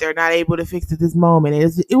not able to fix at this moment.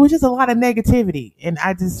 It was just a lot of negativity. And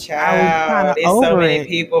I was kind of over so many it.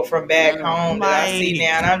 People from back home that I see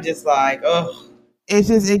now, and I'm just like, oh. It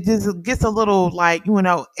just gets a little like,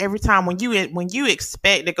 every time when you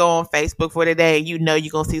expect to go on Facebook for the day, you're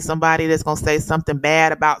going to see somebody that's going to say something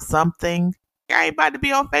bad about something. Everybody to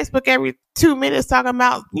be on Facebook every 2 minutes talking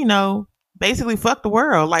about, basically fuck the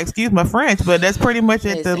world. Like, excuse my French, but that's pretty much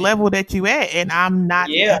at the level that you at. And I'm not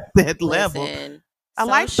at that level. I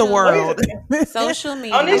like the world. Social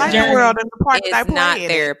media. On this I like journey, the world and the part that I play not in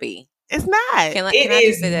therapy. It's not. It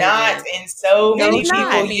is not. And so many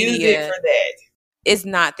people use it for that. It's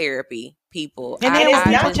not therapy, people. And then it's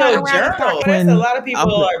not your journal. A lot of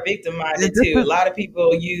people are victim-minded too. A lot of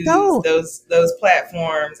people use those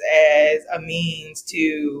platforms as a means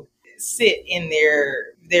to sit in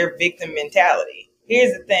their victim mentality.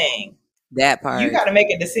 Here's the thing. That part. You got to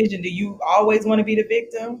make a decision. Do you always want to be the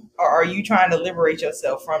victim, or are you trying to liberate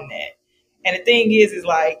yourself from that? And the thing is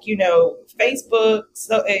like, Facebook,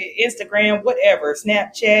 Instagram, whatever,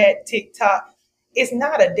 Snapchat, TikTok, it's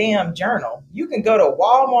not a damn journal. You can go to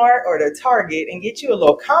Walmart or to Target and get you a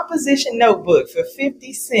little composition notebook for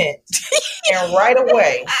 50 cents and write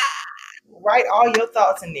all your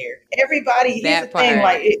thoughts in there. Everybody, here's the thing,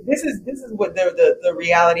 like this is what the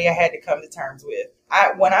reality I had to come to terms with.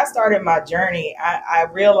 When I started my journey, I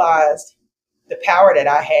realized the power that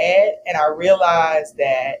I had, and I realized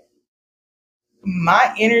that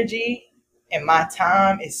my energy and my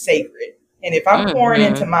time is sacred. And if I'm pouring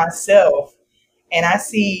into myself, and I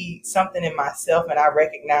see something in myself, and I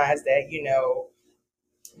recognize that,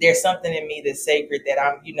 there's something in me that's sacred that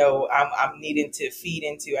I'm needing to feed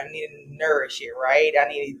into. I need to nourish it, right? I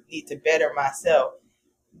need to better myself.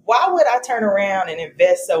 Why would I turn around and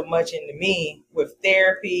invest so much into me with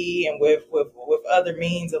therapy and with other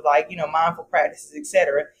means of mindful practices,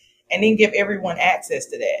 etc., and then give everyone access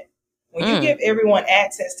to that? When you give everyone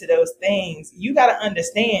access to those things, you got to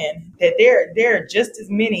understand that there are just as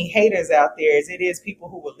many haters out there as it is people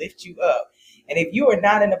who will lift you up. And if you are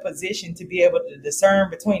not in a position to be able to discern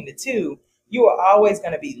between the two, you are always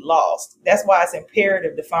going to be lost. That's why it's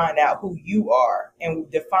imperative to find out who you are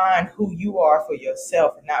and define who you are for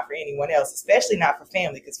yourself and not for anyone else, especially not for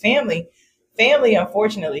family, because family,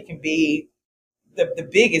 unfortunately, can be the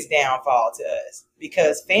biggest downfall to us,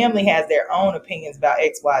 because family has their own opinions about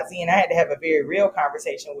X, Y, Z. And I had to have a very real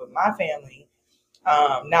conversation with my family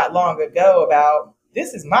not long ago about,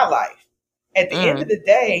 this is my life. At the end of the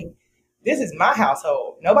day, this is my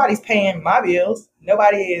household. Nobody's paying my bills.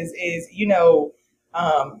 Nobody is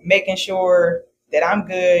making sure that I'm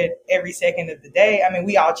good every second of the day. I mean,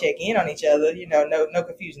 we all check in on each other, no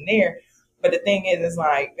confusion there. But the thing is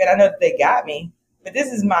like, and I know that they got me, but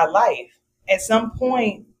this is my life. At some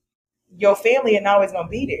point, your family isn't always going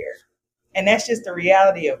to be there. And that's just the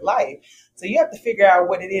reality of life. So you have to figure out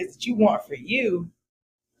what it is that you want for you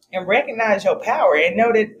and recognize your power and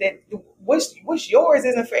know that what's yours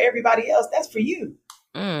isn't for everybody else. That's for you.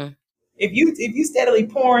 If you steadily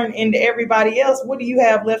pouring into everybody else, what do you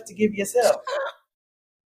have left to give yourself?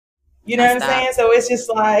 You know what I'm saying? So it's just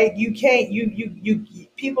like, you can't,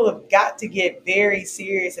 people have got to get very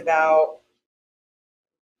serious about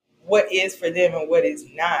what is for them and what is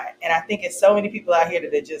not. And I think it's so many people out here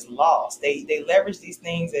that are just lost. They leverage these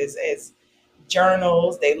things as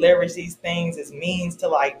journals. They leverage these things as means to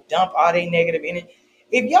like dump all their negative energy.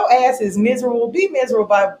 If your ass is miserable, be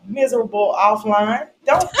miserable offline.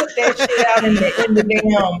 Don't put that shit out in the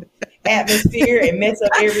damn atmosphere and mess up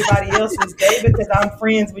everybody else's day because I'm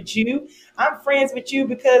friends with you. I'm friends with you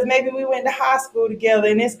because maybe we went to high school together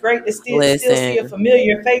and it's great to still see a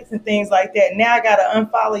familiar face and things like that. Now I got to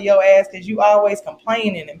unfollow your ass because you always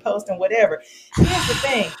complaining and posting whatever. Here's the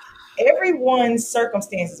thing. Everyone's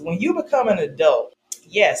circumstances, when you become an adult,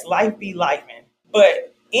 yes, life be lifing.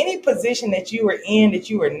 But any position that you are in that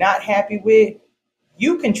you are not happy with,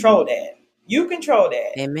 you control that. You control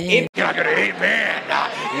that. Amen. Can I get an amen?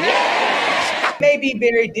 Yes! It may be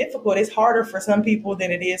very difficult. It's harder for some people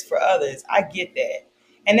than it is for others. I get that.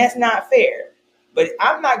 And that's not fair. But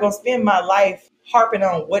I'm not going to spend my life harping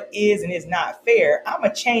on what is and is not fair. I'm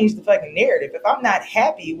going to change the fucking narrative. If I'm not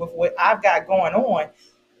happy with what I've got going on,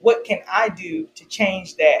 what can I do to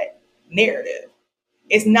change that narrative?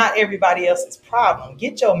 It's not everybody else's problem.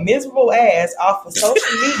 Get your miserable ass off of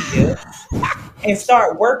social media and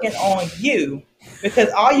start working on you, because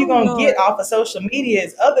all you're going to get off of social media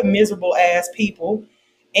is other miserable ass people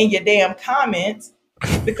and your damn comments,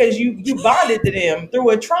 because you bonded to them through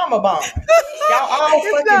a trauma bond. Y'all all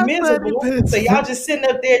fucking miserable. So y'all just sitting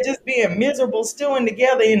up there just being miserable, stewing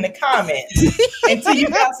together in the comments until you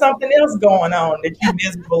got something else going on that you're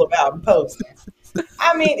miserable about and posting.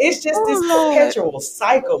 I mean, it's just this perpetual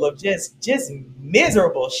cycle of just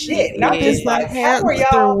miserable shit. And I'm just like, how are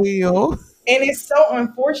y'all? And it's so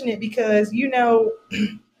unfortunate because, you know,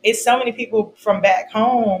 it's so many people from back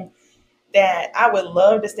home that I would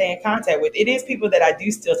love to stay in contact with. It is people that I do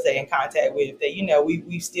still stay in contact with that, you know,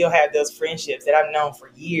 we still have those friendships that I've known for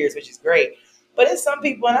years, which is great. But it's some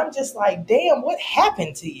people, and I'm just like, damn, what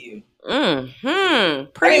happened to you?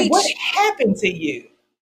 Mm-hmm. I mean, what happened to you?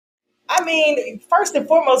 I mean, first and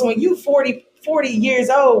foremost, when you 40 years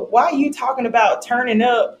old, why are you talking about turning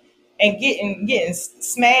up and getting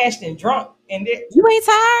smashed and drunk? And you ain't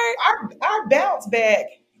tired? Our bounce back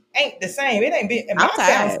ain't the same. It ain't been. My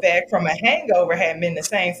bounce back from a hangover hadn't been the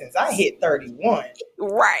same since I hit 31.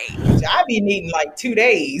 Right. I be needing like 2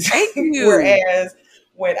 days. Whereas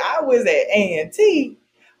when I was at A&T,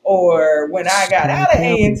 or when I got out of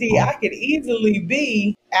A&T, I could easily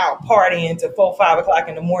be out partying to 4, 5 o'clock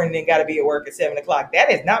in the morning and got to be at work at 7 o'clock.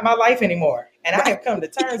 That is not my life anymore. And I have come to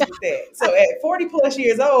terms with that. So at 40 plus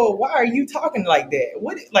years old, why are you talking like that?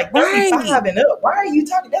 What, like 35 and up? Why are you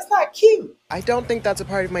talking? That's not cute. I don't think that's a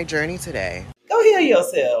part of my journey today. Go heal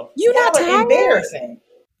yourself. You're not tired? Embarrassing.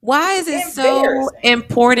 Why is it so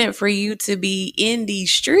important for you to be in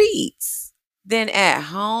these streets than at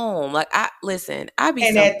home? Like, I be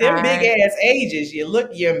and so at them tired. big ass ages,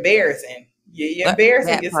 you're embarrassing. You're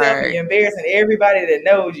embarrassing yourself and you're embarrassing everybody that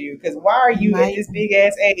knows you. Because why are you at this big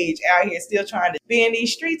ass age out here still trying to be in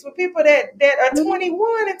these streets with people that are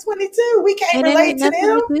 21 and 22? We can't relate to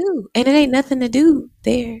them. And it ain't nothing to do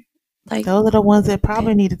there. Like, those are the ones that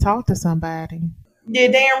probably need to talk to somebody.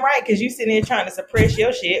 You're damn right, because you sitting there trying to suppress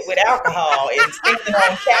your shit with alcohol and standing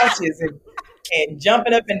on couches and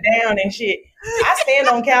jumping up and down and shit. I stand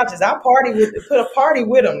on couches. I put a party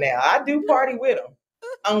with them now. I do party with them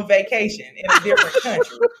on vacation in a different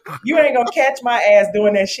country. You ain't gonna catch my ass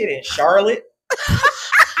doing that shit in Charlotte,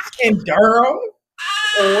 in Durham.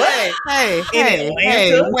 What? Hey,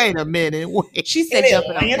 Atlanta? Wait a minute. Wait. She said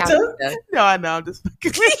jumping on couches. No, I know. I'm just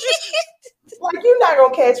like, you're not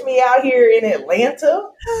gonna catch me out here in Atlanta,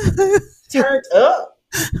 turned up.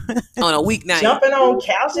 On a weeknight, jumping on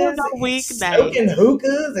couches, smoking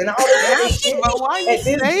hookahs and all that other shit. Well, why you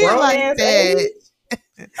saying like that?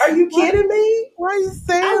 Are you kidding me? Why are you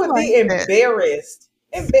saying I would like be embarrassed.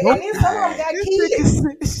 And then some of them got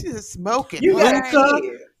kids. She's smoking. You got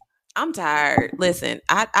kids. I'm tired. Listen,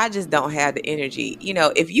 I just don't have the energy. You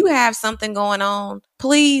know, if you have something going on,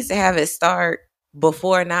 please have it start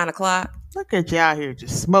before 9 o'clock. Look at y'all here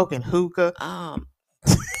just smoking hookah.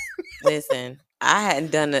 Listen, I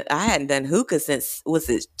hadn't done hookah since, was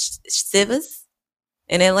it Sivas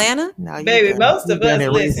in Atlanta? No, baby, most of us,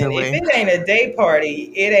 listen, recently. If it ain't a day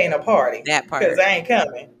party, it ain't a party. That part. Because I ain't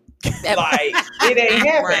coming. Like, it ain't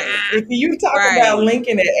happening. Right. If you talk about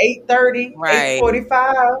Lincoln at 8:30,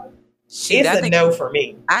 8:45, it's a no for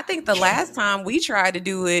me. I think the last time we tried to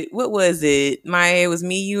do it, what was it? It was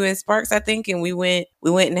me, you, and Sparks, I think, and we went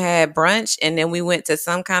and had brunch, and then we went to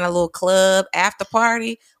some kind of little club after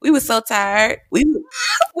party. We was so tired. We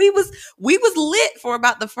was lit for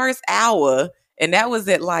about the first hour, and that was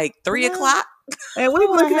at like 3 o'clock. And we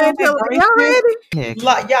looking at each other. Y'all ready?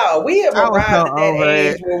 Like, y'all, we have arrived at that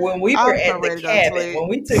age where when we were at the cabin, when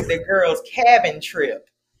we took the girls' cabin trip,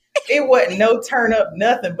 it wasn't no turn up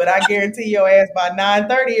nothing, but I guarantee your ass by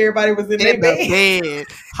 9:30, everybody was in their bed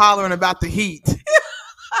hollering about the heat.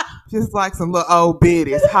 Just like some little old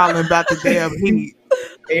biddies hollering about the damn heat.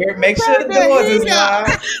 Here, make sure the doors is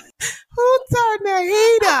locked. Who turned the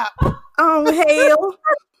heat up? Oh, hell.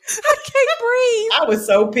 I can't breathe. I was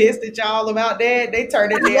so pissed at y'all about that. They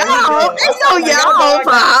turned it down. Y'all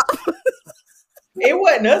pop. It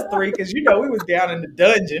wasn't us three, because you know we was down in the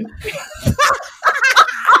dungeon.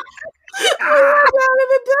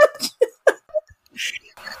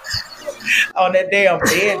 On that damn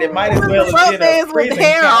bed that might as well have been a prison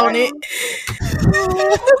hair on it.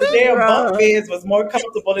 The damn bunk Bruh. beds was more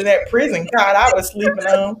comfortable than that prison cot I was sleeping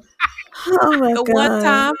on. Oh my The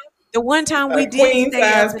god. one time A we did queen stay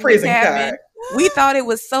up size in the prison cabin. cot. We thought it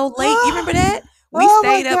was so late. You remember that? We Oh my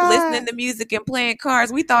stayed up God. listening to music and playing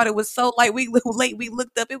cards. We thought it was so late. We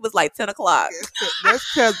looked up. It was like 10 o'clock. That's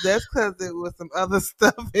because it was some other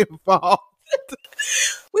stuff involved.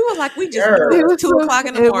 We were like, we just Girl. knew it It was was 2 some- o'clock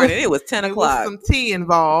in the it was- morning. It was 10 It was o'clock. some tea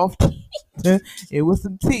involved. It was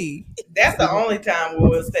some tea. That's the only time we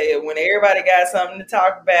will stay when everybody got something to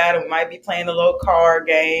talk about, and we might be playing a little card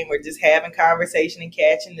game or just having conversation and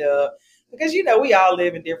catching up. Because we all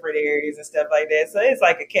live in different areas and stuff like that, so it's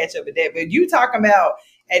like a catch up of that. But you talking about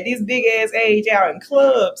at this big ass age out in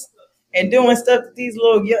clubs and doing stuff that these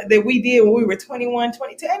that we did when we were 21,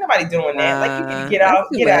 22. Ain't nobody doing that. Like you need to get out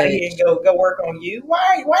of here and go work on you.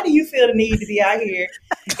 Why do you feel the need to be out here?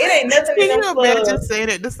 It ain't nothing in Can them you imagine clubs. saying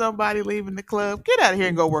it to somebody leaving the club? Get out of here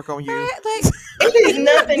and go work on you. Right? Like, It is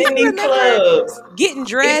nothing in these remember clubs. getting If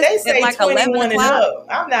dressed they at say like 11 21 and o'clock. up,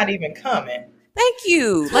 I'm not even coming. Thank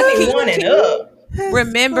you. Like, can 21 you- and up.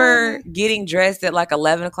 remember getting dressed at like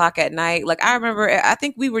 11 o'clock at night? Like, I remember, I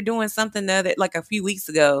think we were doing something like a few weeks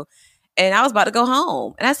ago, and I was about to go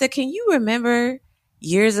home. And I said, can you remember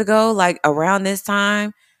years ago, like around this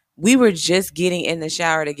time, we were just getting in the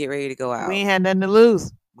shower to get ready to go out? We ain't had nothing to lose.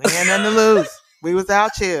 We was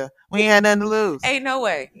out here. We ain't had nothing to lose. Ain't no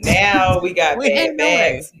way. Now we got We bad ain't no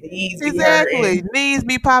way. backs. Knees be Exactly. hurting. Knees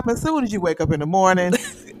be popping as soon as you wake up in the morning.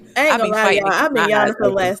 I ain't I gonna be lie, fighting y'all. to I've keep been my yawning eyes for the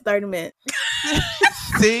open. last 30 minutes.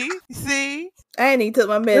 See? I ain't even took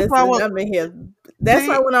my medicine. why I want- I've been here. That's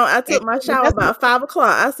why when I took my shower that's- about 5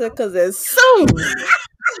 o'clock. I said, because as soon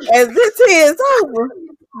as this is over,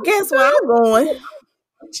 guess where I'm going?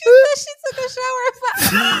 She said she took a shower at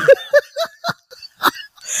 5.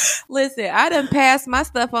 Listen, I done passed my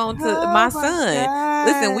stuff on to my son.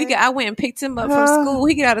 Listen, I went and picked him up from school.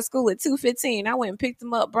 He got out of school at 2:15. I went and picked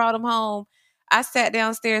him up, brought him home. I sat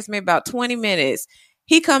downstairs maybe about 20 minutes.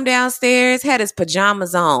 He come downstairs, had his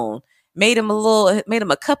pajamas on, made him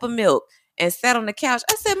a cup of milk, and sat on the couch.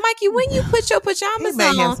 I said, Mikey, when you put your He pajamas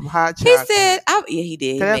made him on? some hot He chocolate. said, yeah, he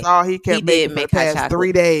did. He That's made- all he kept he making did for make the hot past chocolate.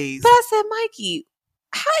 3 days. But I said, Mikey,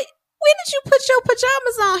 when did you put your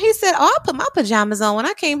pajamas on? He said, I put my pajamas on when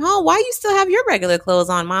I came home. Why you still have your regular clothes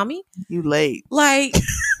on, mommy? You late. Like,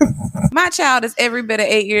 my child is every bit of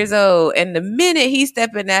 8 years old, and the minute he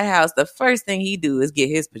step in that house, the first thing he do is get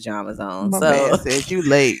his pajamas on. My So man said you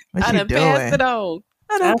late. What I you done passed doing? it on.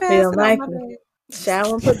 I I done feel passed it like on. My it. bad.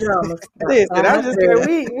 Shower and pajamas. Listen, I'm just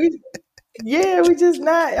we just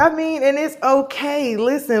not. I mean, and it's okay.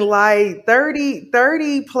 Listen, like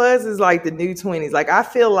 30 plus is like the new 20s. Like I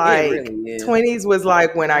feel like really is. 20s was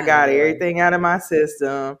like when I I got know. everything out of my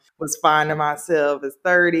system, was finding myself. As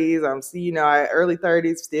 30s, I'm early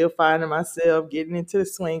 30s, still finding myself, getting into the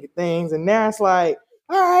swing of things. And now it's like,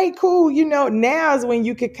 all right, cool. Now is when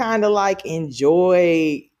you could kind of like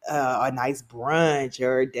enjoy a nice brunch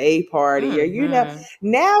or a day party, or Mhm.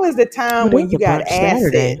 now is the time when you got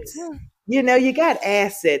Saturday. assets. You got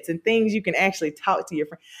assets and things you can actually talk to your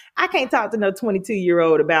friend. I can't talk to no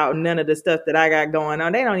 22-year-old about none of the stuff that I got going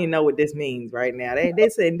on. They don't even know what this means right now. They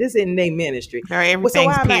said this isn't their ministry. Or Well, so everything's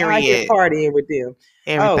why am I out here period. partying with them?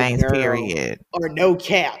 Everything's girl. period. Or no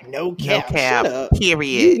cap. No Shut cap. up.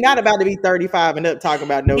 Period. You're not about to be 35 and up talking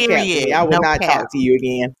about no cap to me. Period. I will No not cap. talk to you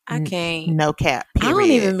again. I can't. No cap. I Period. don't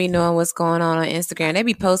even be knowing what's going on Instagram. They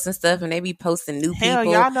be posting stuff and they be posting new Hell,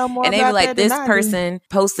 people. y'all know more And they about be like, that than this I do. person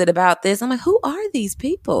posted about this. I'm like, who are these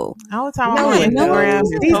people? All the time No I'm on one Instagram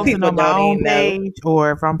knows. is These posting people on my don't own even know. page,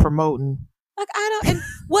 or if I'm promoting. Like, I don't. And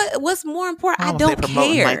what's more important? I don't say don't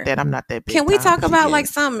promoting care. like that. I'm not that big. Can we time, talk but about yeah. like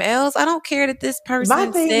something else? I don't care that this person My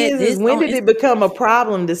thing said this. is when on did it become a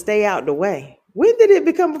problem to stay out the way? When did it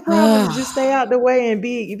become a problem to just stay out the way and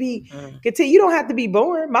be continue? You don't have to be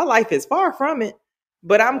boring. My life is far from it,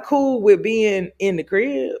 but I'm cool with being in the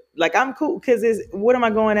crib. Like I'm cool because what am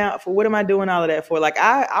I going out for? What am I doing all of that for? Like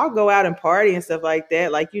I'll go out and party and stuff like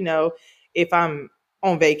that. Like if I'm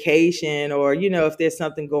on vacation or if there's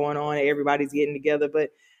something going on and everybody's getting together, but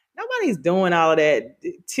nobody's doing all of that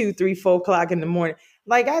 2, 3, 4 o'clock in the morning.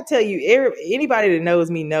 Like I tell you, anybody that knows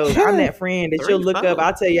me knows I'm that friend that you'll look up.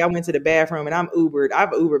 I'll tell you I went to the bathroom and I've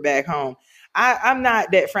Ubered back home. I'm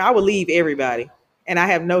not that friend. I will leave everybody and I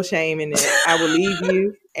have no shame in that. I will leave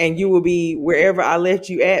you and you will be wherever I left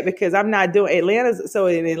you at because I'm not doing Atlanta. So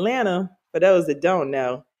in Atlanta, for those that don't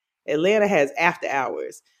know, Atlanta has after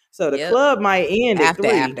hours. So the club might end at 3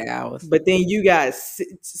 after hours, but then you got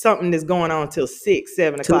something that's going on till 6,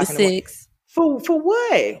 7 o'clock in the morning. 6. For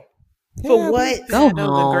what? For what? Go Those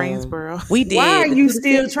home. in Greensboro. We did. Why are you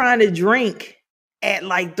still trying to drink at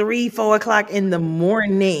like 3-4 o'clock in the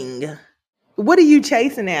morning. What are you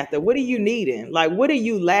chasing after? What are you needing? Like, what are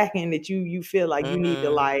you lacking that you feel like you need to,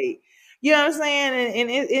 like, you know what I'm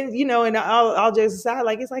saying? And you know, and I'll just aside,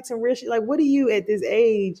 like, it's like some real shit. Like, what are you at this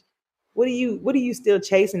age? What are you still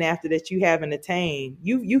chasing after that you haven't attained?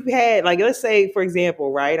 You've had, like, let's say, for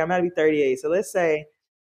example, right? I'm about to be 38. So let's say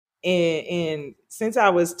in since I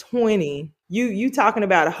was 20, you talking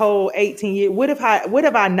about a whole 18 years. What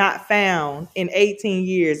have I not found in 18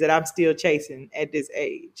 years that I'm still chasing at this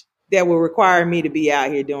age that will require me to be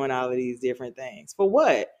out here doing all of these different things? For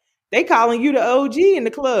what? They calling you the OG in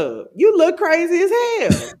the club. You look crazy as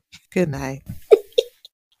hell. Good night.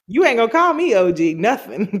 You ain't gonna call me OG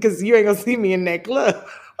nothing because you ain't gonna see me in that club.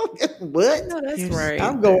 What? No, that's Yes. right.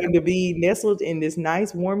 I'm going to be nestled in this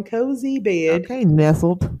nice, warm, cozy bed. Okay,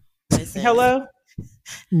 nestled. Listen, Hello?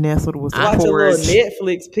 Nestled was I- Watch a little porridge.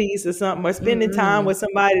 Netflix piece or something, or spending time with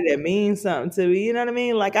somebody that means something to me. You know what I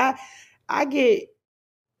mean? Like, I get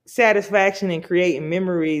satisfaction in creating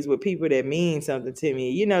memories with people that mean something to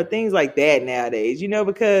me. You know, things like that nowadays, you know,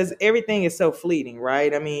 because everything is so fleeting,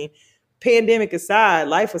 right? I mean, pandemic aside,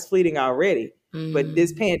 life was fleeting already. But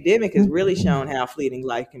this pandemic has really shown how fleeting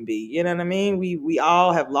life can be. You know what I mean? We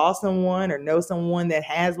all have lost someone or know someone that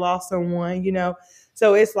has lost someone, you know?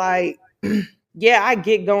 So it's like, yeah, I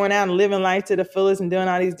get going out and living life to the fullest and doing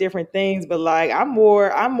all these different things, but like I'm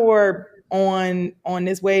more on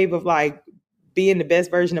this wave of like being the best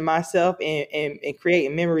version of myself and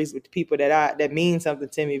creating memories with the people that mean something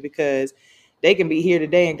to me, because they can be here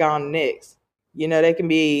today and gone the next. You know, they can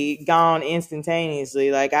be gone instantaneously.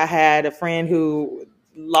 Like I had a friend who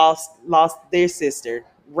lost their sister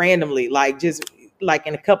randomly, like just like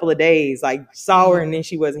in a couple of days, like saw her and then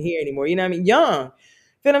she wasn't here anymore. You know what I mean? Young.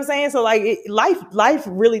 Feel what I'm saying? So like life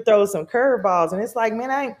really throws some curveballs, and it's like,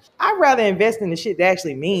 man, I'd rather invest in the shit that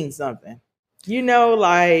actually means something. You know,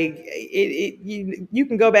 like you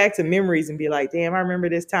can go back to memories and be like, damn, I remember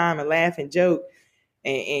this time and laugh and joke.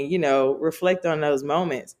 And you know, reflect on those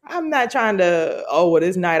moments. I'm not trying to, oh, well,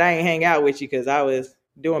 this night I ain't hang out with you because I was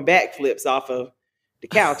doing backflips off of the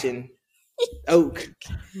couch in Oak.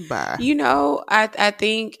 Bye. You know, I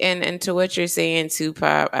think, and to what you're saying too,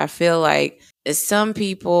 Pop, I feel like some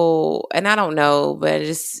people, and I don't know, but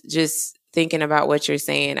just thinking about what you're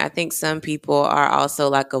saying, I think some people are also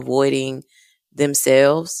like avoiding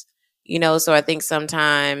themselves. You know, so I think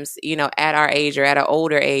sometimes, you know, at our age or at an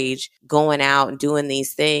older age, going out and doing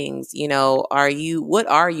these things, you know, what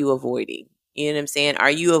are you avoiding? You know what I'm saying?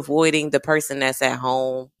 Are you avoiding the person that's at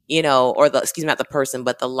home, you know, or excuse me, not the person,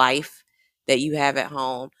 but the life that you have at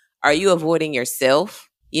home? Are you avoiding yourself,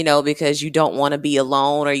 you know, because you don't want to be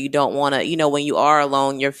alone, or you don't want to, you know, when you are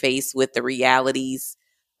alone, you're faced with the realities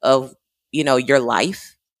of, you know, your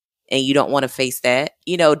life. And you don't want to face that,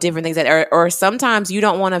 you know, different things that are, or sometimes you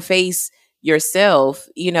don't want to face yourself.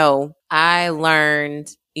 You know, I learned,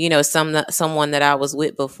 you know, someone that I was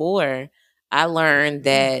with before, I learned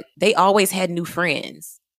that they always had new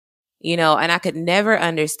friends, you know, and I could never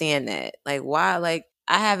understand that. Like, why? Like,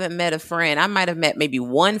 I haven't met a friend. I might have met maybe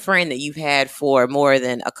one friend that you've had for more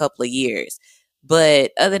than a couple of years.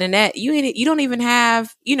 But other than that, you don't even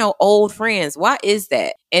have, you know, old friends. Why is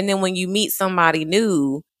that? And then when you meet somebody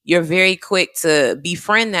new, you're very quick to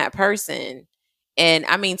befriend that person. And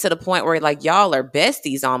I mean, to the point where like y'all are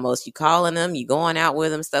besties almost. You calling them, you going out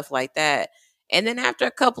with them, stuff like that. And then after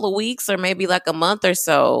a couple of weeks or maybe like a month or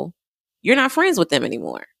so, you're not friends with them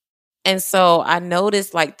anymore. And so I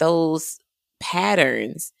noticed like those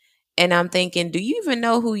patterns. And I'm thinking, do you even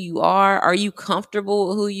know who you are? Are you comfortable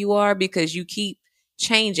with who you are? Because you keep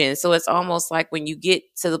changing. So it's almost like when you get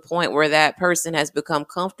to the point where that person has become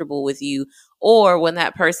comfortable with you, or when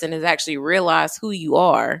that person has actually realized who you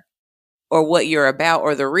are or what you're about,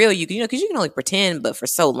 or the real you know, because you can only pretend, but for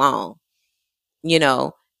so long, you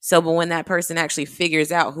know. So, but when that person actually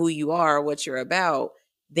figures out who you are or what you're about,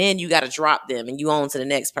 then you got to drop them and you on to the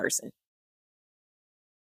next person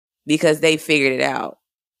because they figured it out.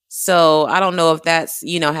 So I don't know if that's,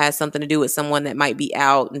 you know, has something to do with someone that might be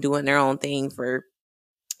out and doing their own thing for,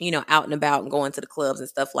 you know, out and about and going to the clubs and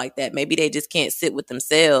stuff like that. Maybe they just can't sit with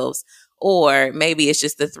themselves, or maybe it's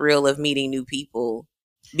just the thrill of meeting new people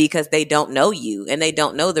because they don't know you and they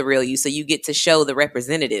don't know the real you. So you get to show the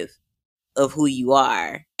representative of who you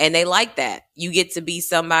are. And they like that. You get to be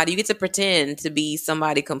somebody, you get to pretend to be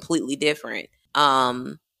somebody completely different.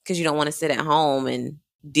 Because you don't want to sit at home and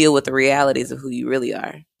deal with the realities of who you really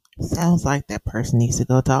are. Sounds like that person needs to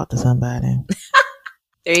go talk to somebody.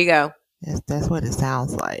 There you go. That's what it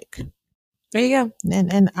sounds like. There you go.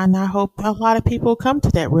 And I hope a lot of people come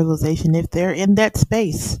to that realization if they're in that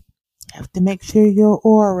space. You have to make sure your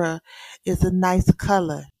aura is a nice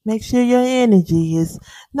color. Make sure your energy is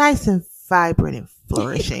nice and vibrant and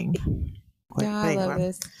flourishing. No, I love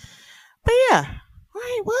this. But yeah, all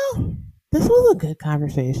right. Well, this was a good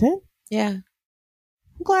conversation. Yeah,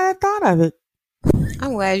 I'm glad I thought of it.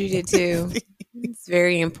 I'm glad you did too. It's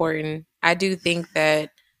very important. I do think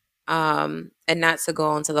that, and not to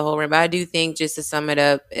go into the whole room, but I do think, just to sum it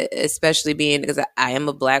up, especially being, because I am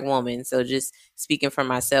a Black woman, so just speaking for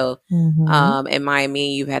myself, and Maya, me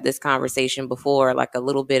and you've had this conversation before, like a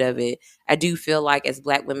little bit of it. I do feel like as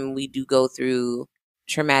Black women, we do go through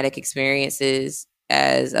traumatic experiences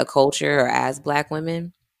as a culture or as Black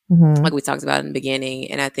women, like we talked about in the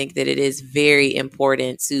beginning. And I think that it is very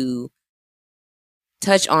important to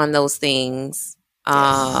touch on those things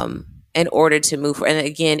in order to move forward. And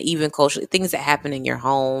again, even culturally, things that happen in your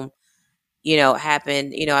home,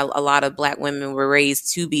 happen, a lot of Black women were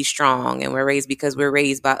raised to be strong, and we're raised because we're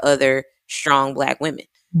raised by other strong Black women,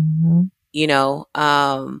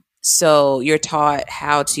 so you're taught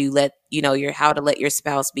how to let, how to let your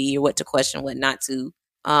spouse be, or what to question, what not to,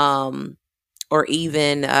 or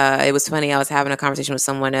even, it was funny, I was having a conversation with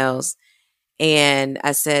someone else, and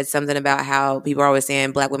I said something about how people are always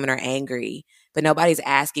saying Black women are angry, but nobody's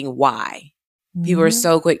asking why. People are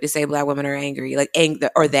so quick to say Black women are angry, like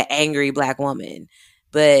or the angry Black woman.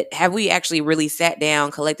 But have we actually really sat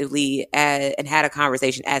down collectively and had a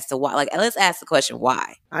conversation as to why? Like, let's ask the question,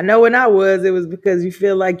 why? I know when it was because you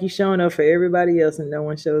feel like you're showing up for everybody else and no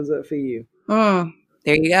one shows up for you. There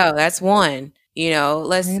you go. That's one.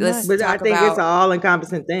 Let's. But I think it's an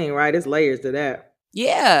all-encompassing thing, right? It's layers to that.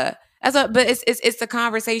 Yeah. But it's the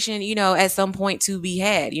conversation, at some point to be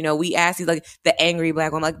had. We ask you, like, the angry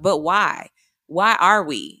Black woman, like, but why? Why are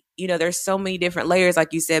we? There's so many different layers,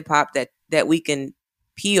 like you said, Pop, that we can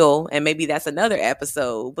peel, and maybe that's another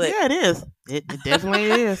episode. But yeah, it is. It definitely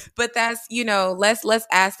is. But that's, let's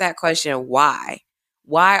ask that question, why?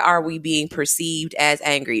 Why are we being perceived as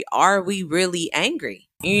angry? Are we really angry?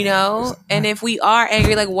 And if we are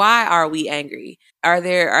angry, like, why are we angry? Are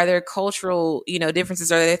there cultural,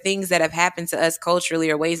 differences? Are there things that have happened to us culturally,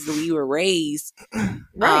 or ways that we were raised? Right,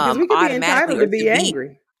 because we can be entitled to be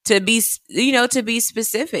angry. To be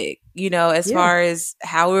specific, as far as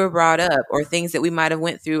how we were brought up, or things that we might have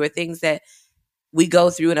went through, or things that we go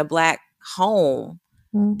through in a Black home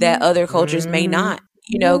that other cultures may not,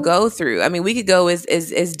 go through. I mean, we could go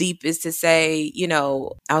as deep as to say,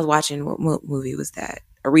 I was watching, what movie was that?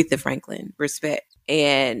 Aretha Franklin, Respect,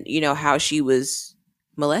 and how she was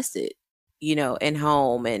molested, in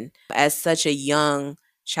home, and as such a young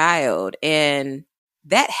child, and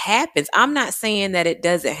that happens. I'm not saying that it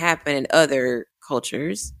doesn't happen in other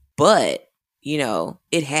cultures, but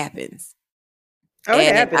it happens. Oh,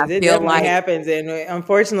 it happens. It definitely happens, and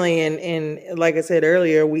unfortunately, and like I said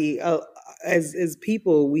earlier, we as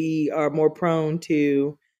people, we are more prone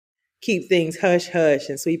to keep things hush hush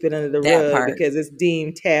and sweep it under the rug because it's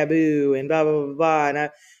deemed taboo and blah blah blah blah.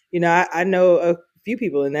 And I know a few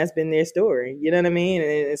people, and that's been their story. You know what I mean? And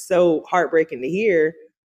it's so heartbreaking to hear,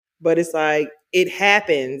 but it's like, it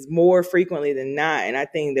happens more frequently than not. And I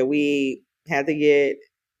think that we have to get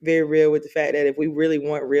very real with the fact that if we really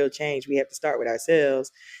want real change, we have to start with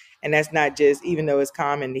ourselves. And that's not just, even though it's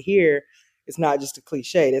common to hear, it's not just a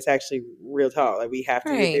cliche. That's actually real talk. Like, we have to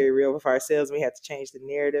get very real with ourselves. And we have to change the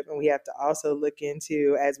narrative. And we have to also look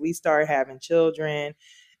into, as we start having children,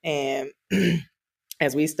 and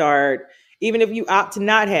as we start, even if you opt to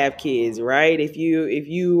not have kids, right? If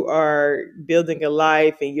you are building a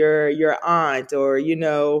life and you're your aunt, or,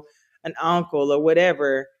 an uncle or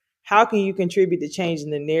whatever, how can you contribute to changing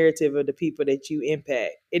the narrative of the people that you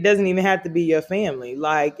impact? It doesn't even have to be your family.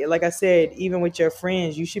 Like I said, even with your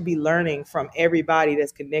friends, you should be learning from everybody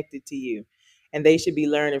that's connected to you, and they should be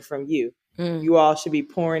learning from you. You all should be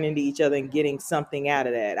pouring into each other and getting something out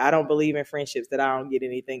of that. I don't believe in friendships that I don't get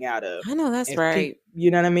anything out of. I know that's right. You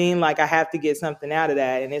know what I mean? Like, I have to get something out of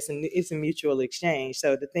that, and it's a mutual exchange.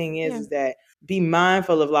 So the thing is that be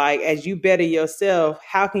mindful of, like, as you better yourself,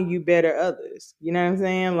 how can you better others? You know what I'm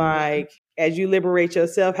saying? Like, as you liberate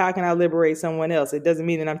yourself, how can I liberate someone else? It doesn't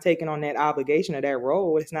mean that I'm taking on that obligation or that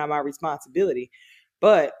role. It's not my responsibility.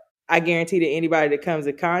 But I guarantee that anybody that comes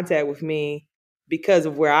in contact with me, because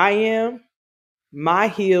of where I am, my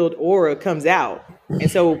healed aura comes out.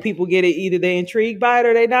 And so people get it, either they're intrigued by it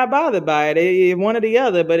or they're not bothered by it. One or the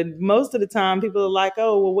other. But most of the time, people are like,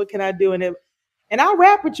 oh, well, what can I do? And I'll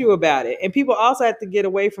rap with you about it. And people also have to get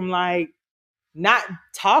away from, like, not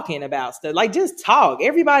talking about stuff. Like, just talk.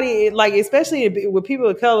 Everybody, like, especially with people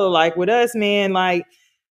of color, like with us, man, like,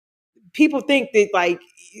 people think that, like,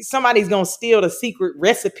 somebody's going to steal the secret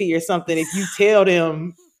recipe or something if you tell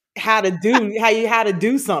them how to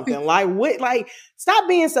do something. Like what? Like stop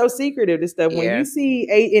being so secretive to stuff. When you see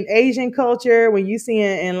in Asian culture, when you see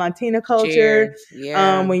in Latina culture,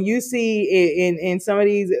 when you see in some of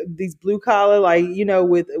these blue collar, like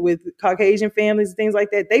with Caucasian families and things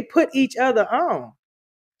like that, they put each other on.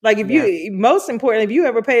 Like most importantly, if you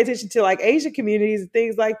ever pay attention to like Asian communities and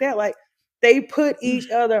things like that, like they put each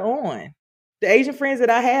other on. The Asian friends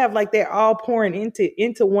that I have, like they're all pouring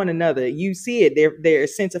into one another. You see it. Their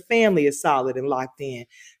sense of family is solid and locked in.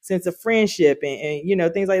 Sense of friendship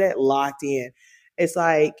and things like that locked in. It's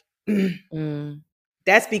like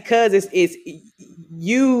that's because it's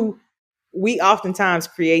you. We oftentimes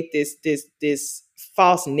create this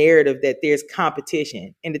false narrative that there's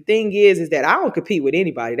competition. And the thing is that I don't compete with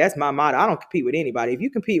anybody. That's my motto. I don't compete with anybody. If you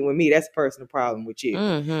compete with me, that's a personal problem with you.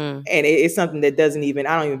 And it's something that I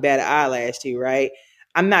don't even bat an eyelash to, right?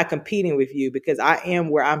 I'm not competing with you because I am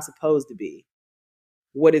where I'm supposed to be.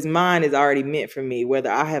 What is mine is already meant for me, whether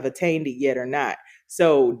I have attained it yet or not.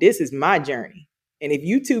 So this is my journey. And if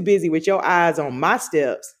you too busy with your eyes on my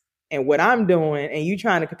steps and what I'm doing, and you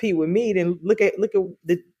trying to compete with me, then look at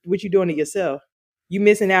what you're doing to yourself. You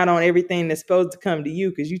missing out on everything that's supposed to come to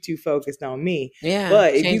you because you too focused on me. Yeah.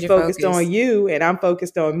 But if you focused on you and I'm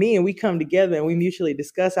focused on me, and we come together and we mutually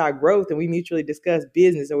discuss our growth, and we mutually discuss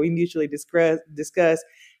business, or we mutually discuss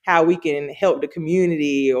how we can help the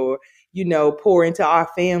community, or pour into our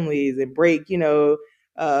families and break generational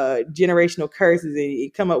curses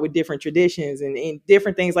and come up with different traditions and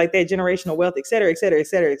different things like that, generational wealth, et cetera, et cetera, et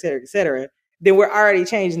cetera, et cetera, et cetera, then we're already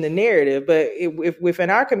changing the narrative. But if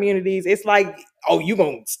within our communities, it's like, oh, you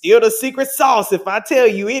gonna steal the secret sauce if I tell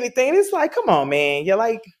you anything. It's like, come on, man. You're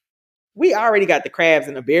like, we already got the crabs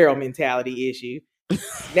in the barrel mentality issue.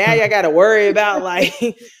 Now y'all got to worry about like,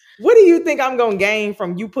 what do you think I'm gonna gain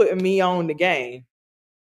from you putting me on the game?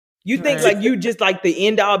 You think like you just like the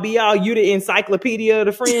end all be all, you the encyclopedia of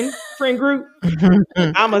the friend group?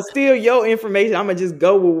 I'ma steal your information. I'ma just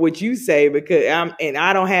go with what you say because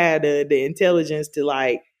I don't have the intelligence to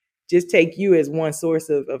like just take you as one source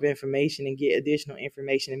of information and get additional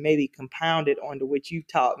information and maybe compound it onto what you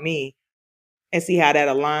taught me and see how that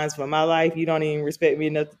aligns for my life. You don't even respect me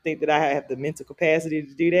enough to think that I have the mental capacity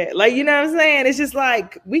to do that. Like, you know what I'm saying? It's just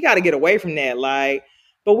like, we got to get away from that. Like,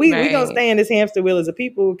 but we gonna stay in this hamster wheel as a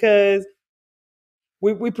people because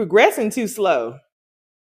we progressing too slow.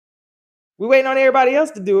 We waiting on everybody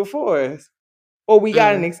else to do it for us. Or we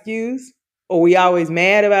got an excuse, or we always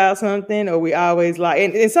mad about something, or we always like,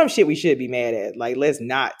 and some shit we should be mad at. Like, let's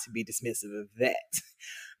not to be dismissive of that.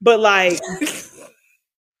 But like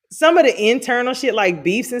some of the internal shit like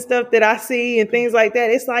beefs and stuff that I see and things like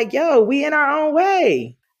that, it's like, yo, we in our own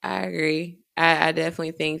way. I agree. I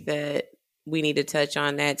definitely think that we need to touch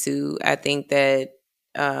on that too. I think that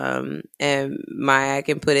and Maya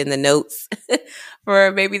can put in the notes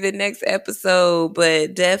for maybe the next episode,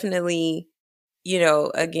 but definitely,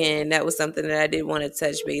 again, that was something that I did want to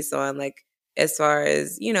touch base on, like as far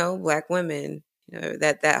as, Black women,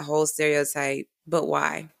 that whole stereotype, but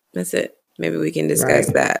why? That's it. Maybe we can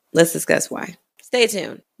discuss that. Let's discuss why. Stay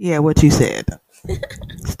tuned. Yeah, what you said.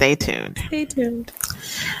 Stay tuned. Stay tuned.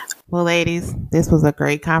 Well, ladies, this was a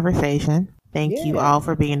great conversation. Thank you all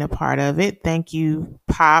for being a part of it. Thank you,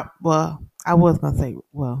 Pop. Well, I was going to say,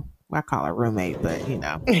 I call her roommate, but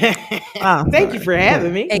Thank you for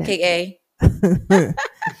having me. AKA.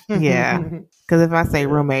 Yeah. Because if I say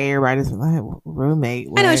roommate, everybody's like, roommate.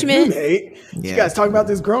 I know what you meant. Roommate? Yeah. You guys talking about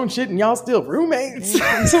this grown shit and y'all still roommates?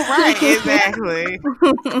 Right, exactly.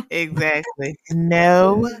 Exactly.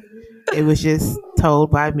 No, it was just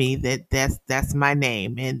told by me that that's my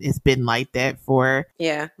name, and it's been like that for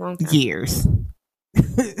long time. Years. I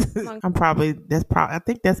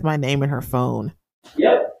think that's my name in her phone.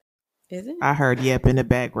 Yep. Is it? I heard yep in the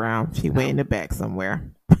background. She way in the back somewhere.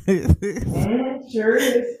 Sure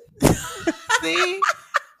is. See?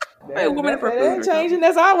 That ain't changing.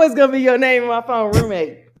 That's always gonna be your name in my phone,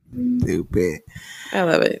 roommate. Stupid. I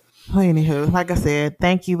love it. Well, anywho, like I said,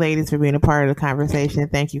 thank you, ladies, for being a part of the conversation.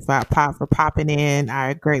 Thank you, Pop, for popping in.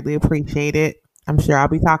 I greatly appreciate it. I'm sure I'll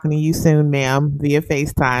be talking to you soon, ma'am, via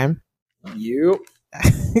FaceTime. Yep.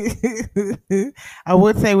 I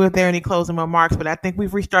would say if there are any closing remarks, but I think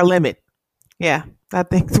we've reached our limit. Yeah, I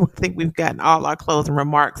think we've gotten all our closing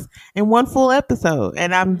remarks in one full episode,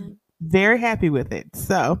 and I'm very happy with it.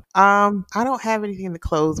 So, I don't have anything to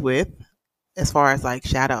close with as far as like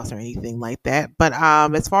shout outs or anything like that. But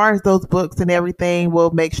as far as those books and everything,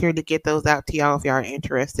 we'll make sure to get those out to y'all if y'all are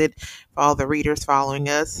interested. For all the readers following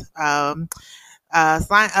us. I'm about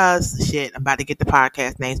to get the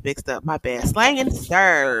podcast names mixed up. My bad. Slang and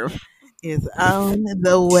Serve is on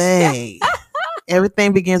the way.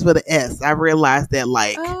 Everything begins with an S. I realized that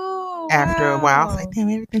like Oh, after a while, I was wow. like, damn,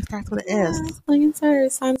 everything starts with an S. Yeah.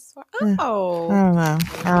 I Oh, don't know.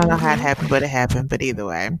 I don't know how it happened, but it happened. But either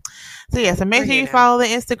way. So yeah, so make We're sure here you now. follow the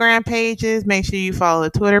Instagram pages. Make sure you follow the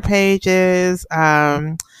Twitter pages.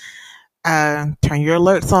 Turn your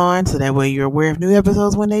alerts on so that way you're aware of new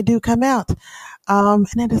episodes when they do come out. And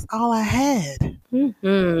that is all I had.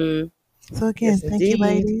 Mm-hmm. So again, Yes, thank you, indeed.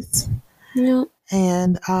 ladies. Yep.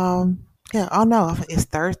 And yeah, oh no, it's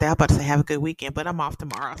Thursday. I'm about to say have a good weekend, but I'm off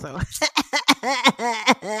tomorrow, so All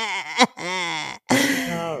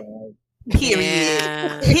right.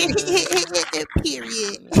 period. Yeah.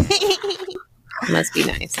 Period. Must be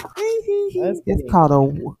nice. It's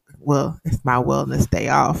called it's my wellness day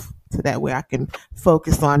off, so that way I can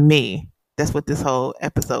focus on me. That's what this whole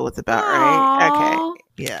episode was about, right? Aw. Okay,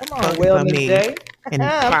 yeah. Come on, focus wellness day. And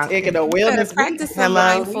I'm taking a Better wellness week. practice some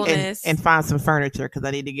Hello, mindfulness. and find some furniture because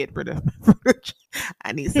I need to get rid of my furniture.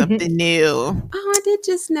 I need something new. Oh, I did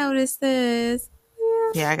just notice this.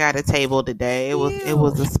 Yeah, I got a table today. It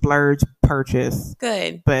was a splurge purchase,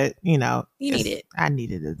 Good. but you know, You need it. I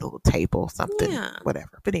needed a little table, something, Yeah.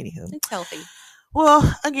 whatever. But anywho, It's healthy.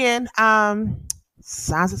 well, again,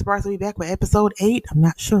 Science and Sparks will be back with episode 8. I'm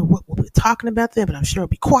not sure what we'll be talking about then, but I'm sure it'll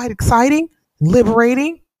be quite exciting,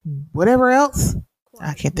 liberating, whatever else.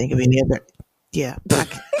 I can't think of any other. Yeah,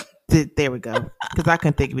 there we go. Because I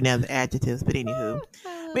couldn't think of any other adjectives. But anywho,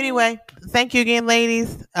 but anyway, thank you again,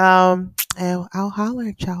 ladies. And I'll holler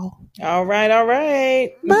at y'all. All right.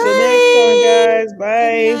 Until Bye. next time, guys.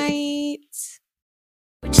 Bye. Good night.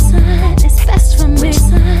 Which side is best for me? Which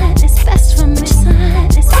side is best for me? Which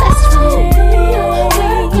side is best for me?